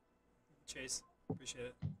 Chase, appreciate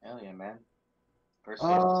it. Hell yeah, man. First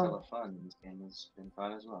game was hella fun. This game has been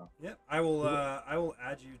fun as well. Yep, I will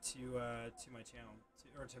add you to my channel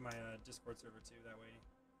or to my Discord server too. That way.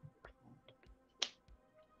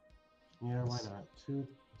 Yeah, why not? 2,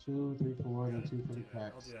 3, 4, and 2 for the I'll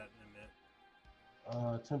packs. do that in a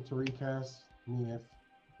minute. Attempt to recast me if.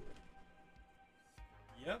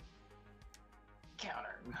 Yep.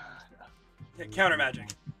 Counter. Yeah, counter magic.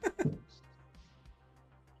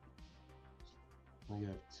 We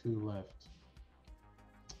have 2 left.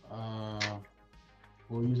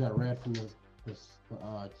 We'll use that red from this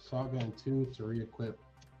Saga and 2 to re-equip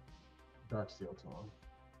Darksteel to him.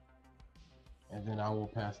 And then I will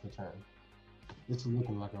pass the turn. This is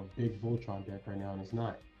looking like a big Voltron deck right now, and it's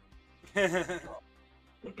not.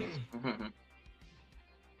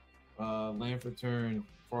 Land for turn,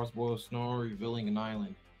 Frostboil Snow, revealing an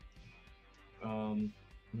island.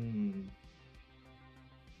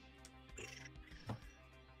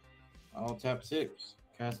 I'll tap 6,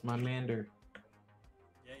 cast my Mander.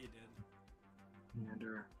 Yeah, you did.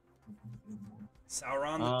 Commander.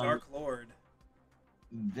 Sauron the Dark Lord.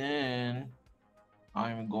 Then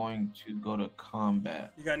I'm going to go to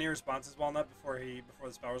combat. You got any responses, Walnut, before the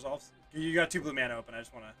spell resolves? You got 2 blue mana open. I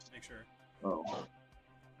just want to make sure. Oh.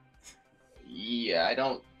 Yeah, I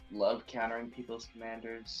don't love countering people's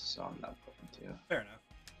commanders, so I'm not going to. Fair enough.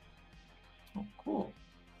 Oh, cool.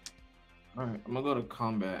 Alright, I'm gonna go to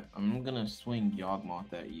combat. I'm gonna swing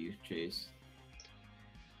Yawgmoth at you, Chase.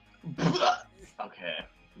 Okay,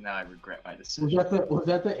 now I regret my decision. Was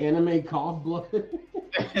that the anime cough blood?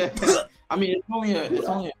 I mean, it's only a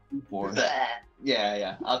 2-4.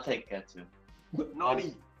 Yeah, I'll take that too.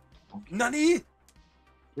 Naughty. Nani?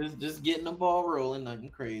 Just getting the ball rolling, nothing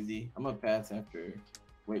crazy. I'm gonna pass after.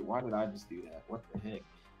 Wait, why did I just do that? What the heck?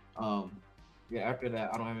 Yeah, after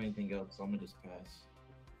that, I don't have anything else, so I'm gonna just pass.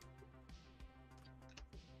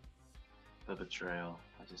 The betrayal.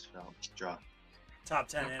 I just felt draw. Top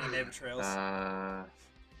 10 anime betrayals.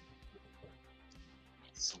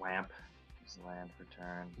 Swamp. Use land for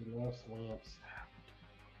turn. We love swamps.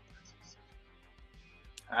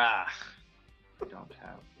 I don't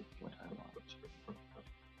have what I want.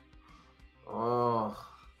 Oh.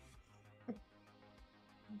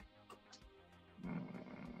 Do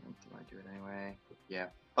I do it anyway? Yeah,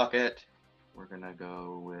 fuck it. We're gonna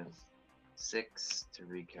go with 6 to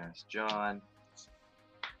recast John.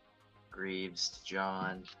 Greaves to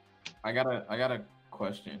John. I got a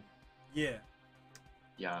question. Yeah.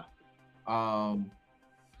 Yeah.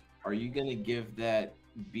 Are you gonna give that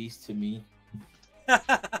beast to me?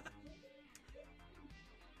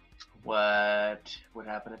 What would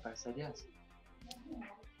happen if I said yes?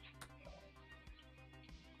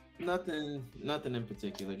 Nothing in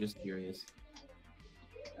particular, just curious.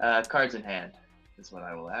 Cards in hand is what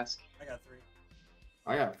I will ask. I got 3.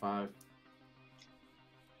 I got 5.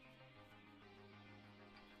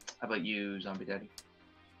 How about you, Zombie Daddy?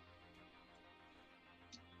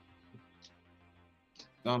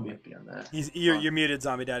 Zombie. Might be on the You're muted,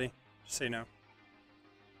 Zombie Daddy. Just so you know.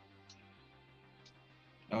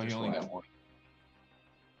 Oh, you only got 1.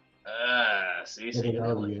 So you see the Yeah,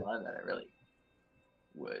 only yeah. one that I really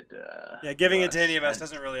would. Yeah, giving it to any of us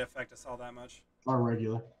spend. doesn't really affect us all that much. Or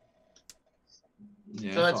regular.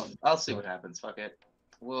 Yeah. So it's I'll see what happens. Fuck it.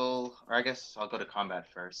 Or I guess I'll go to combat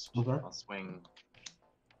first. Okay. I'll swing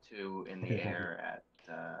 2 in the Okay, air at.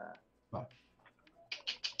 Bye.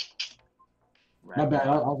 My bad.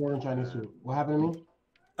 I was wearing Chinese food. What happened to me?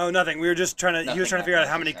 Oh, nothing. We were just trying to. He was Nothing trying to figure out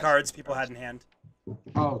happened. how many Just cards asking people had in first. hand.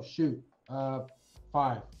 Oh shoot. 5.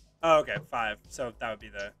 Oh, okay, 5. So that would be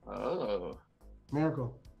the. Oh.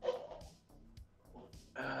 Miracle.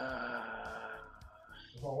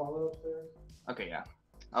 Okay, yeah.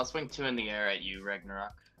 I'll swing 2 in the air at you,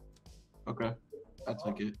 Ragnarok, Okay. I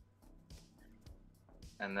took it.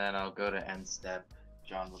 and then I'll go to end step.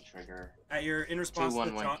 John will trigger. At your in response to 1/1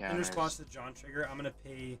 the John, in counters. response to the John trigger, I'm gonna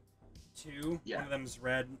pay 2. Yeah. One of them is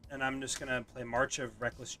red, and I'm just gonna play March of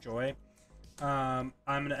Reckless Joy. I'm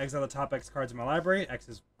gonna exile the top X cards in my library. X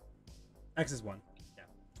is 1.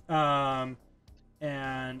 Yeah.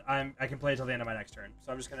 And I can play until the end of my next turn.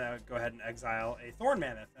 So I'm just gonna go ahead and exile a Thorn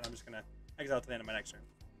Mammoth, and I'm just gonna exile it to the end of my next turn.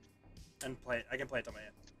 And play. I can play it till my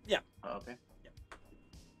end. Yeah. Oh, okay. Yeah.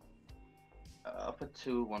 I'll put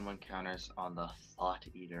 2 1/1 counters on the Thought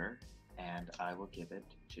Eater, and I will give it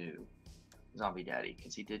to Zombie Daddy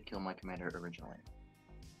because he did kill my commander originally.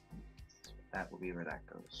 That will be where that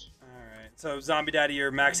goes. All right. So Zombie Daddy,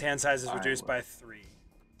 your max hand size is I reduced will. by 3.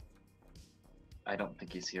 I don't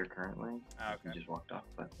think he's here currently. Ah, He okay. just walked off,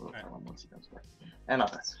 but we'll Alright. tell him once he comes back. And I'll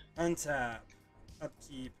pass. Untap,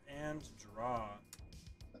 upkeep, and draw.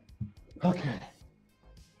 Okay.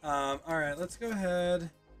 All right, let's go ahead,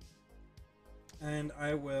 and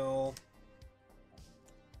I will.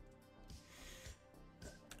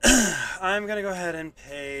 I'm gonna go ahead and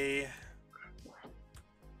pay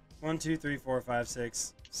 1, 2, 3, 4, 5,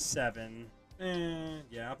 6, 7.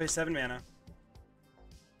 Yeah, I'll pay 7 mana,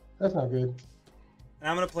 That's not good. and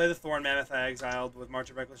I'm gonna play the Thorn Mammoth I exiled with March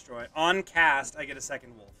of Reckless Joy. On cast, I get a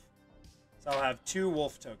second wolf, so I'll have 2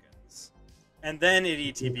 wolf tokens, and then it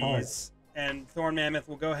ETBs. And Thorn Mammoth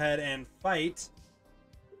will go ahead and fight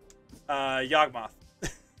Yawgmoth.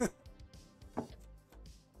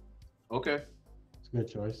 Okay. It's a good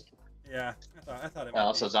choice. Yeah, I thought it might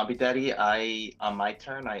Also, be. Zombie Daddy, on my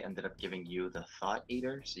turn, I ended up giving you the Thought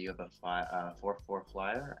Eater, so you have a 4/4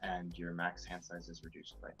 flyer, and your max hand size is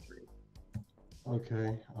reduced by 3.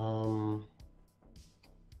 Okay.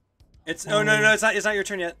 It's no, it's not your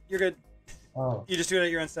turn yet. You're good. Oh. You just do it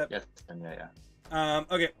at your end step. Yes, yeah.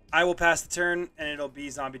 Okay, I will pass the turn, and it'll be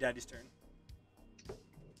Zombie Daddy's turn.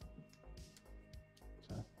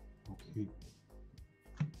 Keep.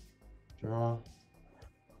 Draw.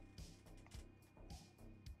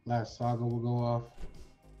 Last saga will go off.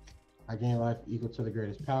 I gain life equal to the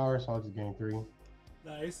greatest power, so I'll just gain 3.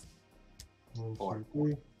 Nice. 1, Four. 2,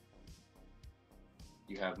 3.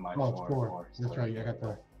 You have my Oh, it's 4. 4. That's right. I got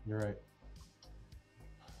that. You're right.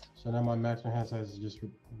 So now my maximum hand size is just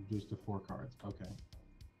reduced to 4 cards. Okay.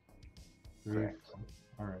 3. Correct.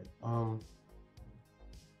 All right.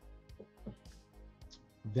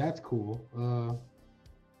 That's cool.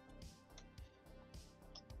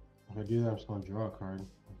 If I do that, I'm just gonna draw a card.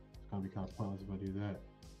 It's gonna be kind of pointless if I do that.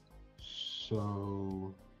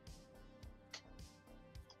 So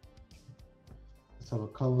let's have a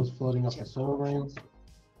colorless floating up the soul ring.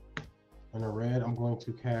 And a red, I'm going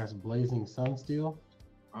to cast Blazing Sunsteel.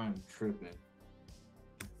 I'm tripping.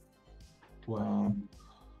 Well,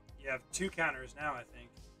 You have 2 counters now, I think.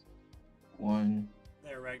 1,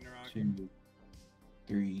 There, Ragnarok. 2,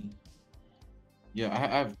 3. Yeah, I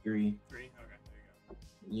have 3. 3. Okay, there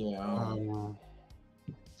you go. Yeah.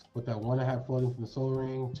 with that 1 I have floating from the soul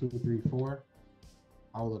ring, 2, 3, 4,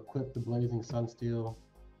 I will equip the Blazing Sunsteel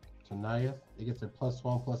to Nayeth. It gets a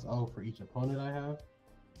 +1/+0 for each opponent I have.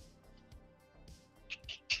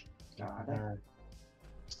 Got it.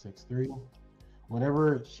 6/3.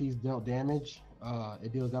 Whenever she's dealt damage,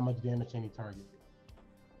 it deals that much damage to any target.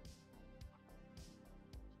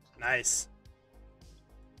 Nice.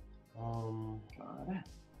 Got it.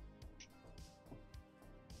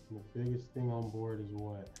 The biggest thing on board is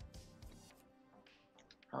what?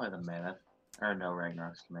 Probably the mana. Or no,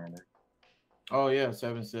 Ragnarok's commander. Oh yeah,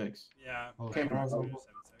 7/6. Yeah. Oh, Ragnarok's Bravo. gonna do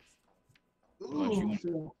 7/6. Unless you Ooh, want-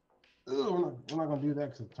 shit. Ooh, we're not gonna do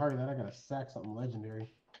that because the target that I gotta sack something legendary.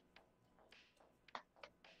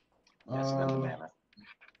 Yeah, so then the mana.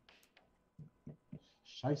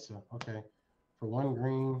 Scheisse. Okay. For 1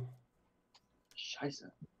 green, Scheisse.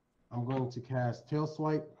 I'm going to cast Tail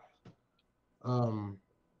Swipe.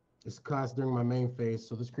 It's cast during my main phase,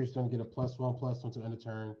 so this creature's gonna get a +1/+1 to end of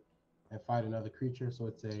turn and fight another creature. So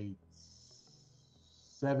it's a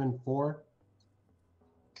 7/4.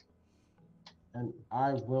 And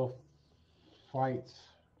I will fight.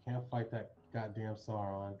 Can't fight that goddamn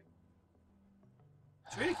Sauron.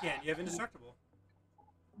 Sure you can. You have indestructible.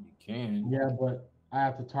 You can. Yeah, but I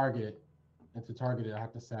have to target it. And to target it, I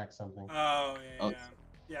have to sack something. Oh yeah, Oh. yeah.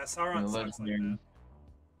 Yeah, Sauron The sucks like legendary.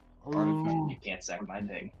 that. Artifact. You can't sack my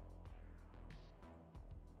thing.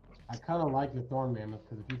 I kind of like the Thorn Mammoth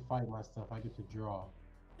because if you fight my stuff, I get to draw.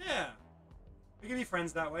 Yeah. We can be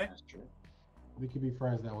friends that way. That's true. We could be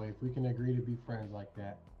friends that way. If we can agree to be friends like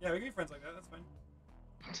that. Yeah, we can be friends like that. That's fine.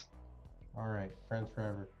 All right, friends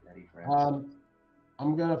forever. Ready for it.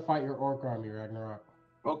 I'm gonna fight your Orc army, Ragnarok,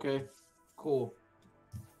 Okay. Cool.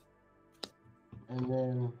 and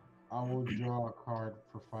then I will draw a card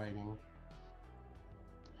for fighting.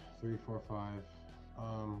 3, 4, 5.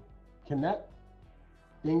 Can that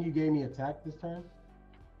thing you gave me attack this turn?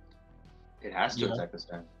 It has to Yeah. attack this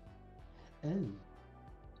turn. Oh.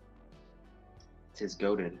 Tis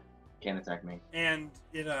goaded. Can't attack me. And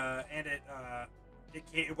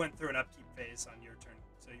it went through an upkeep phase on your turn,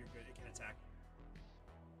 so you're good. It can attack.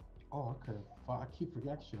 Oh, I could have fought. I keep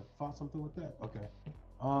forgetting. I should have fought something with that. Okay.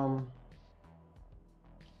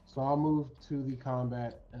 So I'll move to the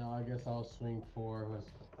combat, and I guess I'll swing 4,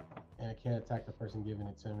 and I can't attack the person giving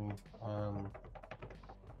it to me.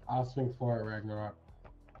 I'll swing 4 at Ragnarok.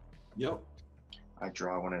 Yep. I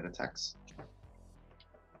draw when it attacks.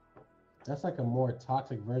 That's like a more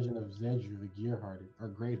toxic version of Zedru, the Gear-Hearted, or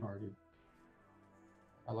Great-Hearted.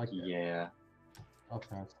 I like that. Yeah.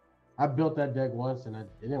 Okay. I built that deck once, and it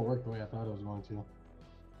didn't work the way I thought it was going to.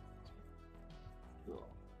 Cool.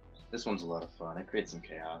 This one's a lot of fun. It creates some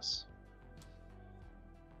chaos.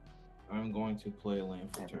 I'm going to play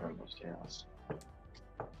land for Everyone turn. loves chaos.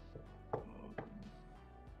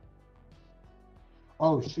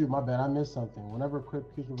 Oh, shoot, my bad. I missed something. Whenever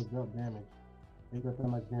equipped creature was dealt damage, they get that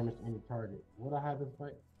much damage to any target. What I had this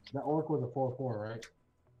fight? That Orc was a 4/4, right?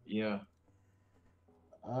 Yeah.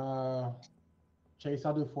 Chase,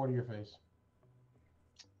 I'll do 4 to your face.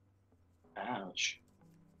 Ouch.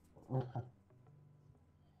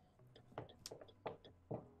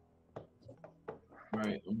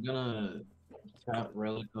 Alright, I'm gonna tap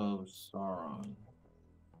Relic of Sauron.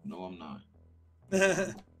 No, I'm not.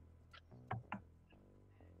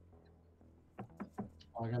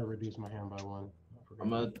 I gotta reduce my hand by 1. I forgot. I'm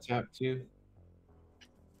gonna tap 2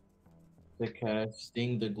 to cast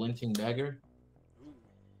Sting the Glinting Dagger. Ooh,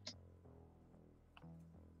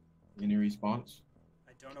 Any response?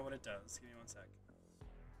 I don't know what it does. Give me 1 sec.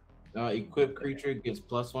 Equipped creature gets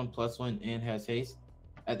 +1/+1 and has haste.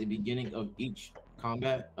 At the beginning of each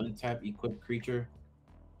combat, untap equipped creature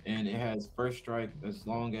and it has first strike as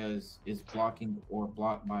long as it's blocking or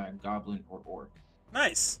blocked by a goblin or orc.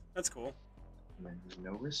 Nice. That's cool.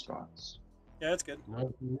 No response. Yeah, that's good. Nice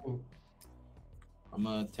to meet you. I'm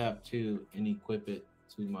gonna tap 2 and equip it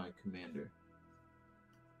to my commander.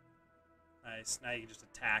 Nice. Now you can just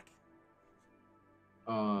attack.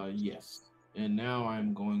 Yes. And now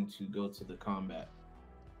I'm going to go to the combat.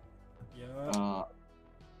 Yeah.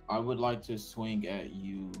 I would like to swing at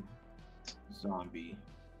you, zombie.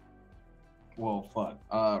 Well, fuck.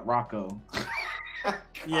 Rocco.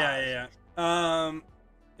 Yeah.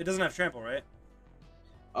 It doesn't have trample, right?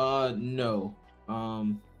 No.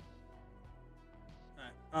 Alright.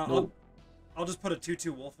 Nope. I'll just put a 2/2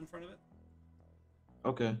 wolf in front of it.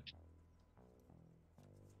 Okay.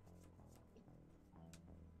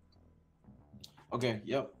 Okay,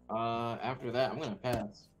 yep. After that, I'm gonna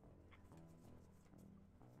pass.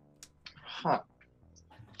 Huh.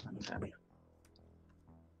 Okay. I'm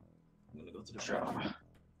gonna go to the Draw. shop.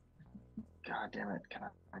 God damn it! Can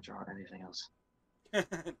I draw anything else?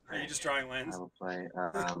 Are you just drawing I lands? will play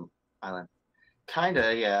island.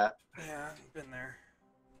 Kinda, yeah. Yeah, I've been there.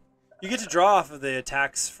 You get to draw off of the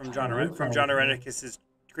attacks from John Arenicus's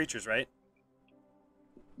creatures, right?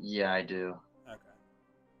 Yeah, I do.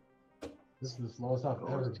 Okay. This is the slowest I've Go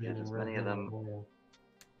ever as been in as Red many of Dead them. Online.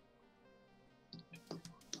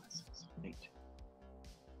 8.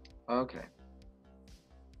 Okay.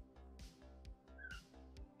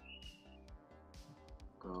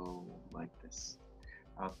 Go like this.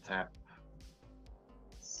 I'll tap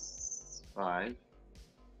 5.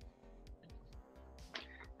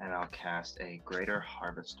 And I'll cast a Greater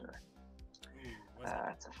Harvester.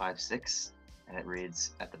 It's a 5/6, and it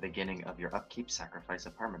reads, at the beginning of your upkeep, sacrifice a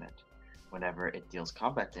permanent. Whenever it deals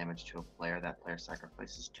combat damage to a player, that player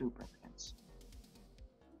sacrifices 2 permanents.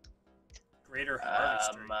 Greater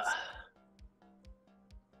Harvester.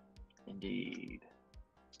 Indeed.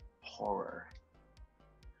 Horror.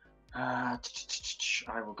 I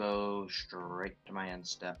will go straight to my end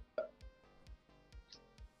step.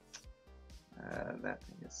 That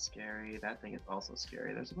thing is scary. That thing is also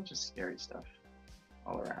scary. There's a bunch of scary stuff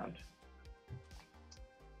all around.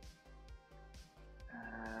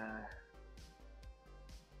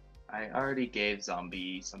 I already gave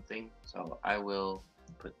Zombie something, so I will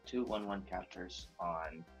put 2 1/1 counters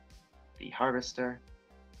on the Harvester,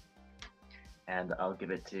 and I'll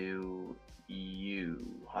give it to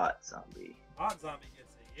you, Hot Zombie. Hot Zombie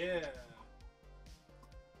gets it, yeah.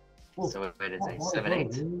 So it is a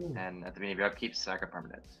 7/8, and at the beginning of your upkeep, sack a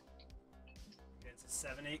permanent. It's a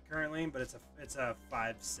 7/8 currently, but it's a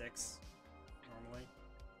 5/6 normally.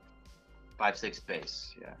 5/6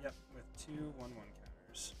 base, yeah. Yep, with 2 1/1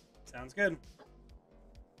 counters. Sounds good.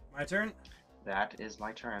 My turn. That is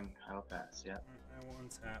my turn. I will pass, yeah. I will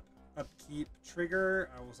untap. Upkeep trigger.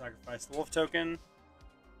 I will sacrifice the wolf token.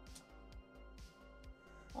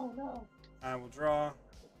 Oh no. I will draw.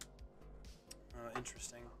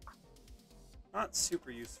 Interesting. Not super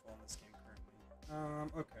useful in this game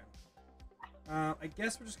currently. Okay. I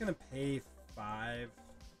guess we're just gonna pay 5.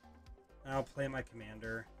 And I'll play my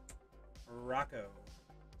commander, Rocco,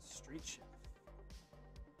 Street Chef.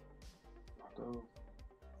 Rocco.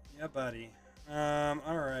 Yeah, buddy.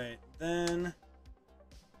 All right. Then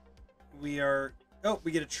we are. Oh,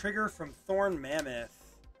 we get a trigger from Thorn Mammoth.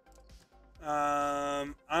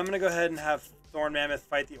 I'm gonna go ahead and have Thorn Mammoth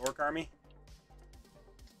fight the Orc army.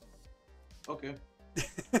 Okay.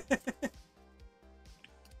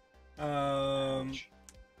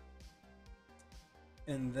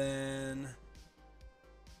 And then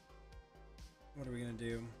what are we gonna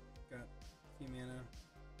do? Got a few mana.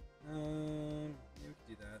 Yeah, we can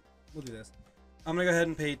do that. We'll do this. I'm gonna go ahead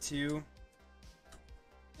and pay 2,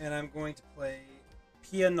 and I'm going to play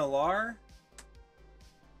Pia Nalar,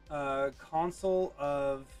 Consul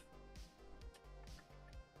of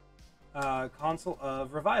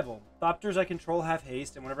Revival. Thopters I control have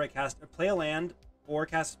haste, and whenever I play a land or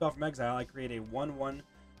cast a spell from exile, I create a 1/1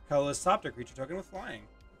 colorless Thopter creature token with flying.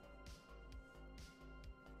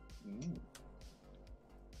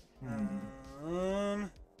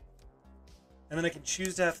 And then I can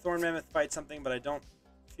choose to have Thorn Mammoth fight something, but I don't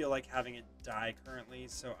feel like having it die currently,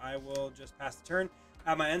 so I will just pass the turn.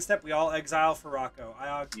 At my end step, we all exile for Rocco.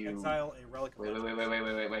 I exile a Relic of Wait. Legends.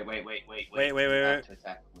 Wait. Wait. I have to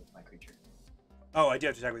attack with my creature. Oh, I do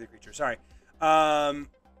have to attack with your creature. Sorry.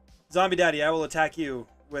 Zombie Daddy, I will attack you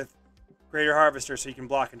with Greater Harvester so you can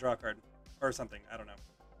block and draw a card. Or something. I don't know.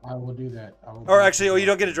 I will do that. Or actually, you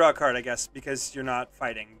don't get to draw a card, I guess, because you're not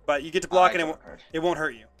fighting. But you get to block and it won't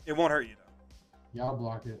hurt you. It won't hurt you, though. Yeah, I'll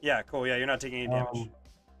block it. Yeah, cool. Yeah, you're not taking any damage.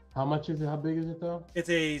 How much is it? How big is it, though? It's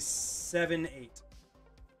a 7/8.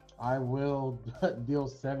 I will deal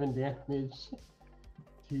 7 damage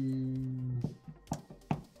to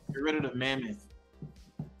Get rid of the mammoth.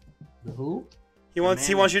 the who? He wants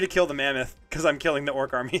you to kill the mammoth because I'm killing the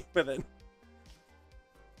orc army with it.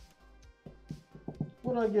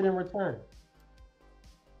 What do I get in return?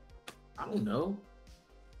 I don't know.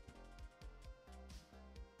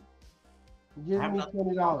 Give I'm me not-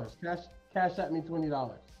 $20. Cash at me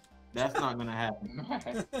 $20. That's not gonna happen.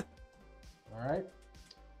 All right.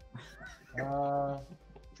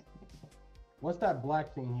 What's that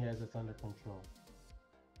black thing he has that's under control?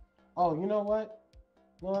 Oh, you know what?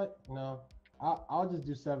 You know what? No, I'll just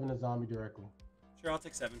do 7 to zombie directly. Sure, I'll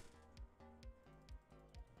take 7.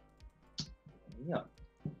 Yeah.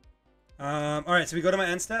 All right, so we go to my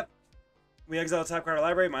end step. We exile a top card of our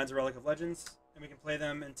library. Mine's a Relic of Legends, and we can play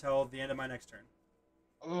them until the end of my next turn.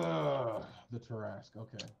 Ugh, the Tarrasque.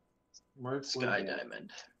 Okay. Sky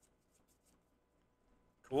Diamond.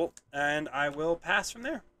 Cool. And I will pass from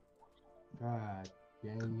there. God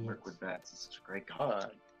dang Work it. with bats. It's such a great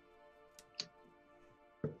card.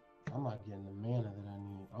 I'm not getting the mana that I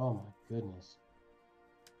need. Oh my goodness.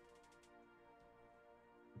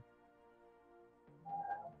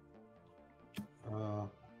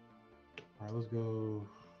 All right, let's go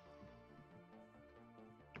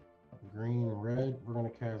green and red. We're gonna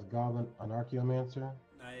cast Goblin Anarchaeomancer.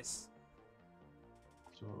 Nice.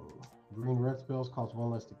 So green red spells cost 1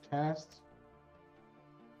 less to cast.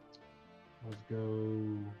 Let's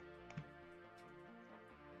go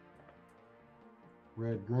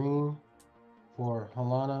red green for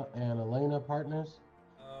Helena and Elena partners.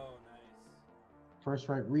 Oh, nice. First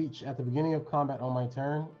right reach. At the beginning of combat on my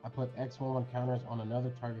turn, I put X11 counters on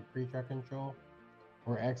another target creature I control,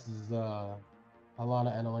 where X is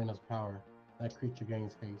Helena and Elena's power. That creature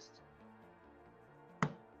gains haste.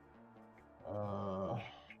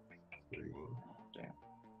 3. Damn.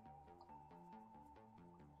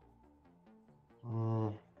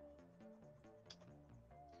 Okay,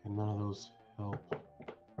 none of those help.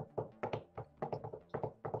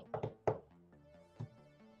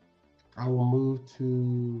 I will move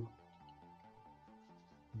to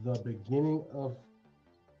the beginning of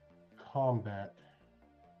combat.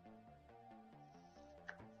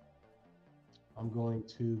 I'm going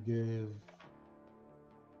to give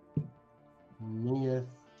Neith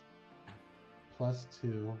 +2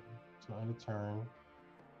 to end a turn.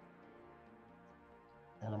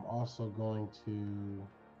 And I'm also going to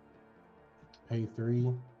pay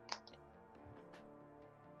 3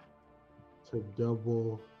 to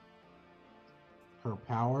double her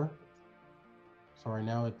power. So right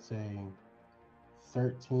now it's a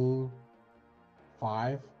 13/5.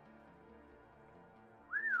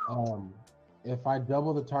 If I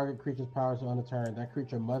double the target creature's powers on the turn, that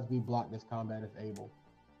creature must be blocked this combat if able.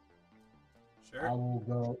 I Sure. will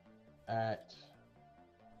go at.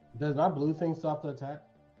 Does my blue thing stop the attack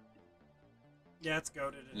Yeah, it's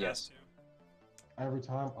goaded. It Yes. has to. every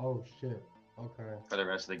time? Oh shit. Okay. For the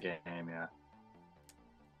rest of the game, yeah.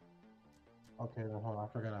 Okay, then hold on. I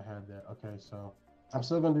forgot I had that. Okay, so I'm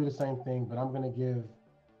still gonna do the same thing, but I'm gonna give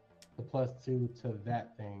the +2 to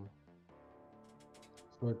that thing.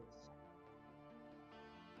 So it's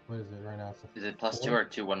what is it right now? It's Is it +2 4? or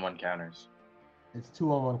 2 1/1 counters? It's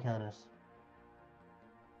 2/1 counters.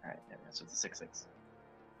 Alright, yeah, so it's a 6/6.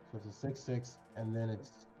 So it's a 6/6, and then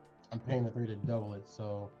I'm paying the 3 to double it,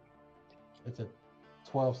 so it's a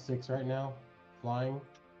 12/6 right now, flying.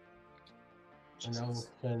 And I will Jesus.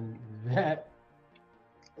 send that.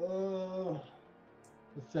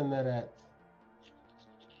 Let's send that at.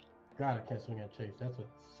 God, I can't swing at Chase. That's what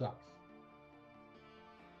sucks.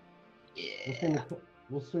 Yeah.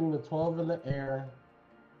 We'll swing the 12 in the air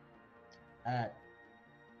at.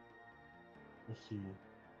 Let's see.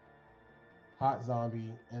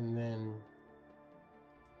 h0tzombie, and then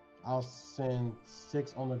I'll send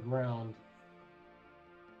 6 on the ground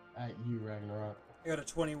at you, Ragnarok. I got a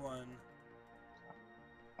 21.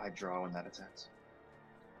 I draw when that attacks.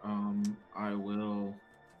 I will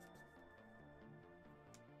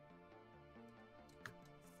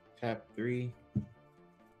tap 3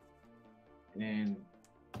 and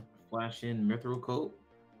flash in Mithril Coat.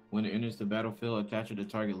 When it enters the battlefield, attach it to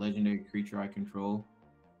target legendary creature I control,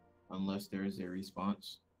 unless there is a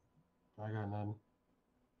response. I got nothing.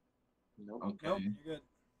 Nope. Okay. Nope, you're good.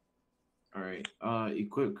 All right.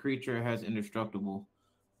 Equipped creature has indestructible.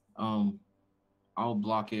 I'll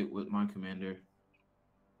block it with my commander.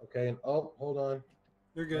 Okay, and oh, hold on.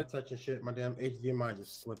 You're Not good. touching shit. My damn HDMI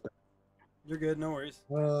just slipped out. You're good. No worries.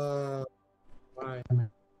 Bye,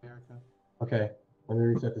 America. Okay, let me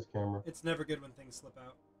reset this camera. It's never good when things slip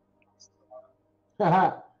out.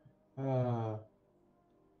 Haha.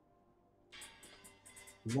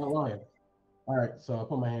 He's not lying. All right, so I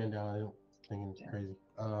put my hand down. I don't thinking it's crazy.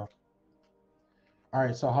 All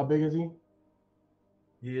right, so how big is he?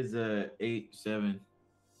 He is a 8/7.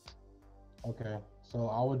 Okay, so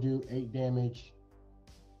I would do 8 damage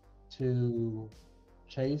to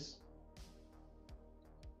Chase.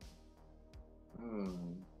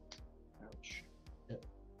 Ouch.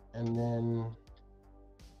 And then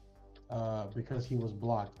because he was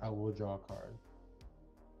blocked, I will draw a card.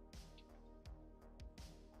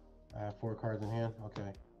 I have 4 cards in hand.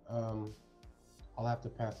 Okay. I'll have to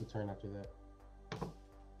pass the turn after that.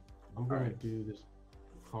 I'm going to do this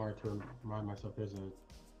card to remind myself there's a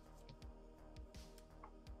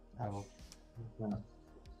owl.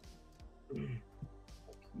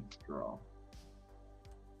 Draw. All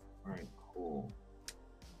right, cool.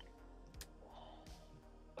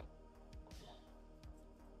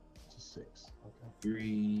 It's a 6. Okay.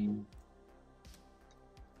 3,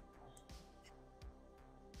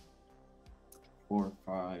 4,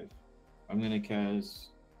 5. I'm gonna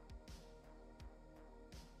cast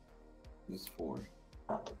this 4.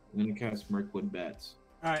 I'm gonna cast Mirkwood Bats.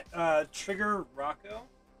 All right, trigger Rocco.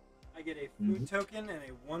 I get a food token and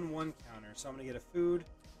a 1/1 counter. So I'm gonna get a food,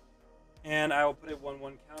 and I will put a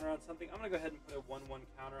 1/1 counter on something. I'm gonna go ahead and put a 1/1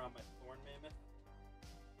 counter on my Thorn Mammoth.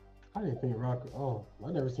 I didn't think Rocco. Oh,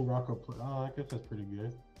 I've never seen Rocco play. Oh, I guess that's pretty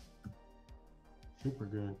good. Super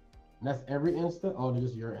good. And that's every insta? Oh,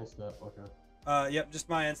 just your insta. Okay. Yep, just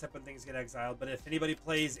my instep when things get exiled. But if anybody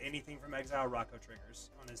plays anything from exile, Rocco triggers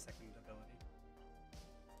on his second ability.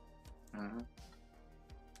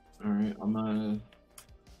 All right, I'm gonna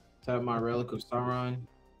tap my Relic of Sauron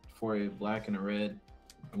for a black and a red.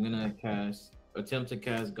 I'm gonna attempt to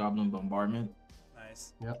cast Goblin Bombardment.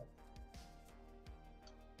 Nice. Yep.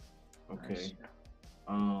 Okay. Nice.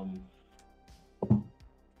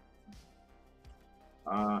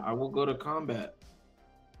 I will go to combat.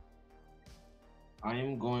 I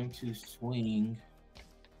am going to swing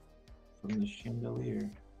from the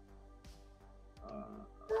chandelier.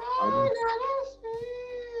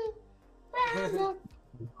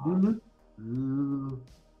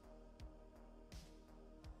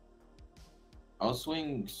 I'll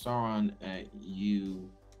swing Sauron at you,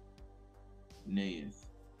 Naeth.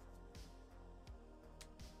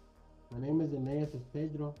 My name is Aeneas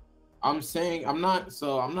Pedro. I'm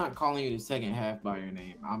not calling you the second half by your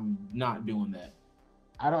name. I'm not doing that.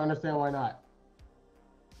 I don't understand why not.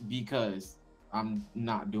 Because I'm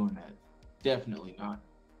not doing that. Definitely not.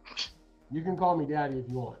 You can call me daddy if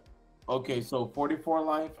you want. Okay, so 44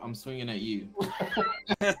 life, I'm swinging at you.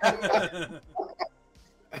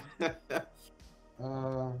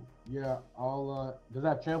 Yeah, I'll does that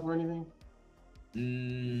have trample or anything?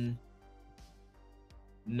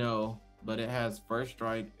 No, but it has first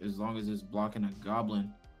strike as long as it's blocking a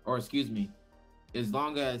goblin. Or excuse me, as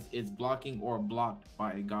long as it's blocking or blocked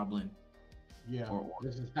by a goblin. Yeah,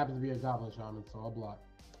 this just happens to be a goblin shaman, so I'll block.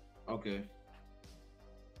 Okay.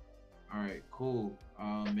 Alright, cool.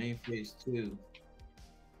 Main phase 2.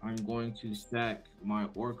 I'm going to stack my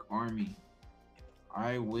orc army.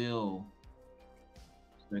 I will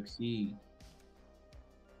succeed.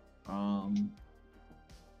 Oh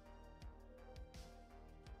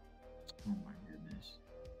my goodness.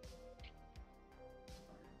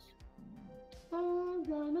 I'm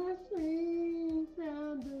gonna swing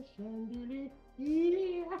from the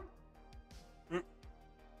chandelier.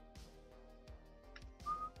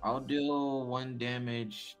 I'll deal 1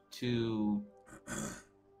 damage to.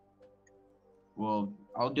 Well,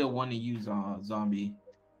 I'll deal 1 to you, zombie.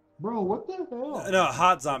 Bro, what the hell? No,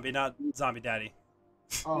 hot zombie, not zombie daddy.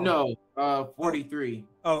 Oh. No, 43.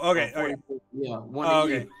 Oh, okay. 44, Okay. yeah, 1 Oh,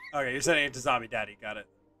 to okay. you. Okay, you're sending it to zombie daddy. Got it.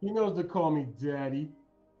 He knows to call me daddy.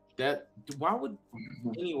 Why would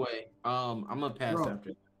anyway? I'm gonna pass Bro.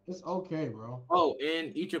 after. It's okay, bro. Oh,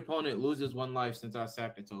 and each opponent loses 1 life since I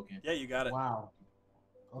sacked a token. Yeah, you got it. Wow.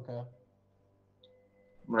 Okay.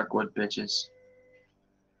 Mirkwood bitches.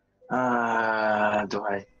 Do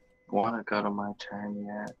I want to go to my turn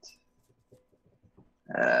yet?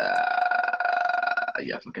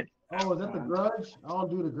 Yeah, okay. Oh, is that the grudge? I don't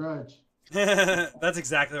do the grudge. That's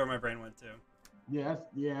exactly where my brain went to. Yeah,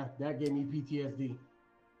 that gave me PTSD.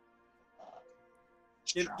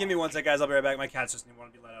 Give me 1 sec, guys. I'll be right back. My cats just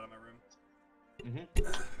want to be let out of my room.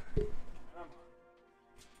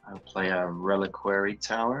 I'll play a Reliquary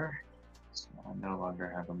Tower. So I no longer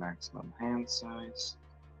have a maximum hand size.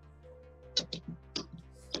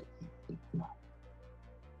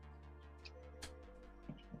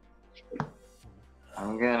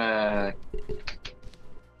 I'm gonna.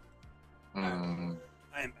 I am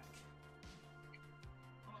back.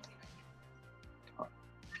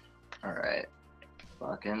 All right.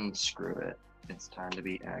 Fucking screw it. It's time to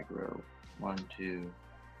be aggro. 1, 2,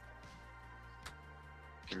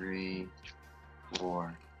 3,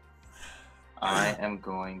 4. I am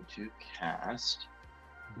going to cast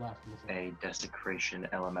Blasphemous. a Desecration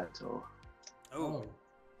Elemental. Oh.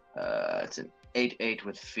 It's an 8/8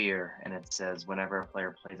 with fear, and it says whenever a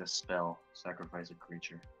player plays a spell, sacrifice a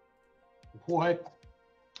creature. What?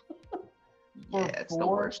 Yeah, For it's the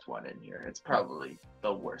 4? worst one in here. It's probably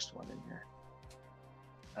the worst one in here.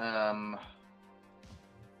 I'm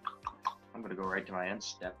gonna go right to my end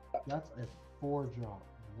step. That's a 4 drop.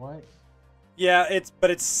 What? Yeah, it's You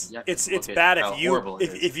have to it's look at bad how if you horrible it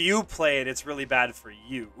is. if you play it, it's really bad for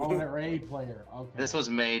you. Oh, a raid player. Okay. This was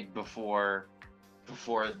made before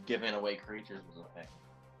giving away creatures was a thing.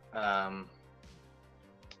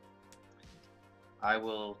 I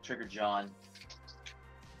will trigger John.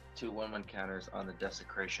 2 1/1 counters on the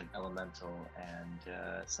Desecration Elemental, and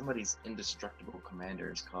somebody's indestructible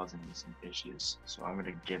commander is causing me some issues. So I'm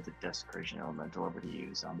gonna give the Desecration Elemental over to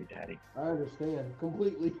you, Zombie Daddy. I understand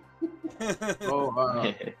completely.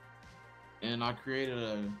 Oh, and I created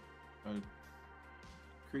a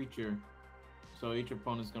creature, so each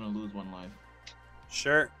opponent's gonna lose 1 life.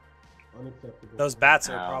 Sure. Unacceptable. Those bats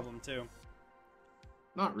are a Ow. problem too.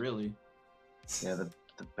 Not really. Yeah,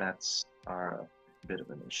 the bats are a bit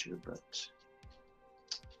of an issue, but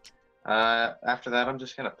after that, I'm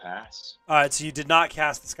just gonna pass. All right, so you did not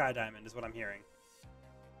cast the Sky Diamond, is what I'm hearing.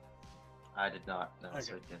 I did not. No, Okay.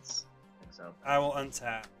 so it gets exiled. I will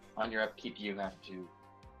untap. On your upkeep, you have to. do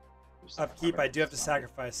some Upkeep, I do have to zombie.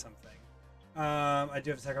 sacrifice something. I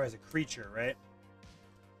do have to sacrifice a creature, right?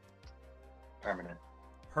 Permanent.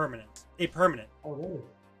 Permanent. A permanent. Oh, that is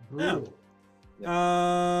brutal.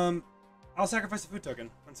 I'll sacrifice a food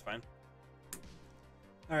token. That's fine.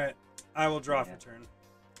 All right, I will draw for turn.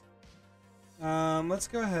 Let's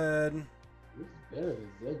go ahead. This is better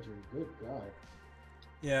than Zedry. Good God.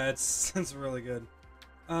 Yeah, it's it's really good.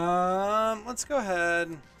 Let's go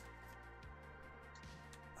ahead.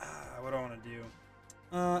 What do I want to do?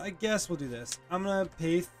 I guess we'll do this. I'm gonna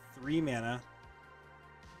pay 3 mana,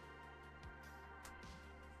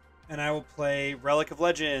 and I will play Relic of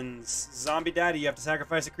Legends. Zombie Daddy, you have to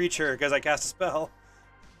sacrifice a creature because I cast a spell.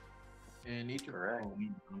 And each Correct.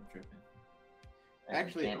 I'm tripping. And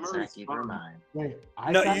Actually, can't I'm already sack either of mine. Wait,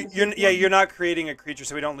 I No, sacrificed you're one? you're not creating a creature,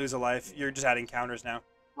 so we don't lose a life. You're just adding counters now.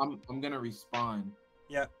 I'm gonna respond.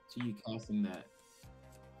 Yeah. To you casting that.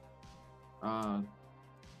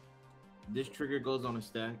 This trigger goes on a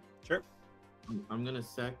stack. Sure. I'm gonna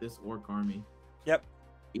sack this orc army. Yep.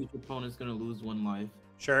 Each opponent's gonna lose 1 life.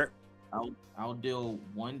 Sure. I'll deal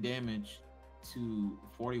 1 damage to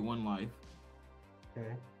 41 life.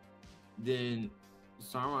 Okay. Then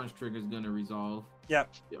Sauron's trigger is gonna resolve. Yep.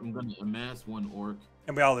 I'm gonna amass 1 orc.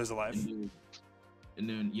 And we all lose a life. And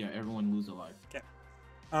then yeah, everyone lose a life.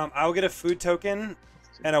 I will get a food token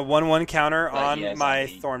and a 1/1 counter But on yeah, my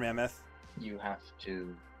zombie. Thorn Mammoth. You have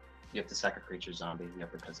to sack a creature zombie. Yeah,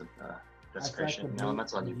 because of the desecration blue-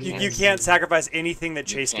 elemental. And You can't sacrifice anything that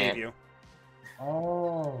You Chase gave can't. you.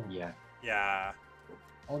 Oh. Yeah. Yeah.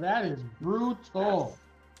 Oh, that is brutal.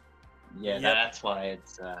 Yeah, Yep. that's why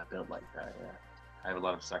it's built like that. Yeah, I have a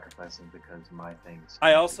lot of sacrificing because my things.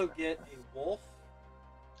 I also get a wolf,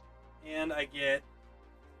 and I get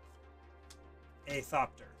a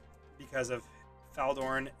Thopter because of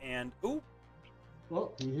Faldorn and Oh,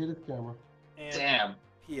 he hit his camera. and Damn.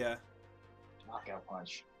 Pia. Knockout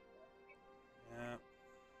punch. Yeah.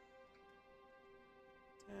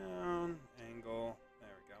 Down, angle. There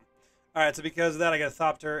we go. Alright, so because of that, I get a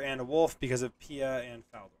Thopter and a wolf because of Pia and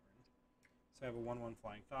Faldorn. So I have a 1/1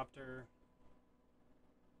 flying Thopter.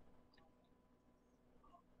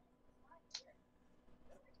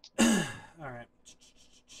 Alright.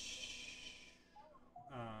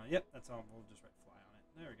 Yep, that's all. We'll just write fly on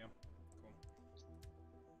it. There we go. Cool.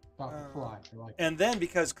 Stop the fly. I like it. And then,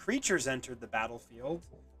 because creatures entered the battlefield,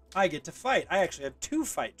 I get to fight. I actually have 2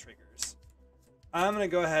 fight triggers. I'm going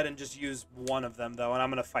to go ahead and just use one of them, though, and I'm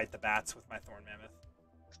going to fight the bats with my Thorn Mammoth.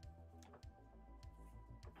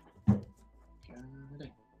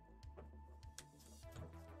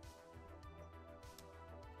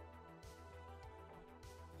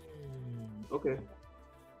 Okay.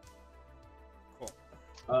 Cool.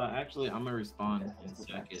 Actually, I'm gonna respond and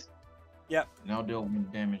sack it. Yep. And I'll deal 1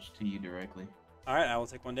 damage to you directly. All right, I will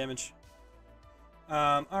take 1 damage.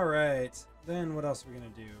 All right. Then what else are we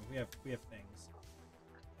going to do? We have things.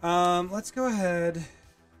 Let's go ahead.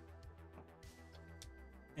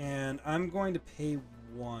 And I'm going to pay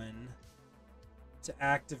 1 to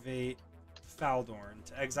activate Faldorn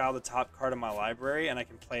to exile the top card of my library, and I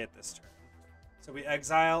can play it this turn. So we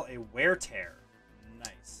exile a Wear Tear.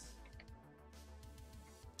 Nice.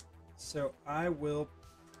 So I will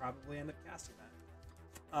probably end up casting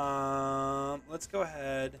that. Let's go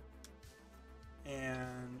ahead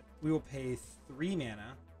and we will pay 3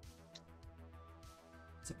 mana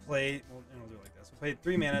to play. Well, and we'll do it like this. We'll pay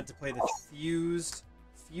 3 mana to play the fused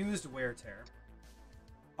Wear Tear.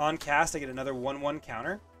 On cast, I get another 1/1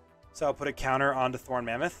 counter. So I'll put a counter onto Thorn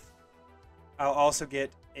Mammoth. I'll also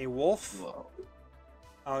get a wolf. Whoa.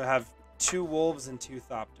 I'll have 2 wolves and 2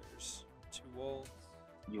 thopters. 2 wolves.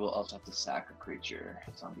 You will also have to sack a creature,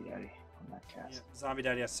 Zombie Daddy, on that cast. Yep, Zombie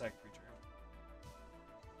Daddy has to sack a creature.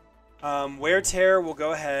 Wear Tear will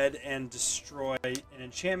go ahead and destroy an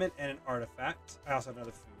enchantment and an artifact. I also have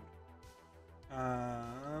another food.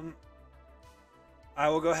 I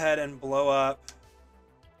will go ahead and blow up.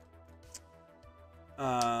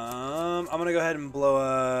 I'm gonna go ahead and blow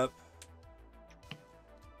up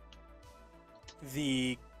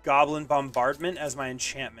the Goblin Bombardment as my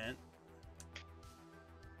enchantment.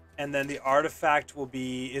 And then the artifact will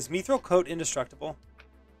be... Is Mithril Coat indestructible?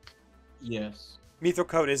 Yes. Mithril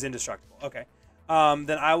Coat is indestructible. Okay.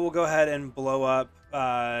 Then I will go ahead and blow up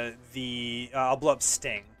I'll blow up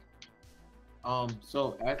Sting.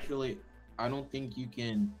 So actually, I don't think you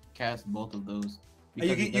can cast both of those.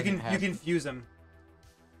 You can fuse them.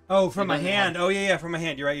 Oh, from my hand. Oh yeah, from my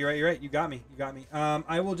hand. You're right. You got me.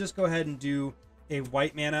 I will just go ahead and do a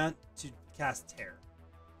white mana to cast Tear.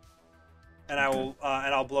 And I will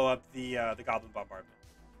and I'll blow up the Goblin Bombardment.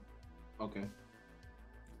 Okay.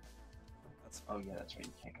 That's fine. Oh yeah, that's right.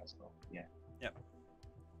 You can't cast both. Yeah. Yep.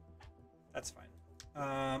 That's fine.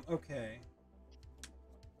 Okay.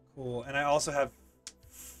 Cool. And I also have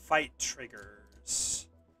fight triggers.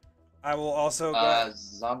 I will also go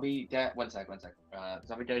Zombie Dad. One sec.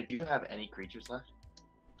 Zombie Daddy, do you have any creatures left?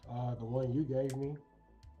 The one you gave me.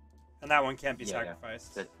 and that one can't be Yeah.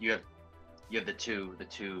 sacrificed. That you have the two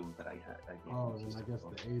that I had. Oh, then I guess the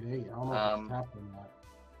 8/8. I don't know if it's tapped or not.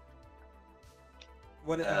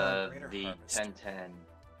 What Greater the Harvest. 10/10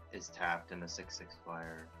 is tapped, and the 6/6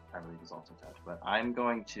 flyer I believe is also tapped. But I'm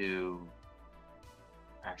going to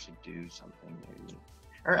actually do something maybe,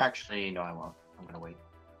 or actually no, I won't. I'm gonna wait.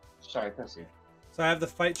 Sorry, proceed. So I have the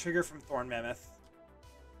fight trigger from Thorn Mammoth,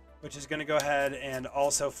 which is going to go ahead and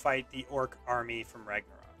also fight the Orc army from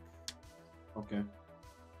Ragnarok. Okay.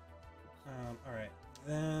 All right,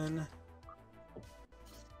 then.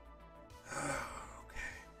 Okay.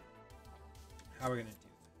 How are we gonna do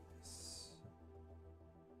this?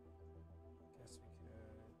 Guess we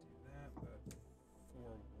could do that, but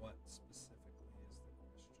for what specifically is the question?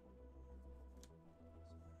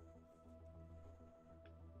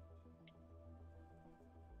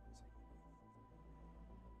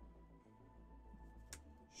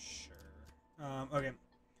 Sure. Okay.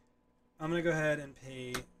 I'm gonna go ahead and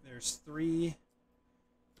pay. There's 3,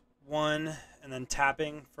 1, and then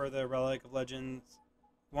tapping for the Relic of Legends.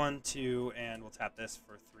 1, 2, and we'll tap this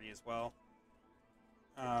for 3 as well.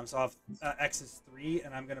 So I'll have X is 3,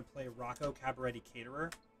 and I'm gonna play Rocco Cabaretti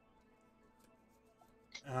Caterer.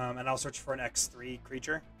 And I'll search for an X3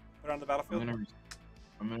 creature. Put it on the battlefield. I'm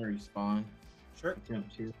gonna respawn. Sure.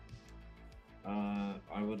 Attempt to.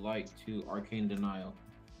 I would like to Arcane Denial.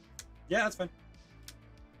 Yeah, that's fine.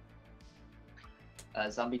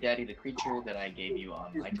 Zombie Daddy, the creature that I gave you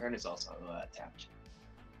on my turn is also tapped.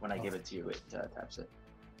 When I give it to you, it taps it.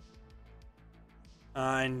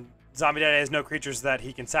 And Zombie Daddy has no creatures that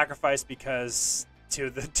he can sacrifice because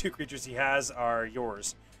the 2 creatures he has are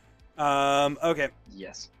yours. Okay.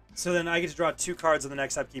 Yes. So then I get to draw 2 cards on the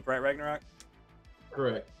next upkeep, right, Ragnarok?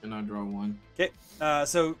 Correct. And I draw 1. Okay.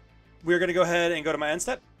 So we're going to go ahead and go to my end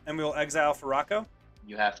step, and we will exile for Rocco.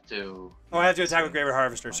 You have to. Oh, I have to attack with Greater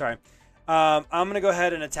Harvester. Sorry. I'm going to go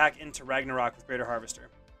ahead and attack into Ragnarok with Greater Harvester.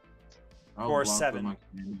 I'll For block 7. with my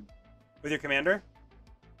commander. With your commander?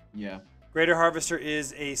 Yeah. Greater Harvester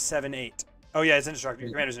is a 7/8. Oh, yeah, it's indestructible.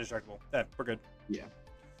 Your commander's indestructible. Yeah, we're good. Yeah.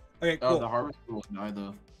 Okay, cool. The Harvester will die,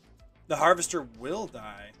 though. The Harvester will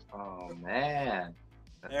die. Oh man.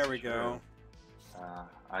 There we go.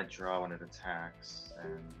 I draw when it attacks,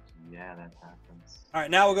 and yeah, that happens. All right,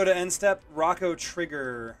 now we'll go to end step. Rocco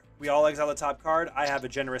trigger. We all exile the top card. I have a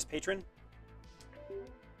Generous Patron.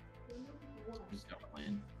 Just got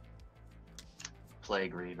land.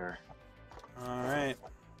 Plague Reaver. All right.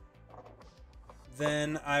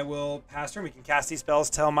 Then I will pass turn. We can cast these spells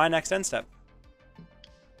till my next end step.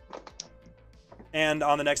 And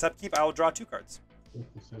on the next upkeep, I will draw 2 cards. Is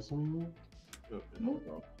the sesame one?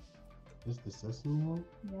 Is the sesame one?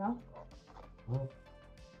 Yeah. Oh.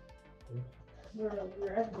 Your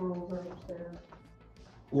egg rolls are upstairs.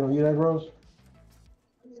 You don't eat egg rolls?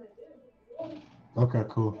 Okay,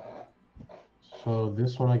 cool. So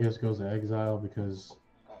this one, I guess, goes to exile because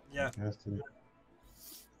Yeah. it has to.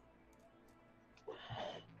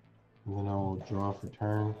 And then I'll draw for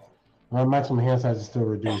turn. My maximum hand size is still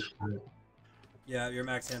reduced. But Yeah, your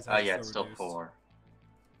max hand Oh size yeah, is it's still still reduced. 4.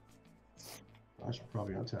 I should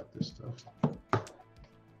probably untap this stuff.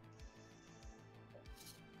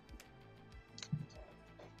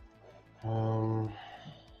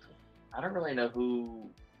 I don't really know who,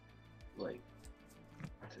 like,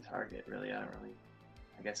 to target. Really, I don't really.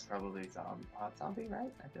 I guess probably h0tzombie,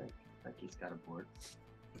 right? I feel like he's got a board.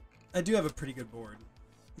 I do have a pretty good board.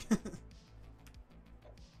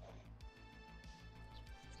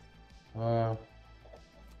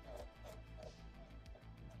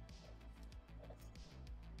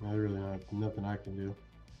 There's really nothing I can do.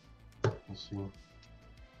 Let's see. You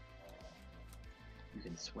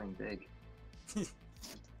can swing big. You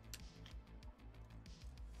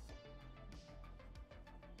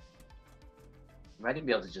might even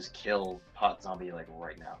be able to just kill h0tzombie like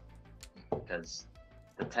right now, because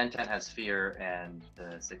the 10/10 has fear and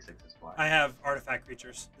the 6/6 is blind. I have artifact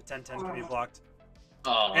creatures. The 10/10 can be blocked.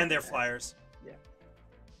 Oh, And they're okay. flyers. Yeah.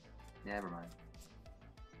 Never mind.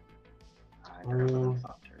 I forgot about the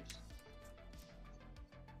Thopters.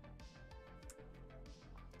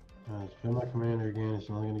 Kill my commander again. It's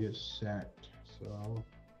only gonna get sacked. So,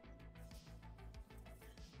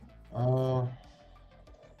 I'll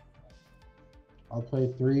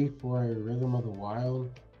play 3 for a Rhythm of the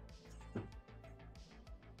Wild.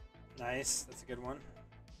 Nice. That's a good one.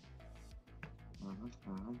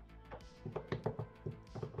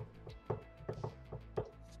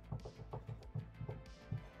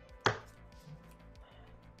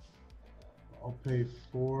 I'll pay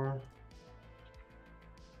 4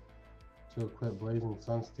 to equip Blazing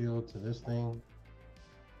Sunsteel to this thing.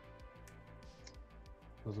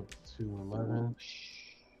 Goes up to 11.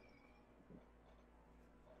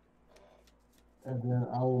 And then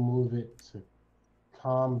I will move it to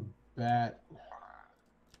combat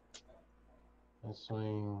and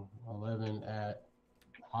swing 11 at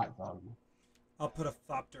h0tzombie. I'll put a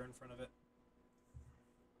Thopter in front of it.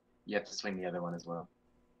 You have to swing the other one as well.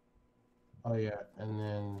 Oh yeah, and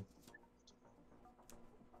then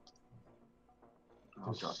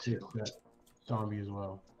I'll draw 2. that zombie as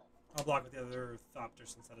well. I'll block with the other Thopter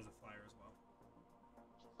since that is a flyer as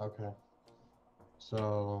well. Okay.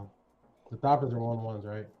 So the Thopters are 1/1s,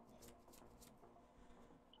 right?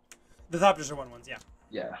 The Thopters are 1/1s, yeah.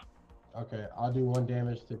 Yeah. Okay, I'll do 1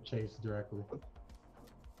 damage to Chase directly.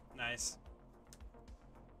 Nice.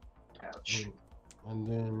 Ouch. And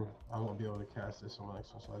then I won't be able to cast this on my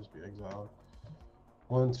next one, so I'll just be exiled.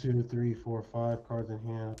 1, 2, 3, 4, 5 cards in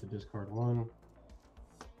hand. I have to discard 1.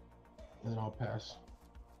 And then I'll pass.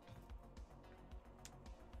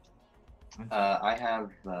 I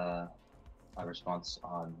have a response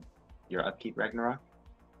on your upkeep, Ragnarok.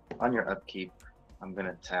 On your upkeep, I'm going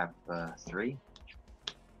to tap 3.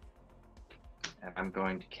 And I'm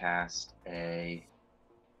going to cast a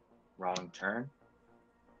wrong turn.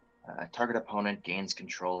 Target opponent gains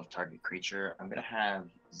control of target creature. I'm going to have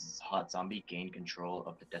h0tzombie gain control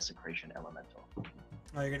of the Desecration Elemental.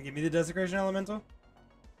 Oh, you're going to give me the Desecration Elemental?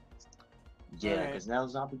 Yeah, Alright. because now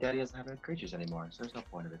Zombie Daddy doesn't have any creatures anymore, so there's no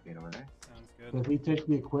point of it being over there. Sounds good. Does he take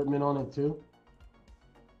the equipment on it too?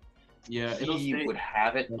 Yeah, it'll He stay. would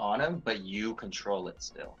have it on him, but you control it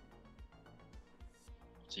still.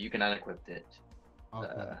 So you can unequip it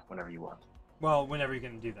Okay. whenever you want. Well, whenever you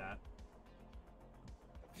can do that.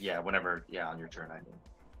 Yeah, whenever, yeah, on your turn, I mean.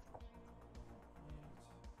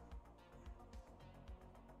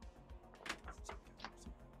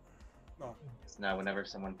 Oh, So now whenever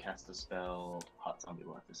someone casts a spell, h0tzombie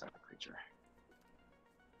will have to summon a creature.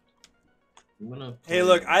 I'm gonna hey, play-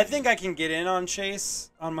 look, I think I can get in on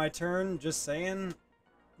Chase on my turn, just saying.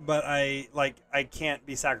 But I can't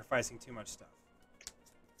be sacrificing too much stuff.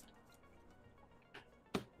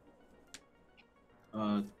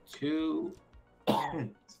 2.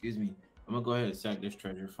 Excuse me. I'm gonna go ahead and sack this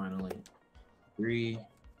treasure finally. 3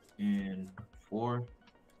 and 4.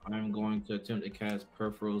 I'm going to attempt to cast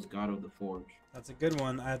Perforose, God of the Forge. That's a good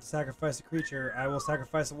one. I have to sacrifice a creature. I will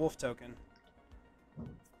sacrifice a wolf token.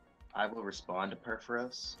 I will respond to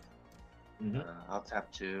Perforos. Mhm. I'll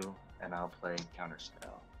tap 2, and I'll play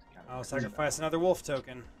Counterspell. I'll sacrifice another wolf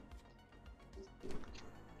token.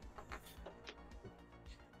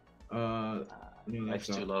 No, Life's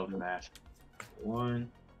that's too not- low for that.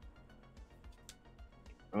 1.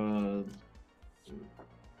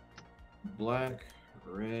 Black,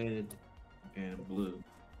 red, and blue.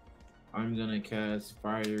 I'm gonna cast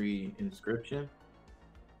Fiery Inscription.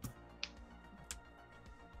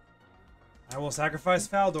 I will sacrifice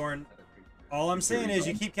Faldorn. All I'm saying is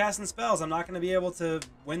you keep casting spells. I'm not going to be able to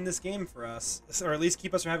win this game for us. Or at least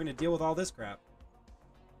keep us from having to deal with all this crap.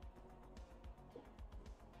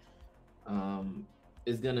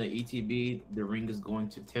 It's gonna ETB. The ring is going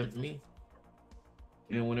to tempt me.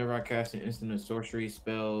 And whenever I cast an instant or sorcery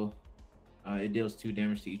spell, it deals 2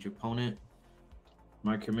 damage to each opponent.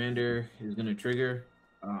 My commander is gonna trigger.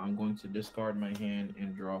 I'm going to discard my hand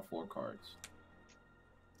and draw 4 cards.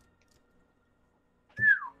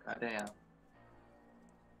 Goddamn.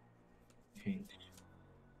 Okay.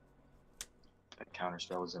 That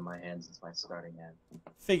counterspell was in my hand since my starting hand.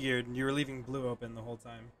 Figured you were leaving blue open the whole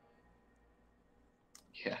time.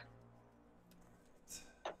 Yeah.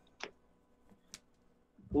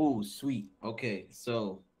 Oh, sweet. Okay,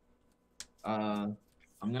 so I'm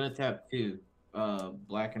gonna tap 2,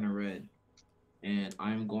 black and a red, and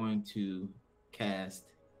I'm going to cast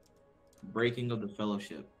Breaking of the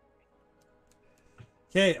Fellowship.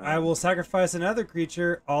 Okay, I will sacrifice another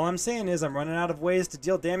creature. All I'm saying is I'm running out of ways to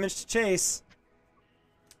deal damage to Chase.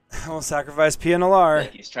 I will sacrifice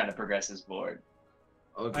PNLR. He's trying to progress his board.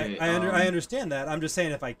 Okay, I understand that. I'm just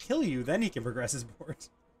saying if I kill you, then he can progress his board.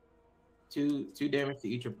 2 damage to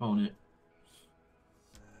each opponent.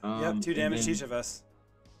 Yep, 2 and damage to then each of us.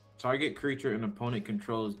 Target creature an opponent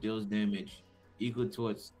controls deals damage equal to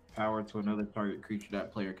its power to another target creature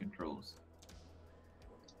that player controls.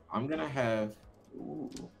 I'm gonna have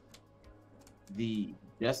the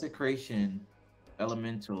Desecration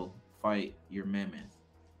Elemental fight your mammoth.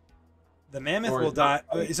 The mammoth Or will die.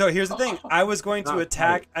 not. So here's the thing. I was going to Not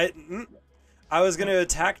attack. I was going to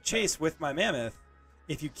attack Chase with my mammoth.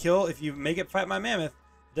 If you make it fight my mammoth,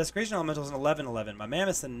 Desecration Elemental is an 11/11. My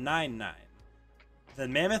mammoth's a 9/9. The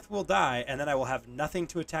mammoth will die, and then I will have nothing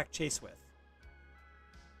to attack Chase with.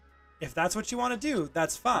 If that's what you want to do,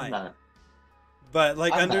 that's fine. But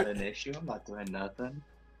like I'm not an issue. I'm not doing nothing.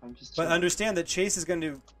 I'm just. But chilling. understand that Chase is going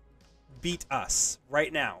to beat us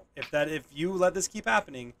right now. If you let this keep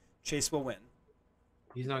happening, Chase will win.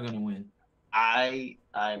 He's not gonna win. I'm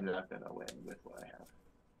not gonna win with what I have.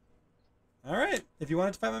 All right. If you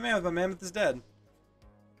wanted to fight my mammoth is dead.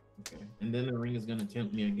 Okay. And then the ring is gonna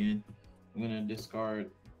tempt me again. I'm gonna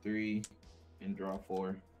discard 3 and draw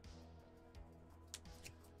 4.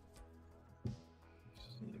 This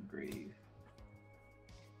is in the grave.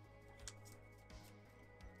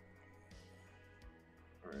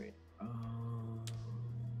 All right.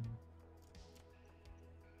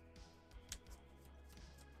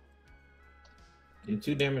 And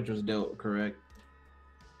 2 damage was dealt, correct?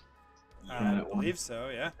 I believe so,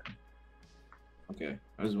 yeah. Okay,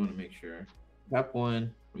 I just want to make sure. Tap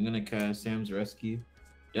 1, I'm gonna cast Sam's Rescue,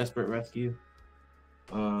 Desperate Rescue.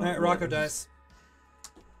 Alright, Rocco dice.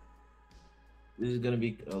 This is gonna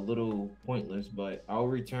be a little pointless, but I'll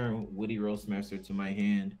return Woody Roastmaster to my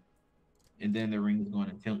hand, and then the ring is going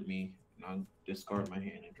to tempt me, and I'll discard my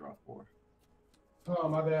hand and draw 4. Oh,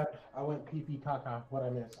 my bad. I went pee caca. What I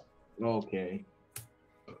missed? Okay.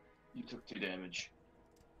 You took 2 damage.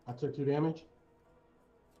 I took 2 damage.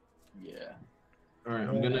 Yeah. All right,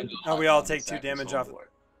 I'm gonna go. Oh, we all take 2 damage off.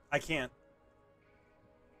 I can't.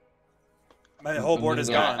 My whole board is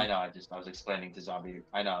Yeah, gone. I know. I was explaining to Zombie.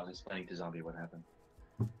 What happened.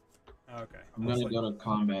 Okay. I'm gonna go to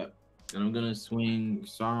combat, and I'm gonna swing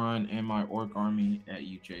Sauron and my Orc army at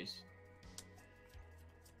you, Chase.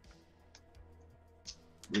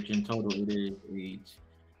 Which in total it is a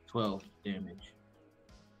 12 damage.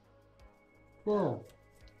 Bro,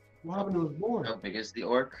 what happened to his board? How big is the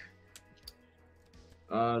orc?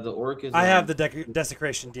 The Orc is. I have the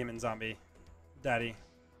Desecration Demon Zombie, Daddy.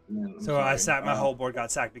 Yeah, I'm So I sorry. sacked, my whole board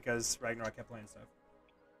got sacked because Ragnarok kept playing stuff.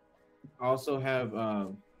 I also have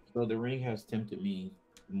so the ring has tempted me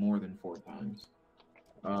more than 4 times.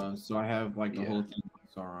 So I have like the whole team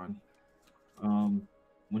with Sauron.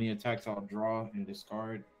 When he attacks, I'll draw and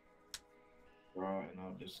discard. Draw and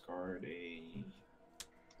I'll discard a.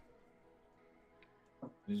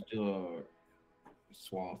 Just do a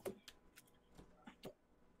swamp.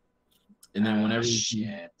 And then whenever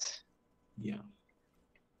shit. Yeah.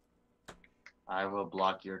 I will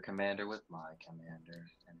block your commander with my commander,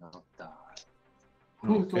 and they'll die.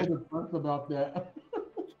 Who told the fuck about that?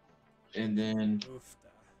 And then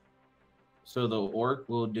so the Orc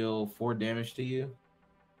will deal 4 damage to you.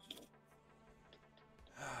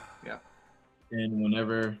 Yeah. And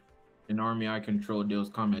whenever an army I control deals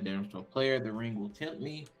combat damage to a player, the ring will tempt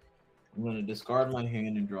me. I'm going to discard my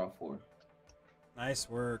hand and draw 4. Nice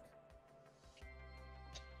work.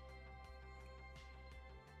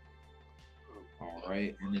 All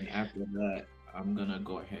right. And then after that, I'm going to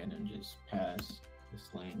go ahead and just pass. This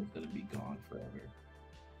lane is going to be gone forever.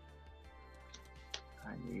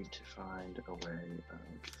 I need to find a way of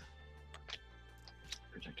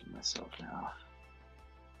protecting myself now.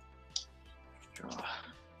 Draw.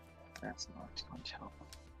 That's not going to help.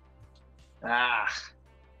 Ah!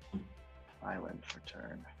 Island for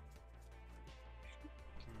turn.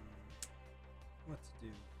 What to do?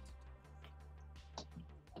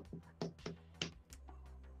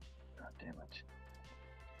 God damn it.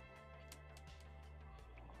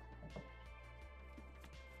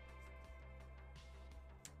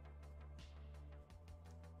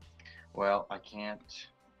 Well, I can't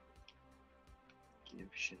give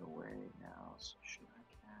shit away now, so should I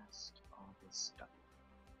cast all this stuff?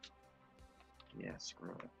 Yeah,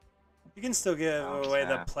 screw it. You can still give I'll away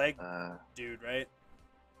the tap, plague dude, right?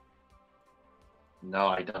 No,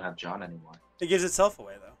 I don't have John anymore. It gives itself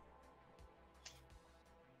away though.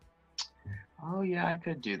 Oh yeah, I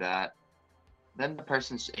could do that. Then the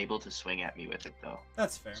person's able to swing at me with it though.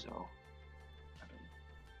 That's fair. So,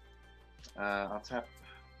 I'll tap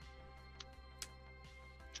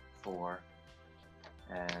 4,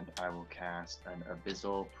 and I will cast an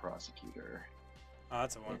Abyssal Prosecutor. Oh,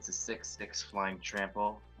 that's a one. It's a 6/6 flying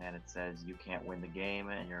trample, and it says you can't win the game,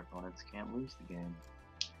 and your opponents can't lose the game.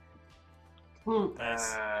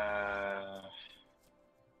 Nice. I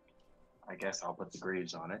guess I'll put the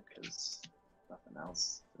Greaves on it because nothing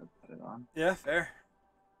else to put it on. Yeah, fair.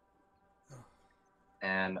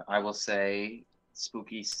 And I will say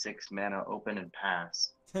spooky 6 mana open and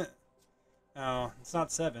pass. Oh, it's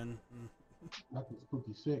not 7. Not the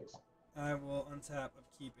spooky 6. I will untap,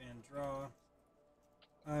 upkeep, and draw.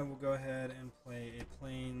 I will go ahead and play a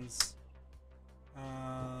plains.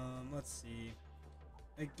 Let's see.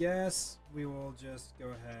 I guess we will just go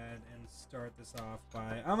ahead and start this off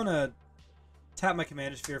by... I'm going to tap my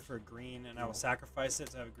Commander Sphere for a green, and I will sacrifice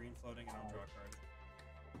it to have a green floating, and I'll draw a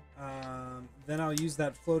card. Then I'll use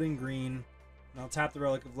that floating green, and I'll tap the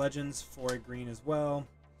Relic of Legends for a green as well.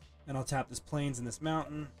 And I'll tap this plains and this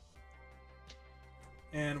mountain.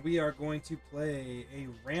 And we are going to play a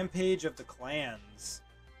Rampage of the Clans.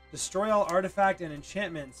 Destroy all artifact and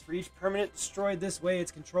enchantments. For each permanent destroyed this way,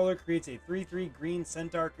 its controller creates a 3/3 green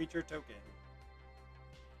centaur creature token.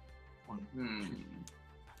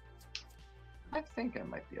 I think I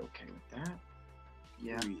might be okay with that.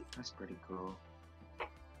 Yeah, that's pretty cool. I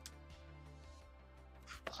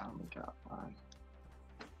only got 5.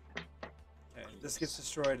 Okay, this gets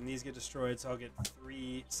destroyed and these get destroyed, so I'll get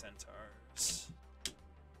 3 centaurs.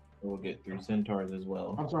 We'll get 3 centaurs as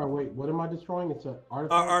well. I'm sorry, wait, what am I destroying? It's an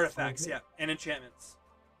artifact? Artifacts, yeah, and enchantments.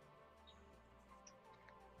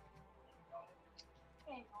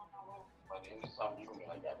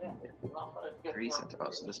 Three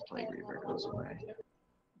centaurs, so this Plague Reaver goes away.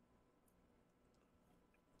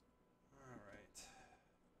 Alright.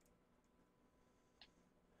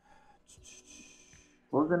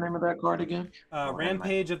 What was the name of that card again?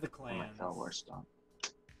 Rampage of the I might Clans. fell worse on.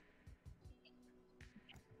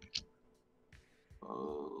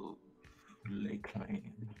 Oh, Lake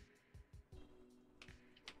Clan.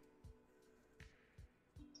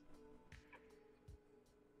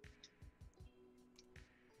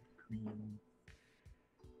 Green.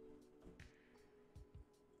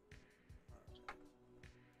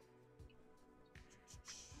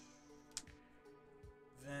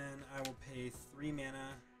 Then I will pay 3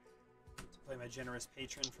 mana to play my Generous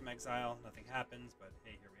Patron from exile. Nothing happens, but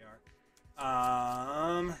hey, here we are.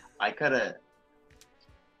 I could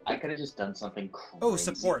have just done something crazy. Oh,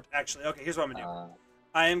 support, actually. Okay, here's what I'm going to do.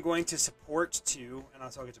 I am going to support 2, and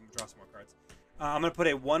also I'll get to draw some more cards. I'm going to put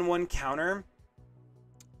a 1/1 counter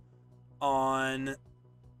on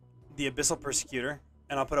the Abyssal Persecutor,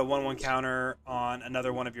 and I'll put a 1/1 counter on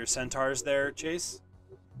another one of your centaurs there, Chase.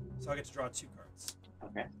 So I'll get to draw 2 cards.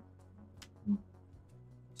 Okay.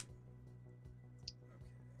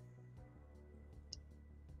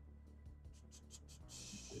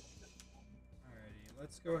 Alrighty,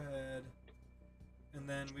 let's go ahead, and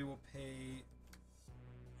then we will pay...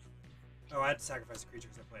 Oh, I had to sacrifice a creature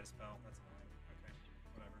because I played a spell. That's annoying.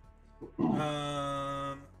 Okay,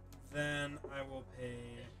 whatever. Then I will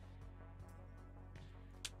pay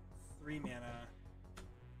 3 mana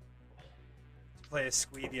to play a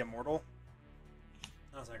Squee the Immortal.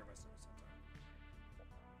 I'll sacrifice it.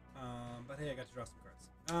 But hey, I got to draw some cards.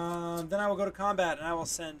 Then I will go to combat, and I will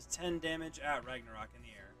send 10 damage at Ragnarok in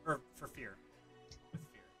the air. Or for fear. With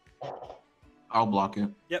fear. I'll block it.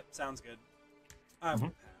 Yep, sounds good. I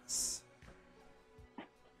will pass.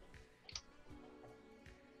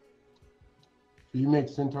 So you make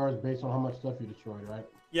centaurs based on how much stuff you destroyed, right?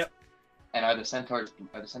 Yep, And are the centaurs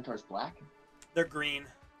black? they're green.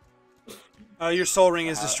 Your Soul Ring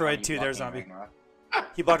is How destroyed you too, there, blocking zombie. Ragnarok?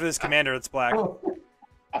 He blocked with his commander, it's black. Oh,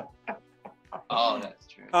 Oh, that's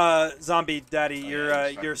true. Zombie Daddy, Oh, your yeah,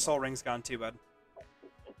 he's your fucking soul ring's gone too, bud.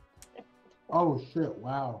 Oh shit!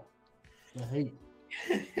 Wow, the hate.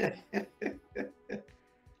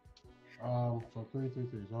 So 3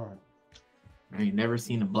 All right. I ain't never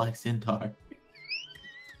seen a black centaur.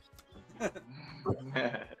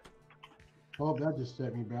 Oh, that just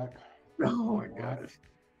set me back. Oh my gosh.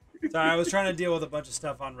 Sorry, I was trying to deal with a bunch of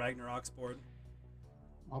stuff on Ragnarok's board.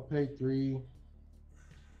 I'll pay 3.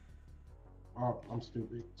 Oh, I'm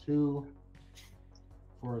stupid. 2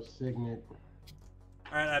 for a signet.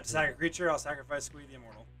 All right, I have to sack a creature. I'll sacrifice Squee the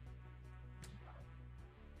Immortal.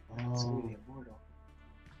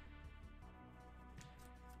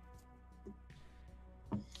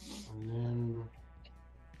 And then,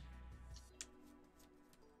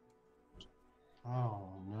 oh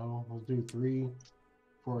no, let's do 3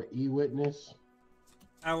 for E-Witness.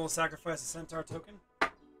 I will sacrifice a Centaur token.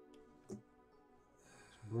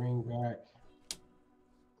 Bring back.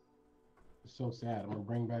 It's so sad. I'm gonna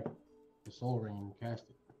bring back the Soul Ring and cast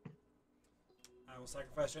it. I will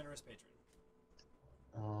sacrifice Generous Patron.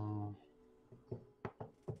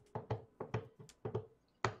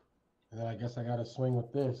 And then I guess I gotta swing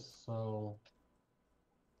with this. So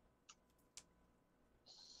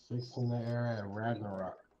 6 in the air at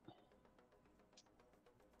Ragnarok.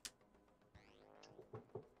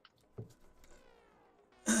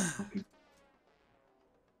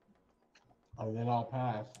 And then I'll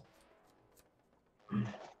pass.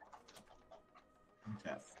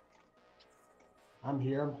 I'm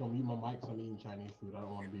here. I'm gonna mute my mic 'cause I'm eating Chinese food. I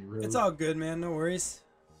don't want to be rude. It's all good, man. No worries.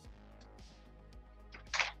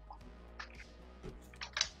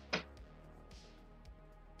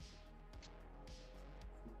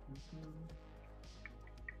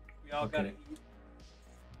 We all gotta Okay. eat.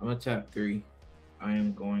 I'm gonna tap 3. I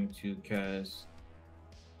am going to cast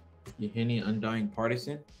Yehini Undying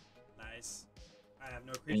Partisan. Nice. I have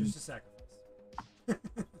no creatures to sacrifice.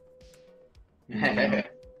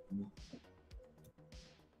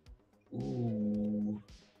 Ooh.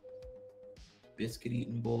 Biscuit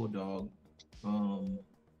eating bulldog.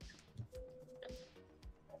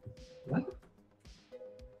 What?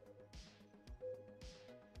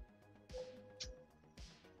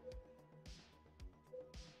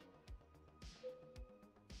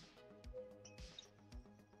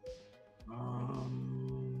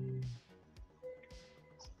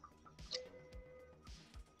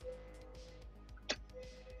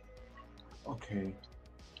 Okay.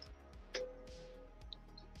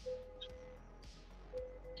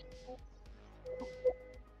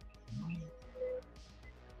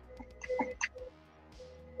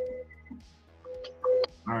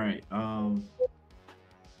 All right.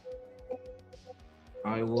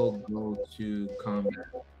 I will go to combat.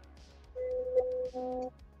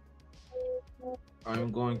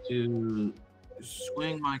 I'm going to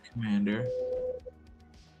swing my commander.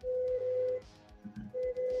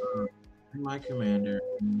 My commander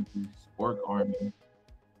and his orc army,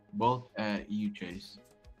 both at you, Chase.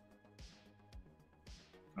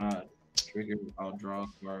 Trigger. I'll draw a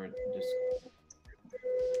card.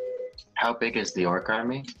 How big is the orc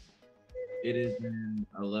army? It is in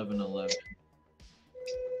 11-11.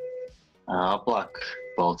 I'll block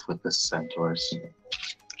both with the centaurs.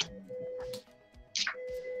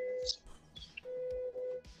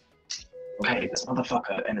 Okay, this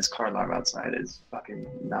motherfucker and his car alarm outside is fucking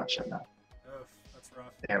not shutting up. Oof, that's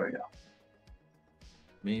rough. There we go.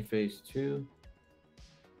 Main phase 2.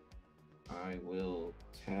 I will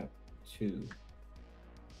tap 2.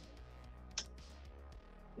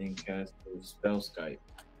 Then cast a spell Skype.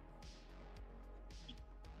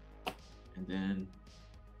 And then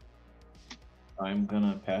I'm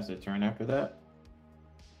gonna pass a turn after that.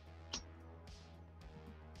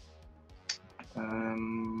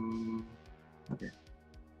 Okay.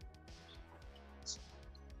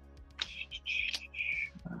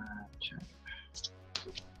 Check.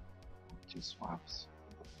 2 swaps.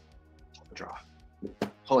 Draw.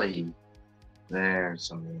 Holy. There's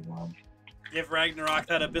something wrong. Give Ragnarok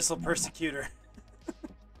that Abyssal Persecutor.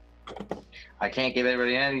 I can't give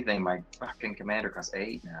everybody anything. My fucking commander costs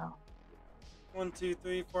 8 now. 1, 2,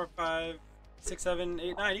 3, 4, 5, 6, 7,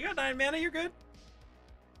 8, 9. You got 9 mana. You're good.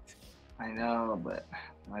 I know, but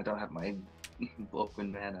I don't have my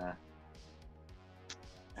Vulcan mana.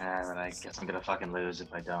 But I guess I'm gonna fucking lose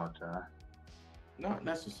if I don't. Not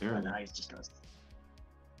necessarily. Now he's just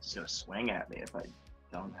gonna swing at me if I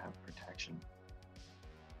don't have protection.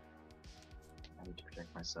 I need to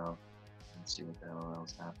protect myself and see what the hell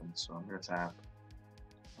else happens. So I'm gonna tap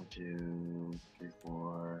 1, 2, 3,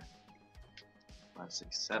 4, 5,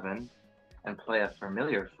 6, 7. and play a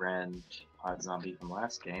familiar friend, Hot Zombie from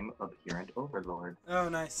last game, Apparent Overlord. Oh,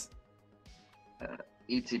 nice.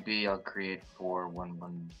 ETB, I'll create 4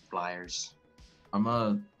 1/1 flyers. I'm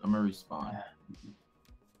a respawn.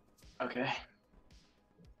 Okay.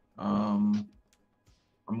 I'm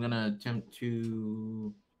gonna attempt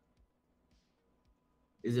to.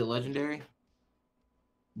 Is it legendary?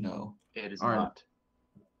 No. It is All right. not.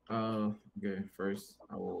 Okay. First,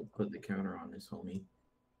 I will put the counter on this homie,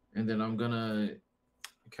 and then I'm gonna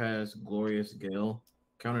cast Glorious Gale.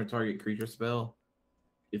 Counter target creature spell.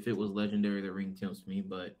 If it was legendary, the ring tempts me,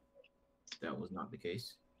 but that was not the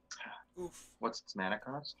case. Oof. What's its mana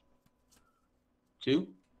cost? 2.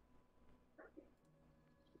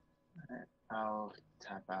 I'll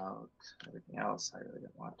tap out everything else. I really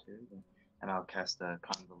don't want to. And I'll cast a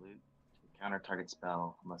Convolute. Counter target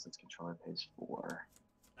spell unless its controller pays 4.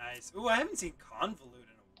 Nice. Ooh, I haven't seen Convolute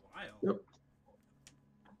in a while. Yep.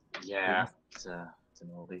 Yeah, it's an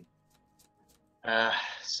oldie.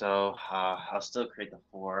 So I'll still create the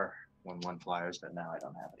 4 1/1 flyers, but now I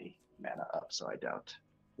don't have any mana up, so I doubt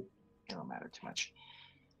it'll matter too much.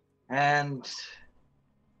 And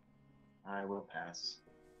I will pass.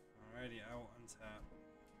 Alrighty, I will untap.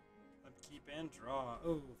 Upkeep and draw.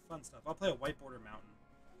 Oh, fun stuff. I'll play a White Border Mountain.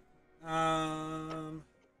 I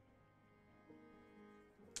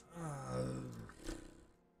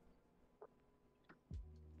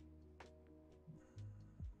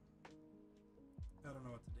don't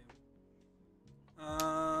know what to do.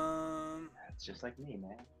 That's just like me,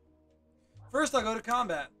 man. First, I'll go to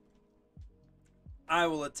combat. I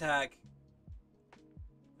will attack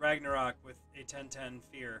Ragnarok with a 10/10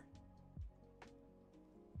 Fear.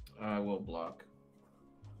 I will block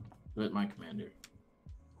with my commander.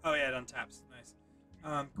 Oh yeah, it untaps. Nice.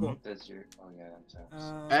 Cool. Does your that's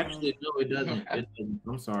Actually, no, it doesn't. It doesn't.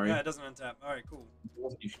 I'm sorry. Yeah, it doesn't untap. All right, cool. It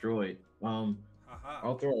was destroyed. Haha.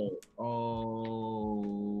 I'll throw.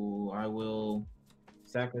 Oh, I will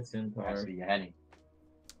sack a has to centaur. be Henny.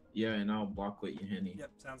 Yeah, and I'll block with Yahenni.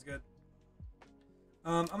 Yep, sounds good.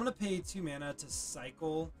 I'm gonna pay 2 mana to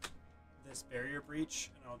cycle this Barrier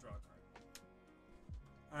Breach, and I'll draw a card.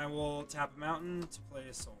 I will tap a mountain to play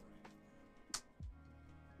a Soul Ring.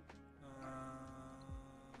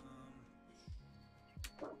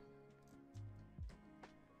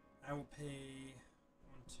 I will pay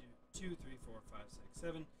 2, 3, 4, 5, 6,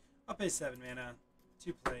 7. I'll pay 7 mana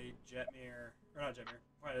to play Jetmir, or not Jetmir.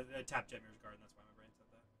 I tap Jetmir's Garden. That's why my brain said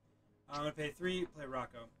that. I'm gonna pay 3, play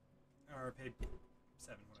Rocco, or pay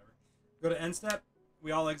 7, whatever. Go to end step.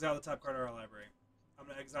 We all exile the top card of our library. I'm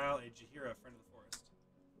gonna exile a Jahira, Friend of the Forest.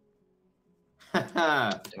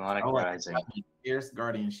 Demonic Oh, Rising. Fierce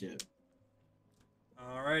guardianship.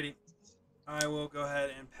 Alrighty. I will go ahead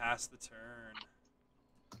and pass the turn.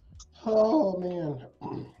 Oh man,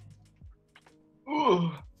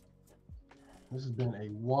 this has been a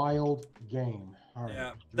wild game. All right.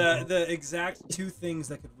 Yeah, the exact 2 things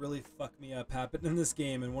that could really fuck me up happened in this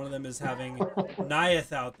game, and one of them is having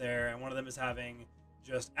Nyath out there, and one of them is having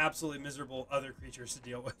just absolutely miserable other creatures to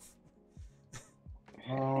deal with.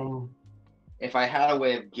 If I had a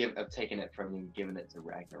way of taking it from you and giving it to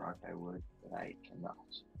Ragnarok, I would, but I cannot.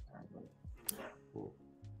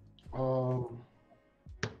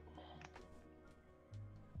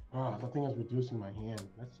 That thing is reducing my hand.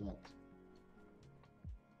 That sucks.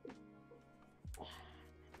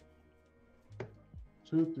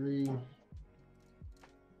 Two, 3,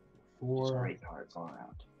 4, Great cards all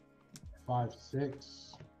around. 5,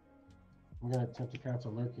 6. I'm gonna attempt to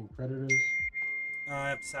cancel Lurking Predators. I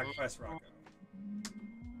have to sacrifice Rocco.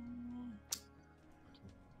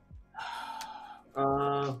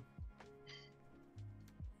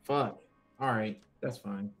 Fuck. All right, that's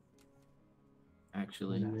fine.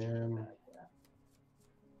 Actually, And then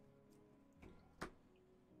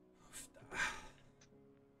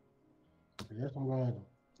I guess I'm gonna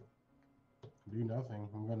do nothing.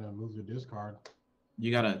 I'm gonna move the discard.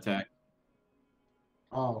 you gotta attack.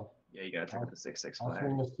 Oh, Yeah, you gotta take the 6/6 I'll flyer.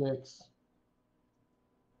 swing the 6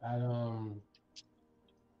 at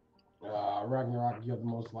Ragnarok. You have the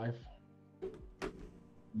most life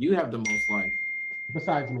You have the most life.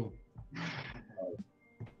 besides me.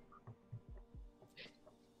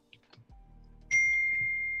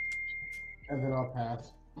 And then I'll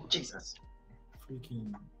pass. Jesus.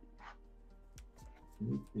 Freaking.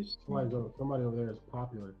 Somebody over there is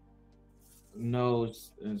popular. No,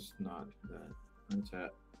 it's not that. Untap.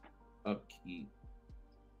 Upkeep.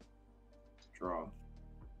 Draw.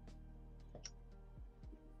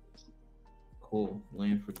 Cool.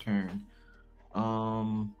 Land for turn.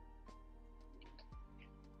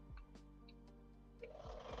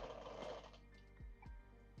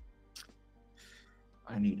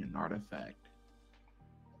 I need an artifact.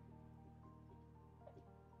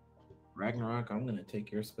 Ragnarok, I'm gonna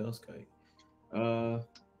take your spell kite. I'm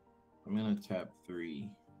gonna tap 3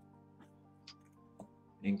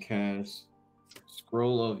 and cast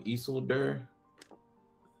Scroll of Isildur.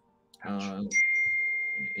 It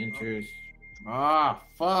enters. Ah,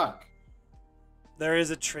 fuck. There is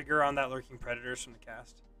a trigger on that lurking predators from the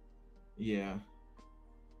cast. Yeah.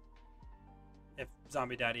 If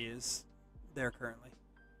Zombie Daddy is there currently.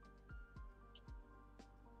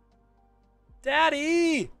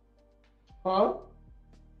 Daddy! Huh?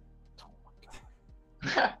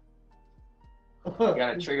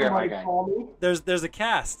 Gotta trigger my Somebody guy. call me? There's a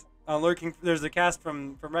cast on lurking. There's a cast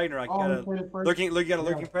from Ragnarok. You Oh, got he played it first? you got a Yeah.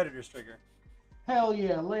 lurking predators trigger. Hell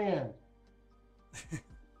yeah, land.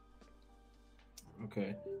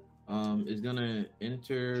 Okay. It's gonna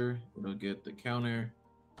enter. It'll get the counter.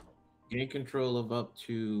 Gain control of up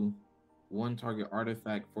to 1 target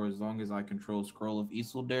artifact for as long as I control Scroll of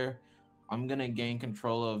Isildur. I'm gonna gain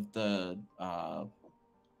control of the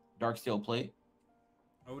Darksteel plate.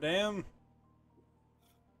 Oh damn!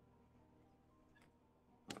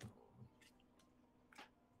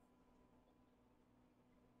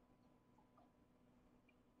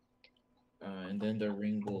 And then the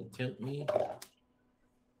ring will tempt me.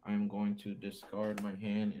 I'm going to discard my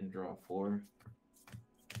hand and draw 4.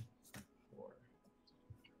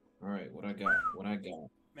 All right, what I got?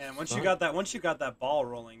 Man, once you got that ball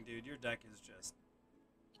rolling, dude, your deck is just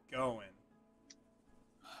going.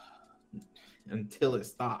 Until it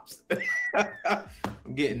stops.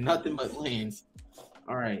 I'm getting nothing but lands.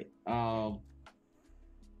 All right.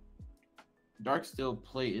 Darksteel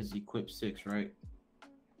plate is equipped 6, right?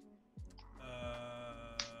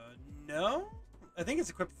 No, I think it's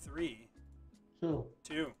equipped 3. 2.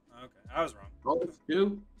 2. Okay, I was wrong. Oh, it's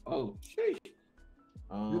 2. Oh, sheesh.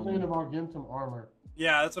 You're thinking about getting some armor.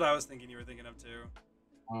 Yeah, that's what I was thinking. You were thinking of 2.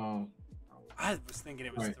 I was thinking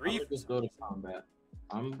it was right, 3. I'm gonna just go to combat.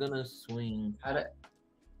 I'm gonna swing.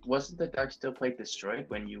 Wasn't the Darksteel plate destroyed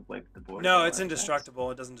when you wiped the board? No, it's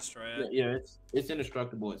indestructible. It doesn't destroy it. Yeah, it's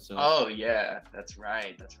indestructible itself. Oh yeah, that's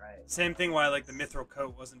right. Same thing. Why like the Mithril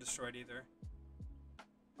coat wasn't destroyed either.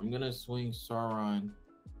 I'm gonna swing Sauron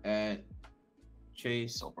at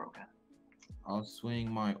Chase. So broken. I'll swing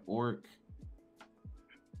my orc.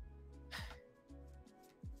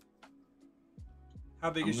 How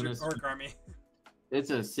big is your orc army? It's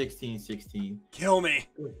a 16-16. Kill me.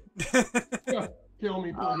 Kill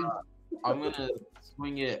me, please. I'm gonna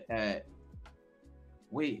swing it at.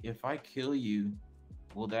 Wait, if I kill you,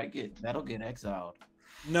 that'll get exiled?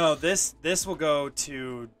 No, this will go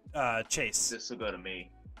to Chase. This will go to me.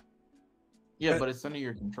 Yeah, but it's under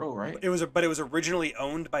your control, right? It was originally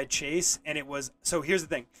owned by Chase, and it was. So here's the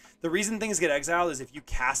thing: the reason things get exiled is if you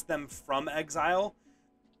cast them from exile,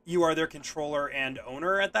 you are their controller and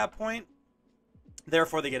owner at that point.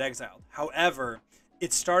 Therefore, they get exiled. However,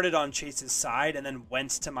 it started on Chase's side and then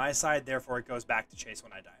went to my side. Therefore, it goes back to Chase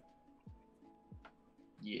when I die.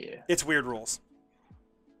 Yeah. It's weird rules.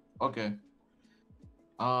 Okay.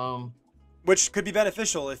 Which could be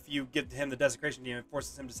beneficial if you give him the desecration demon. It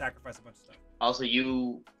forces him to sacrifice a bunch of stuff. Also,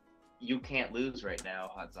 you can't lose right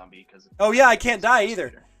now, Hot Zombie, because. Oh yeah, I can't die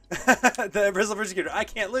either. The Bristle Persecutor, I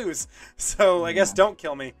can't lose. So I guess don't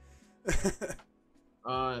kill me.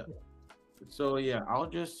 So yeah, I'll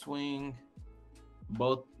just swing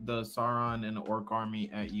both the Sauron and the Orc army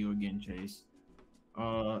at you again, Chase.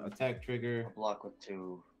 Attack trigger. I'll block with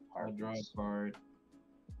 2. I'll draw a card.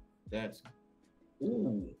 That's.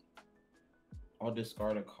 Ooh. I'll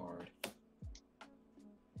discard a card.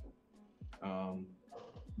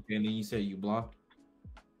 And then you said you blocked?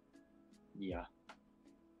 Yeah.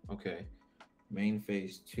 Okay. Main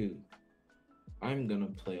phase 2. I'm gonna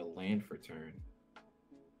play a land for turn.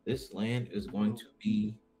 This land is going to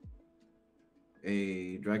be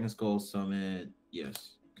a Dragon Skull Summit.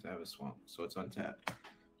 Yes, because I have a swamp, so it's untapped.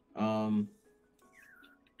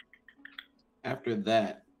 After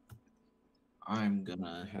that, I'm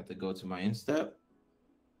gonna have to go to my instep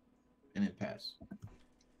and then pass.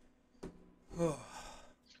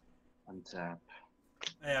 Untap.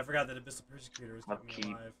 Hey, I forgot that Abyssal Persecutor was keeping me Upkeep.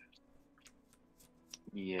 alive.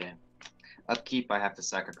 Yeah. Upkeep, I have to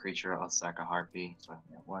sack a creature. I'll sack a harpy. So I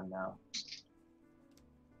have 1 now.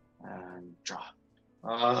 And draw.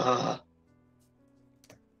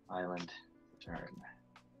 Island. Turn.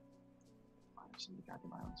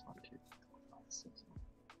 Goddamn islands. 1, 2, 5, 6.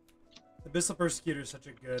 Abyssal Persecutor is such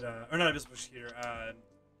a good, or not Abyssal Persecutor,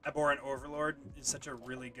 Abhorrent Overlord is such a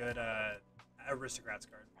really good Aristocrats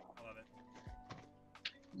card. I love it.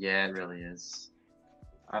 Yeah, it really is.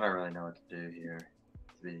 I don't really know what to do here.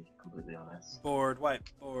 to be completely honest. Board wipe.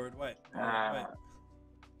 Board wipe. Board wipe.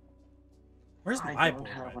 Where's I my don't board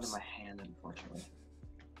have one in wipes? my hand, unfortunately.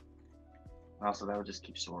 Also, that would just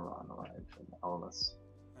keep Sauron alive and all of us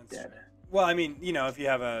That's dead. true. Well, I mean, you know, if you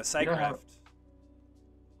have a You don't have- Psycraft.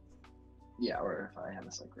 Yeah, or if I have a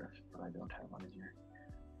Psycraft, but I don't have one in here.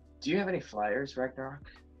 Do you have any flyers, Ragnarok?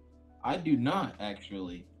 I do not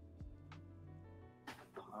actually.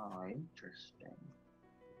 Oh, interesting.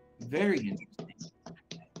 Very interesting.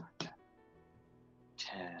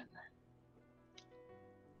 10.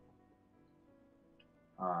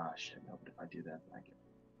 Ah, shit, no, but if I do that, then I get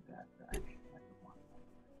that back.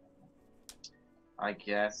 I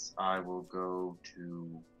guess I will go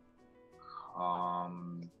to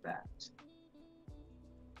combat.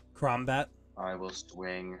 Crombat. I will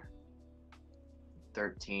swing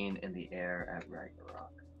 13 in the air at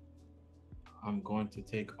Ragnarok. I'm going to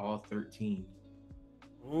take all 13.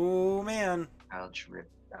 Oh man. Ouch, rip,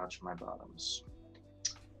 ouch, my bottoms.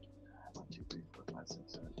 1, 2, 3, 4, 5, 6,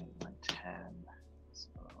 7, 8, 9, 10. So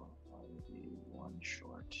I will be one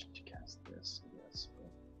short to cast this, I guess.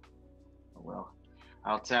 But, oh well.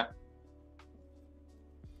 I'll tap.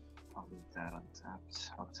 I'll leave that untapped.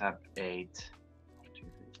 I'll tap 8. 1, 2, 3,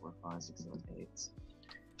 4, 5, 6, 7, 8.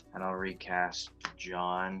 And I'll recast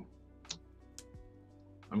John.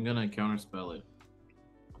 I'm gonna counterspell it.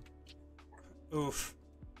 Oof.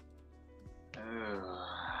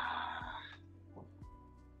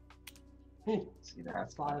 See,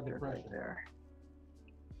 that's Fire not good depression. right there.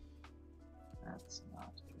 That's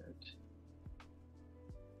not good.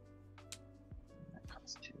 That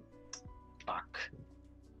costs 2. Fuck.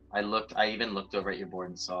 I even looked over at your board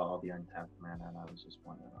and saw all the untapped mana, and I was just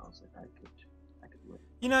wondering. I was like, I could do it.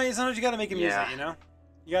 You know, sometimes you gotta make him use Yeah. it. You know,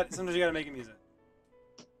 sometimes you gotta make him use it.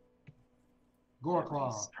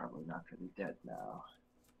 Goreclaw. He's probably not gonna be dead now.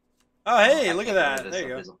 Oh hey, I look at can't go that. to this There you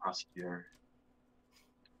go. Abyssal Prosecutor,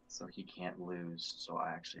 so he can't lose. So I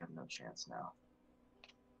actually have no chance now.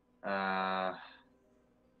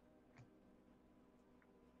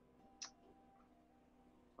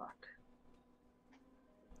 Fuck.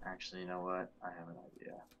 Actually, you know what? I have an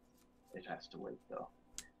idea. It has to wait though.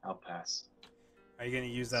 I'll pass. Are you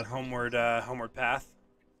gonna use that homeward path?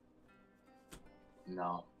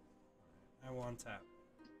 No. I will untap.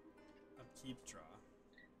 Upkeep draw.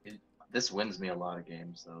 This wins me a lot of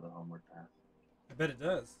games though, the homeward path. I bet it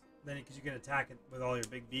does. Then because you can attack it with all your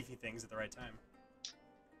big beefy things at the right time.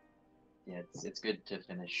 Yeah, it's good to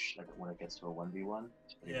finish like when it gets to a 1v1.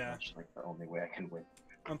 It's pretty Yeah. much like the only way I can win.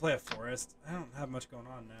 I'm gonna play a forest. I don't have much going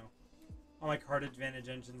on now. All my card advantage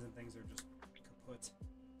engines and things are just kaput.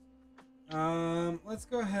 Let's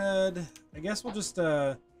go ahead. I guess we'll just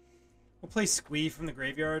we'll play Squee from the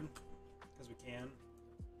graveyard because we can.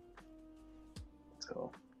 Let's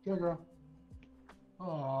go. Good girl.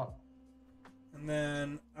 Aw. And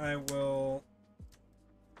then I will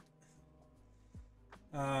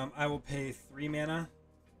pay 3 mana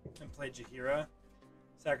and play Jaheira,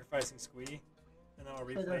 sacrificing Squee, and then I'll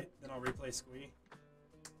replay Squee.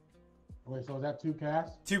 Wait, so is that 2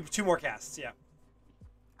 casts? Two more casts, yeah.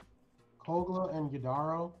 Kogla and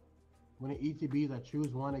Yadaro. When it ETBs, I choose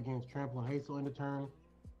one against Trample and Hazel in the turn,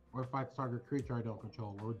 or fight the target creature I don't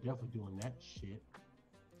control. We're definitely doing that shit.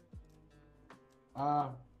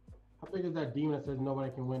 How big is that demon that says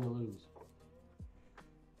nobody can win or lose?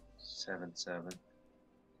 7/7.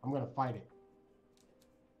 I'm gonna fight it.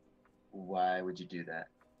 Why would you do that?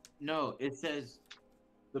 No, it says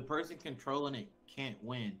the person controlling it can't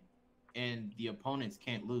win, and the opponents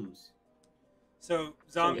can't lose. So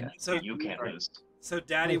zombie. Yeah, So you can't lose. So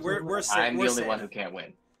Daddy, Wait, so we're safe. I'm we're the only safe. one who can't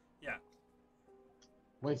win.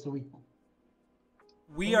 Wait, so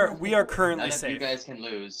We are currently None of safe. you guys can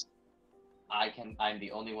lose. I'm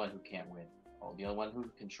the only one who can't win. Oh, the only one who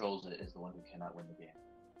controls it is the one who cannot win the game.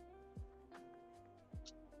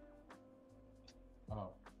 oh.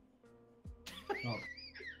 Oh.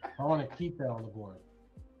 I want to keep that on the board.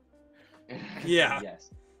 Yeah.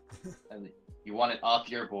 Yes. And you want it off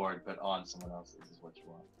your board, but on someone else's is what you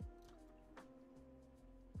want.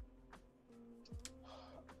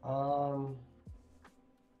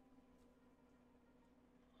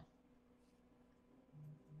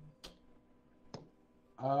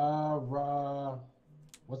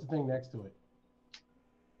 What's the thing next to it?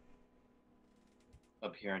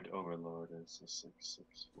 Apparent Overlord is a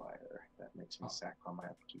 6/6 flyer. That makes me sack on my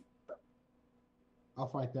upkeep. I'll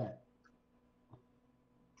fight that.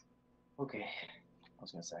 Okay. I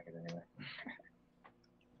was gonna sack it anyway.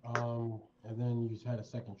 And then you just had a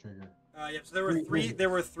second trigger. Yep. So there were three. There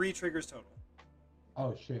were 3 triggers total.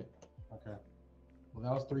 Oh shit. Okay. Well,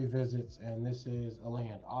 that was 3 visits, and this is a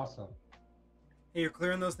land. Awesome. Hey, you're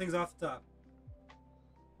clearing those things off the top.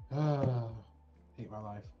 Hate my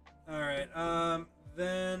life. All right.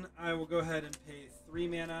 Then I will go ahead and pay 3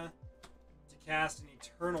 mana to cast an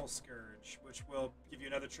Eternal Scourge, which will give you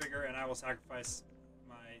another trigger, and I will sacrifice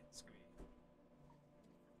my Squee.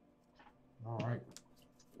 All right.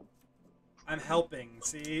 I'm helping.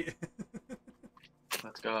 See.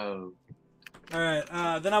 Let's go. All right.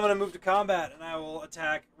 Then I'm gonna move to combat, and I will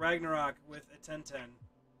attack Ragnarok with a 10/10.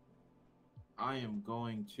 I am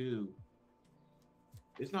going to.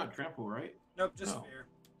 It's not trample, right? Nope, just No. fear.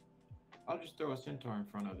 I'll just throw a centaur in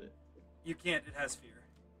front of it. You can't. It has fear.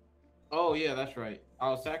 Oh yeah, that's right.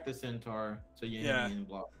 I'll sack the centaur so you Yeah. and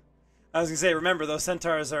block. I was gonna say, remember those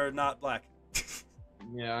centaurs are not black.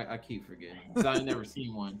 Yeah, I keep forgetting. 'Cause I've never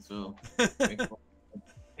seen one, so. God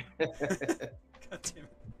damn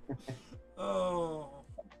it. Oh.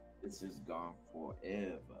 This is gone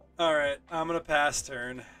forever. All right, I'm gonna pass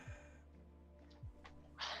turn.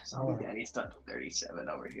 Zombie Daddy's stuck to 37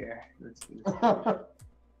 over here. Let's do this.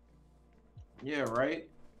 Yeah, right.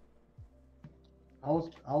 I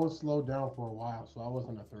was slowed down for a while, so I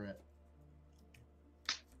wasn't a threat.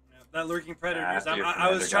 Yeah, that lurking predators. After your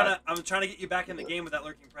I was commander I'm trying to get you back in the game with that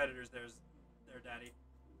lurking predators. There, Daddy.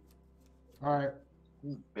 All right,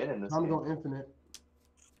 Been in this I'm game. going infinite.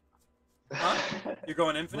 Huh? You're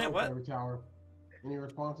going infinite? Rogue What? Every tower. Any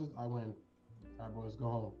responses? I win. All right, boys, go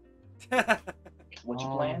home. What you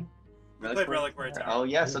Um, playing? I played Reliquary Tower. Oh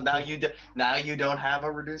yeah, so now you don't have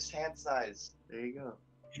a reduced hand size. There you go.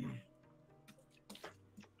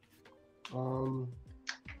 Oh,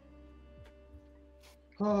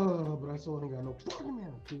 but I still ain't got no fucking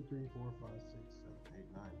mana. 2, 3, 4, 5, 6, 7,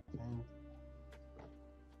 8, 9,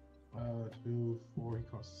 10. 2, 4. He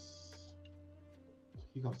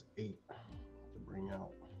costs 8 to bring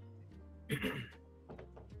out.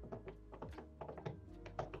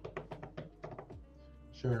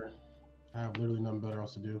 Sure. I have literally nothing better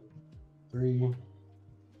else to do. 3,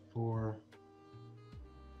 4,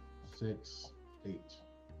 6, 8.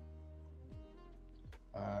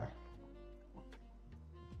 Uh,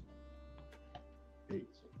 8.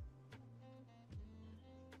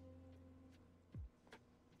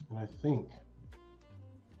 And I think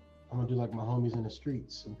I'm gonna do like my homies in the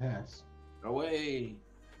streets and pass. Away.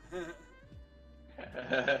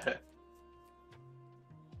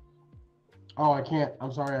 Oh, I can't.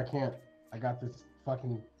 I'm sorry, I can't. I got this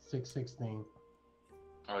fucking 6/6 thing.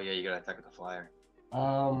 Oh yeah, you gotta attack with the flyer.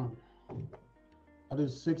 I'll do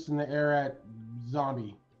 6 in the air at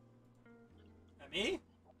zombie. At me?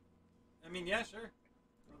 I mean, yeah, sure.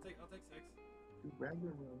 I'll take 6.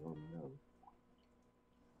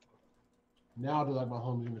 Now I'll do like my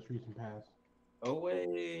homies in the streets and pass.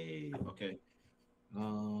 Away. Okay.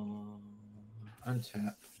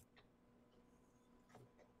 Untap.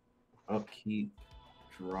 Upkeep.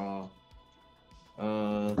 Draw.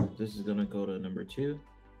 This is gonna go to number 2.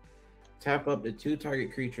 Tap up the 2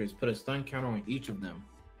 target creatures. Put a stun counter on each of them.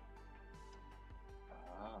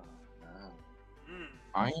 Oh no. Hmm.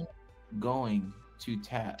 I'm going to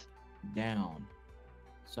tap down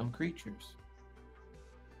some creatures.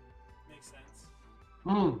 Makes sense.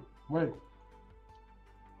 Wait.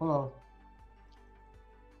 Hold on.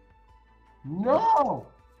 No!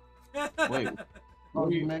 Wait. Oh,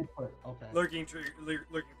 you may put. Okay. lurking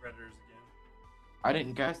predators again. I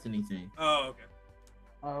didn't cast anything. Oh, okay.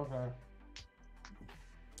 Oh, okay.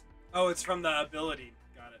 Oh, it's from the ability.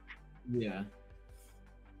 Got it. Yeah.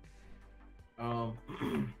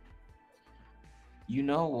 You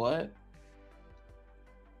know what?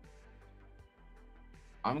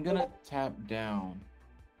 I'm gonna tap down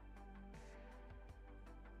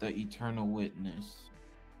the Eternal Witness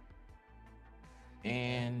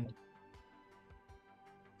and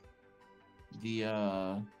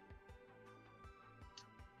the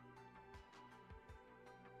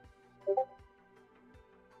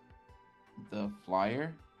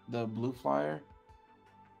flyer, the blue flyer.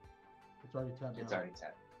 It's already tapped. It's out. already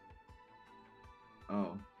tapped.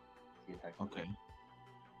 Oh, You attack. okay.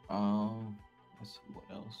 Let's see what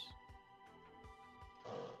else.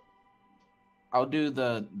 I'll do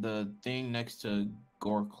the thing next to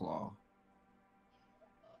Goreclaw.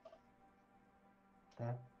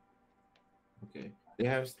 Okay. Okay. They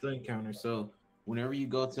have stun counter, so whenever you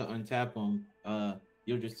go to untap them,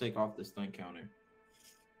 you'll just take off the stun counter.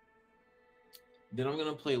 Then I'm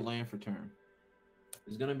gonna play land for turn.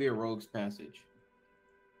 It's gonna be a Rogue's Passage.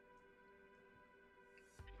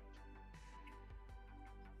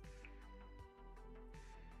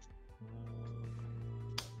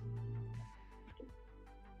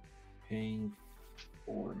 Paying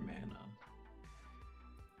 4 mana.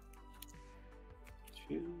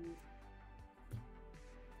 2.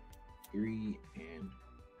 3 and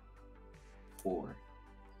 4.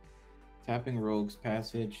 Tapping Rogue's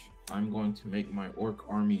Passage. I'm going to make my Orc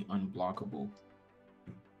army unblockable.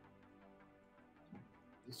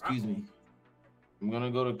 Excuse me. I'm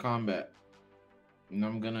gonna go to combat. And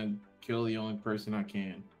I'm gonna kill the only person I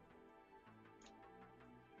can.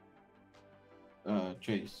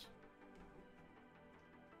 Chase.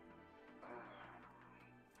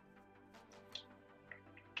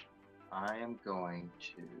 I am going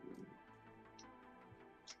to.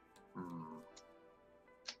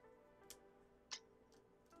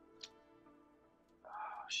 Oh,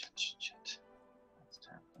 shit. Let's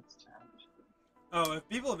tap. Oh, if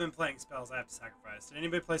people have been playing spells, I have to sacrifice. Did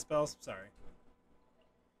anybody play spells? Sorry.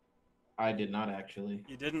 I did not actually.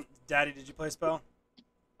 You didn't? Daddy, did you play spell?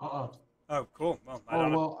 Oh, cool. Well, I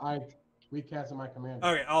don't know. Well, I recasted my commander.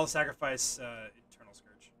 Okay, I'll sacrifice Eternal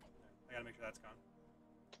Scourge. I gotta make sure that's gone.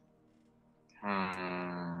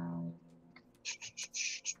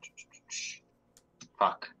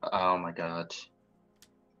 Fuck. Oh my god.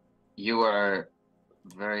 You are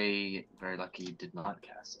very, very lucky you did not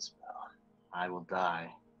cast a spell. I will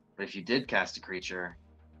die. But if you did cast a creature,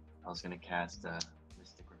 I was going to cast a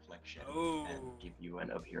Mystic Reflection and give you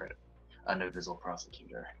an Invisible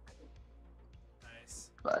Prosecutor.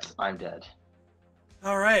 Nice. But I'm dead.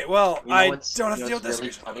 Alright, well, You know I what's- don't have you to know deal with what's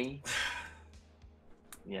this. really funny?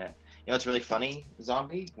 Yeah. You know what's really funny,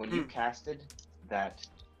 Zombie? When you casted that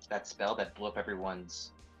spell that blew up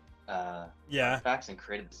everyone's artifacts and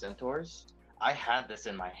created the centaurs, I had this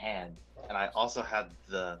in my hand, and I also had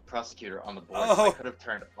the prosecutor on the board. So I could have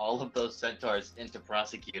turned all of those centaurs into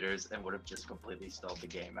prosecutors and would have just completely stalled the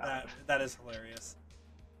game out. That is hilarious.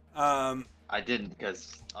 I didn't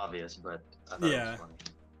because obvious, but I thought it was funny.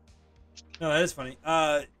 No, that is funny.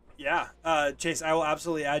 Chase, I will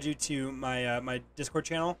absolutely add you to my my Discord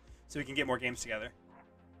channel so we can get more games together.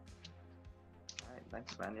 All right,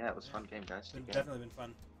 thanks, man. Yeah, it was a fun game, guys. It's definitely been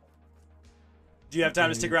fun. Do you have time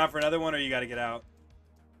to stick around for another one, or you got to get out?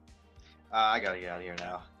 I gotta get out of here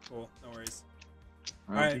now. Cool, no worries.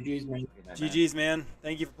 All right, GG's, man. GG's, man.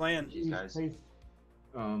 Thank you for playing. GG's, guys.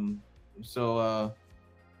 So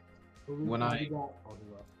when I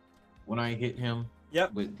hit him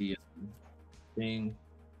with the thing,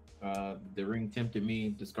 the ring tempted me,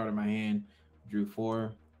 discarded my hand, drew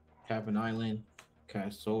 4, tap an island,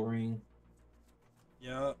 cast Soul Ring.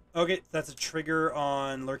 Yeah. Okay, that's a trigger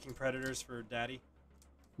on Lurking Predators for Daddy.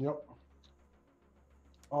 Yep.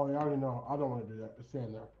 Oh, you already know. I don't want to do that. It's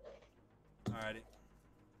staying there. Alrighty.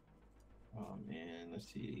 Oh man, let's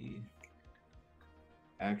see.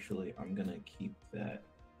 Actually, I'm gonna keep that.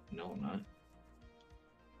 No, I'm not.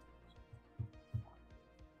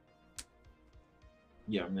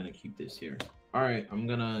 Yeah, I'm gonna keep this here. All right, I'm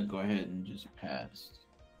gonna go ahead and just pass.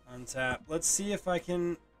 Untap. Let's see if I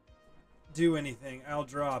can do anything. I'll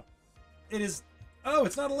drop. It is. Oh,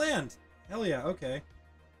 it's not a land. Hell yeah. Okay.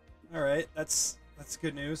 All right. That's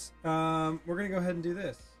good news. We're gonna go ahead and do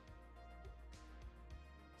this.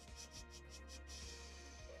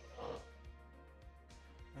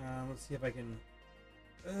 Let's see if I can.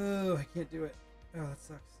 Oh, I can't do it. Oh, that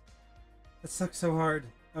sucks. That sucks so hard.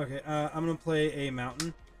 Okay. I'm gonna play a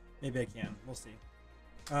mountain. Maybe I can. We'll see.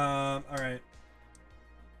 All right.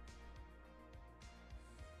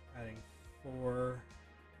 Adding 4,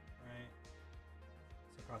 right?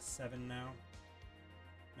 So it costs 7 now.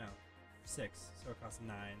 No, 6. So it costs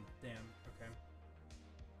 9. Damn.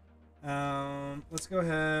 Okay. Let's go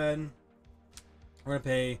ahead. We're gonna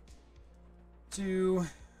pay 2,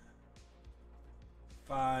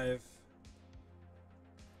 5,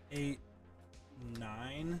 8, 9,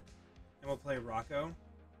 and we'll play Rocco.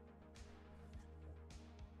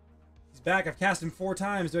 He's back. I've cast him 4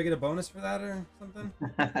 times. Do I get a bonus for that or something?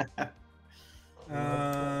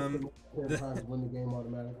 Win the game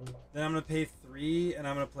automatically. Then I'm gonna pay 3, and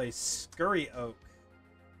I'm gonna play Scurry Oak.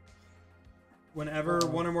 Whenever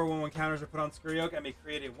one or more 1/1 counters are put on Scurry Oak, I may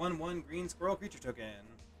create a 1/1 green squirrel creature token.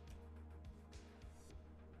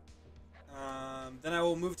 Then I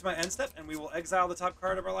will move to my end step, and we will exile the top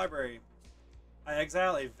card of our library. I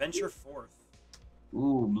exile a Venture Forth.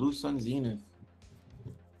 Ooh, Blue Sun Zenith.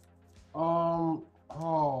 Oh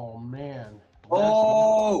man.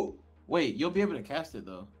 Oh, wait, you'll be able to cast it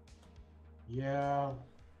though. Yeah.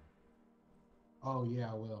 Oh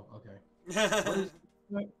yeah, I will. Okay.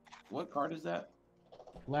 What card is that?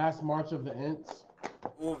 Last March of the Ents.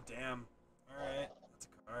 Oh damn! All right, that's a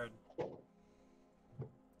card.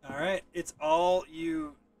 All right, it's all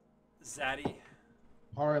you, Zaddy.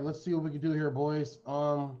 All right, let's see what we can do here, boys.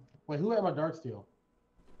 Wait, who had my Darksteel?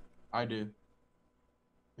 I do.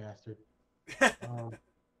 Bastard. All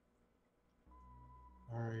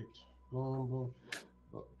right. Boom, boom.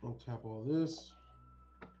 Oh, don't tap all this.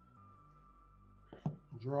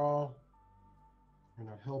 Draw. You're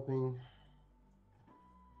not helping.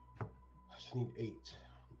 I just need 8.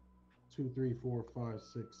 2, 3, 4, 5,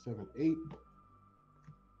 6, 7, 8.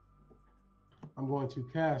 I'm going to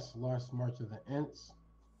cast Last March of the Ents.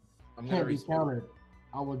 I'm gonna Can't be respond. countered.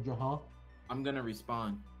 I will draw. Huh? I'm gonna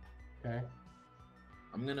respond. Okay.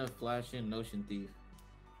 I'm gonna flash in Notion Thief.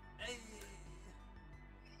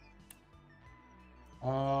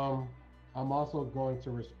 I'm also going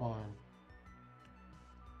to respond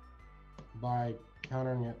by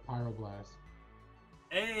countering it Pyroblast.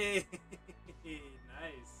 Hey,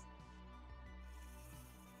 nice.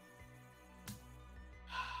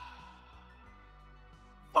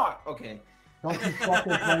 Fuck. Okay. Don't you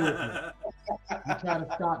fucking play with me. You trying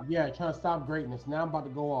to stop? Yeah, trying to stop greatness. Now I'm about to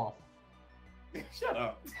go off. Shut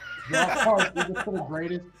up. Draw cards equal to the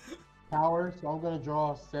greatest power, so I'm gonna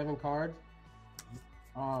draw 7 cards.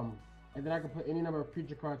 And then I can put any number of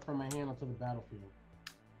creature cards from my hand onto the battlefield.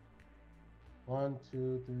 1,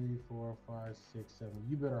 2, 3, 4, 5, 6, 7.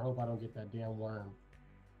 You better hope I don't get that damn worm.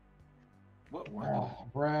 What one?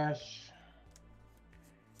 Brash.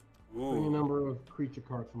 Any Ooh. number of creature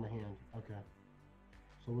cards from my hand. Okay.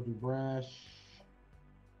 So we'll do Brash,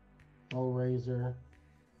 Razor,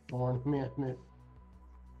 Thorn Mammoth,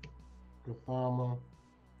 Gathama,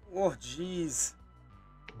 Oh, jeez.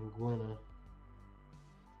 and Gwenna.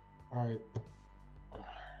 Alright.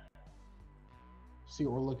 See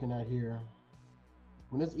what we're looking at here.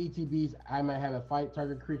 When it's ETBs, I might have a fight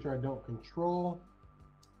target creature I don't control.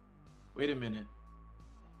 Wait a minute.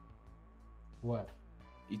 What?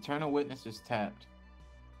 Eternal Witness is tapped.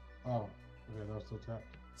 Oh, okay, that was still tapped.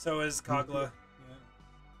 So is Kogla.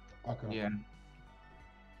 Okay. Yeah.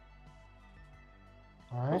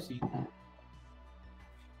 Alright. Proceed.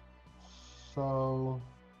 So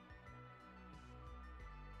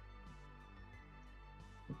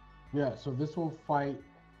yeah, so this will fight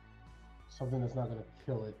something that's not gonna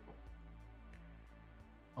kill it.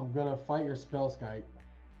 I'm gonna fight your Spellskite.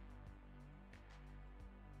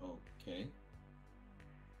 Okay.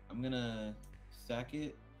 I'm gonna sack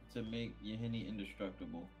it to make Yahini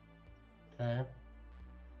indestructible. Okay.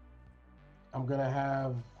 I'm gonna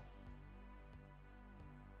have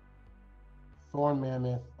Thorn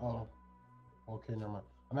Mammoth. Oh, okay, never mind.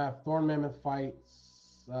 I'm gonna have Thorn Mammoth fight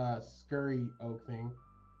Scurry Oak thing.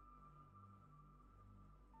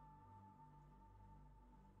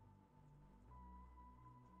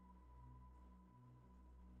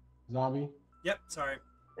 Zombie. Yep, sorry.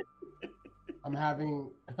 I'm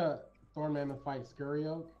having Thorn Mammoth fight Scurry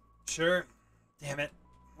Oak. Sure. Damn it.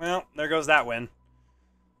 Well, there goes that win.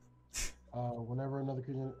 Whenever another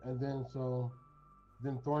creature, and then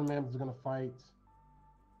Thorn Mammoth is gonna fight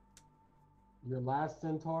your last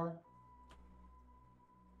Centaur.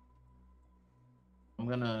 I'm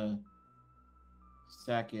gonna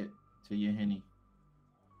sack it to Yahini.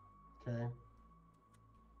 Okay.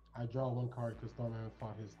 I draw 1 card because Thorn Mammoth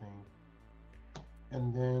fought his thing,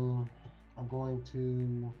 and then I'm going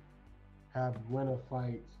to have Gwenna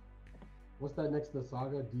fight. What's that next to the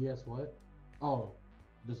saga? DS what? Oh,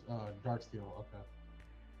 just Darksteel. Okay.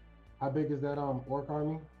 How big is that orc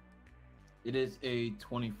army? It is a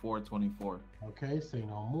 24/24. Okay, say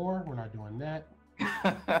no more. We're not doing that.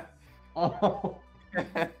 Oh,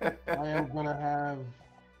 I am gonna have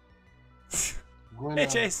Gwenna. Hey,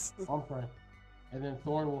 Chase. I'm sorry. And then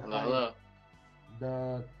Thorn will Hello, fight hello.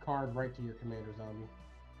 the card right to your commander, Zombie.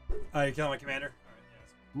 You killing my commander?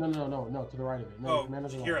 All right, No, to the right of it. No, yes. the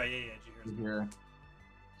commander's You're alive. right. Yeah, Jihira's Here.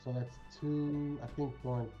 So that's 2. I think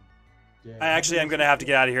Thorn. Dead. I actually am going to have to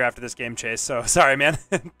get out of here after this game, Chase. So sorry, man.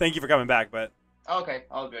 Thank you for coming back, but Okay,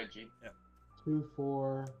 all good, G. 2,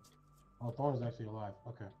 4. Oh, Thorn's actually alive.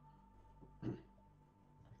 Okay.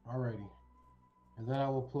 Alrighty. And then I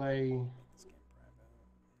will play.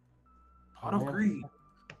 Pot of Greed.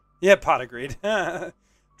 yeah, pot agreed.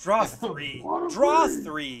 Draw 3. Draw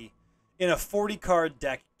 3 in a 40-card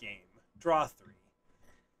deck game. Draw 3.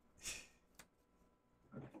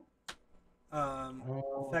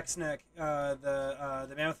 Fexneck,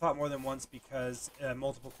 the mammoth fought more than once because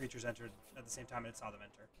multiple creatures entered at the same time and it saw them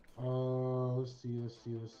enter. Let's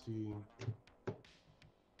see.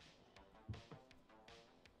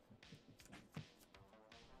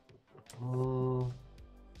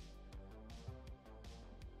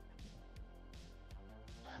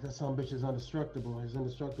 That son of a bitch is indestructible. He's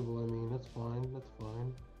indestructible. I mean, that's fine. That's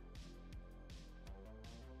fine.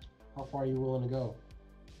 How far are you willing to go?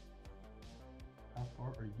 How far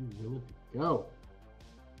are you willing to go?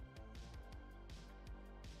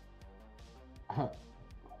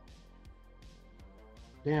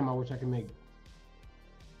 Damn, I wish I could make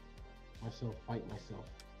myself fight myself.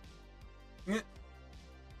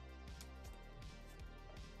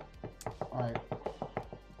 Alright.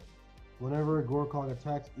 Whenever a Gorkog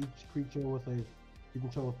attacks each creature with a you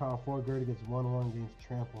control with power 4 greater gets 1/1 against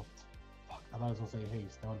trample. Fuck, I thought I was gonna say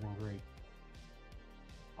haste. That would have been great.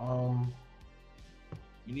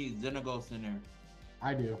 You need Xenagos in there.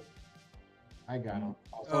 I do. I got him.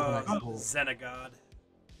 Xenagod.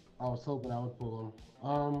 I was hoping I would pull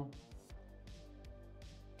him.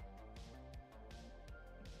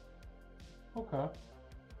 Okay.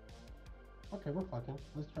 Okay, we're fucking.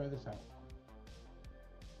 Let's try this out.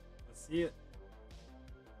 Let's see it.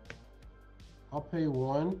 I'll pay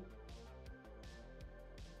 1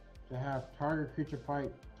 to have target creature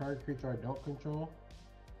fight target creature I don't control.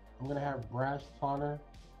 I'm gonna have Brash Taunter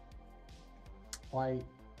fight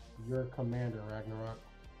your commander, Ragnarok.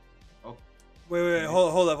 Oh. Wait,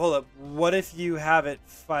 hold up. What if you have it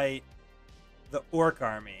fight the orc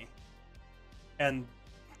army? And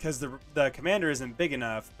because the commander isn't big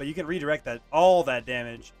enough, but you can redirect all that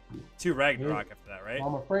damage to Ragnarok after that, right? Well,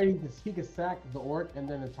 I'm afraid he could sack the orc and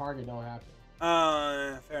then the target don't happen.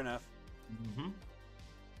 Fair enough. Mm-hmm.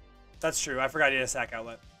 That's true. I forgot he had a sack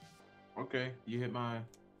outlet. Okay, you hit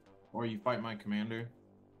or you fight my commander.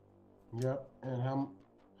 Yep. And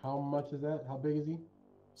how much is that? How big is he?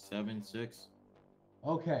 7/6.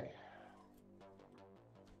 Okay.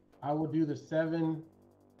 I will do the 7.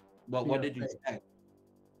 But what did you sack?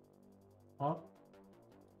 Huh?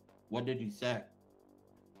 What did you sack?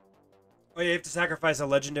 Oh, you have to sacrifice a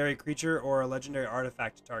legendary creature or a legendary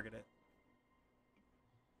artifact to target it.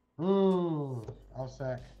 I'll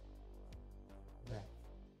sack. Yeah.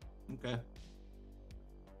 Okay.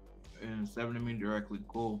 And 7 to me directly,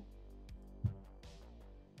 cool.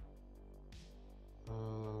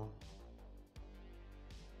 And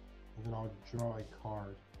then I'll draw a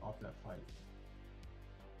card off that fight.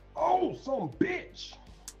 Oh, some bitch!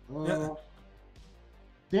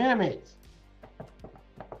 Damn it!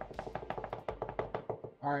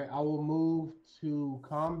 Alright, I will move to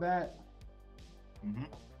combat. Mm-hmm.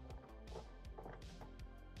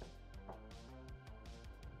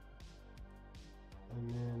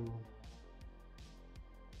 And then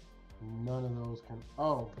none of those can.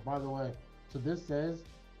 Oh, by the way, so this says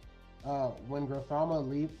when Grothama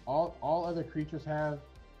leaves, all other creatures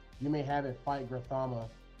you may have it fight Grothama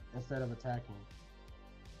instead of attacking.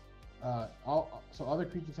 So other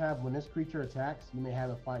creatures have when this creature attacks, you may have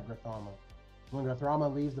it fight Grothama. When Grothama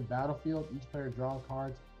leaves the battlefield, each player draws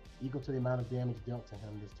cards equal to the amount of damage dealt to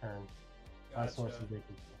him this turn by source of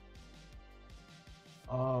victory.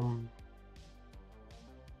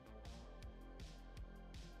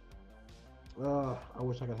 I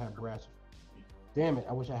wish I could have Brash. Damn it,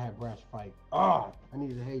 I wish I had Brash fight. I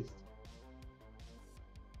needed a haste.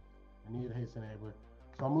 I needed a haste enabler.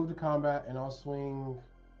 So I'll move to combat and I'll swing.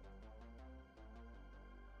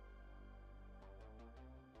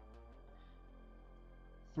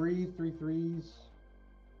 Three 3/3s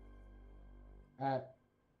at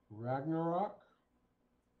Ragnarok.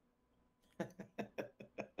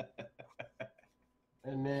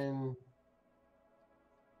 And then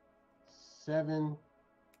 7.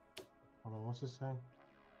 Hold on, what's this say?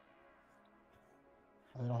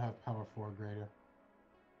 They don't have power 4 or greater.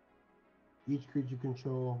 Each creature you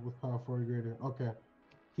control with power 4 or greater. Okay.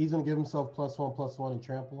 He's gonna give himself +1/+1 and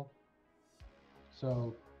trample.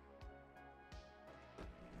 So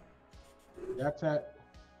that's at,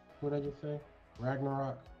 what did I just say?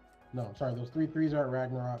 Ragnarok. No, sorry, those 3/3s are at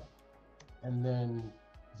Ragnarok. And then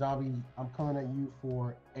Zombie, I'm coming at you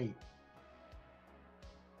for 8.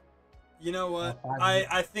 You know what?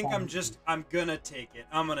 I think I'm gonna take it.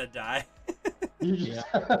 I'm gonna die.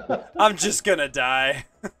 I'm just gonna die.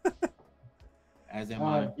 As am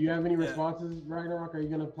I. Do you have any responses, Ragnarok? Are you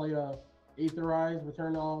gonna play Aetherize,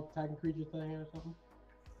 return all attacking creatures to the hand or something?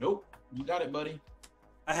 Nope. You got it, buddy.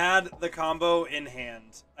 I had the combo in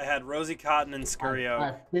hand. I had Rosy Cotton and Scurry Oak.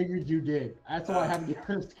 I figured you did. That's why I had to get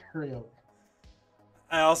rid of Scurry Oak.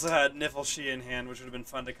 I also had Niflshee in hand, which would have been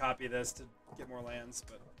fun to copy this to get more lands,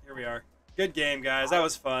 but here we are. Good game, guys. That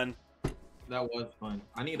was fun. That was fun.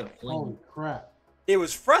 I need a flame. Holy crap. It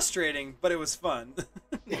was frustrating, but it was fun.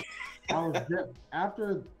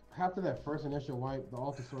 After that first initial wipe, the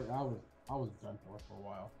Altar Sword, I was done for a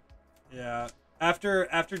while. Yeah. After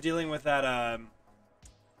dealing with that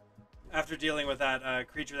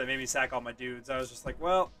creature that made me sack all my dudes, I was just like,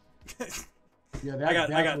 well, yeah,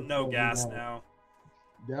 I got no gas now.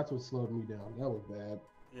 That's what slowed me down. That was bad.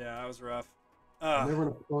 Yeah, that was rough. Never an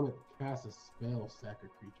opponent cast a spell sack a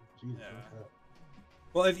creature. Jesus. Yeah.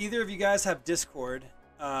 Well, if either of you guys have Discord,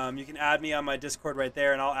 You can add me on my Discord right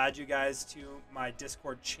there, and I'll add you guys to my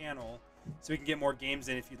Discord channel so we can get more games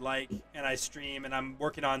in if you'd like. And I stream, and I'm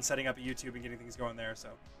working on setting up a YouTube and getting things going there. So.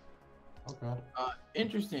 Okay.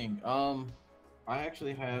 Interesting. I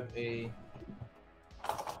actually have a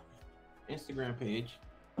Instagram page.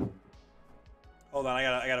 Hold on,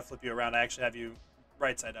 I gotta flip you around. I actually have you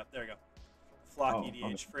right side up. There we go. Flock Oh, EDH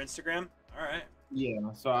okay. for Instagram. All right.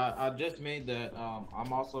 Yeah, so I just made that.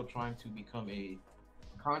 I'm also trying to become a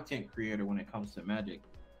content creator when it comes to Magic.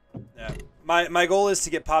 Yeah. My goal is to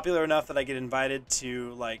get popular enough that I get invited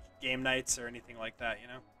to like game nights or anything like that. You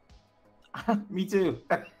know. Me too.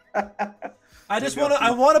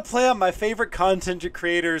 I want to play on my favorite content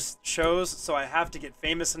creators shows, so I have to get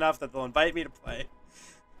famous enough that they'll invite me to play.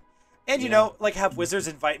 And you know, like have Wizards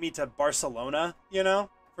invite me to Barcelona, you know,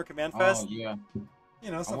 for Command Fest. Oh yeah.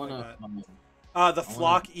 You know, something wanna, like that. The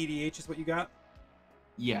Flock EDH is what you got?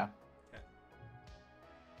 Yeah. Okay.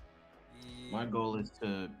 My goal is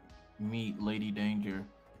to meet Lady Danger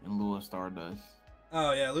and Lua Stardust.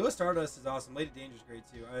 Oh yeah, Lewis Stardust is awesome. Lady Danger's great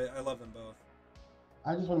too. I love them both.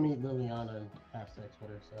 I just want to meet Liliana and have sex with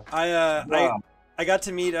her. So. I got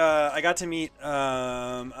to meet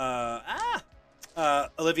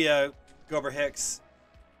Olivia Gober Hicks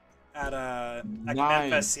at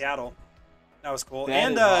Command Fest Seattle. That was cool.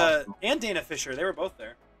 That is awesome. And Dana Fisher, they were both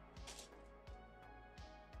there.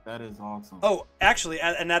 That is awesome. Oh, actually,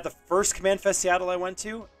 at the first Command Fest Seattle I went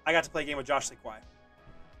to, I got to play a game with Josh Lee Kwai.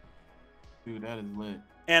 Dude, that is lit.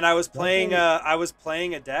 And I was playing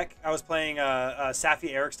a deck. I was playing a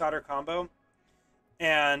Safi Eriksdotter combo,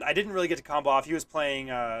 and I didn't really get to combo off. He was playing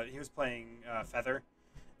Feather,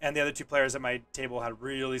 and the other two players at my table had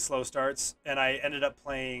really slow starts, and I ended up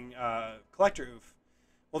playing Collector Oof.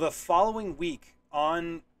 Well, the following week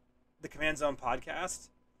on the Command Zone podcast,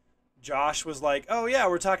 Josh was like, "Oh yeah,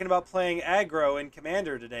 we're talking about playing aggro in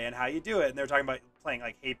Commander today and how you do it," and they were talking about playing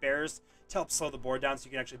like Hate Bears to help slow the board down so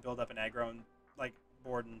you can actually build up an aggro and like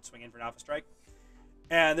board and swing in for an alpha strike.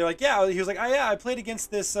 And they're like, yeah, he was like, oh yeah, I played against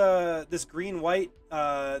this green white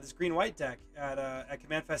deck at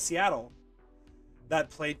Command Fest Seattle that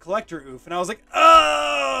played Collector Oof, and I was like,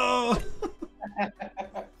 oh.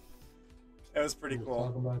 It was pretty cool.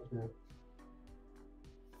 Talk about you.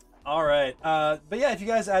 All right, but yeah, if you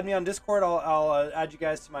guys add me on Discord, I'll add you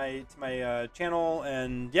guys to my channel,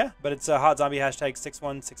 and yeah, but it's hot zombie hashtag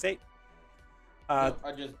 6168. I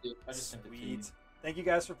just sent it to you. Sweet. Thank you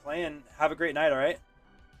guys for playing. Have a great night. All right.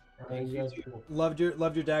 Thank you guys too. Loved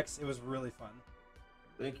your decks. It was really fun.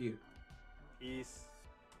 Thank you. Peace.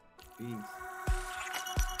 Peace.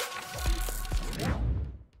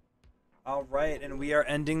 All right, and we are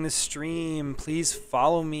ending the stream. Please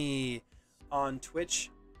follow me on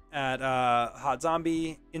Twitch at Hot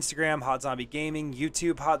Zombie, Instagram Hot Zombie Gaming,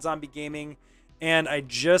 YouTube Hot Zombie Gaming, and I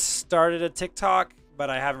just started a TikTok,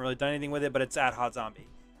 but I haven't really done anything with it. But it's at Hot Zombie.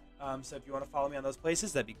 So if you want to follow me on those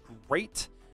places, that'd be great.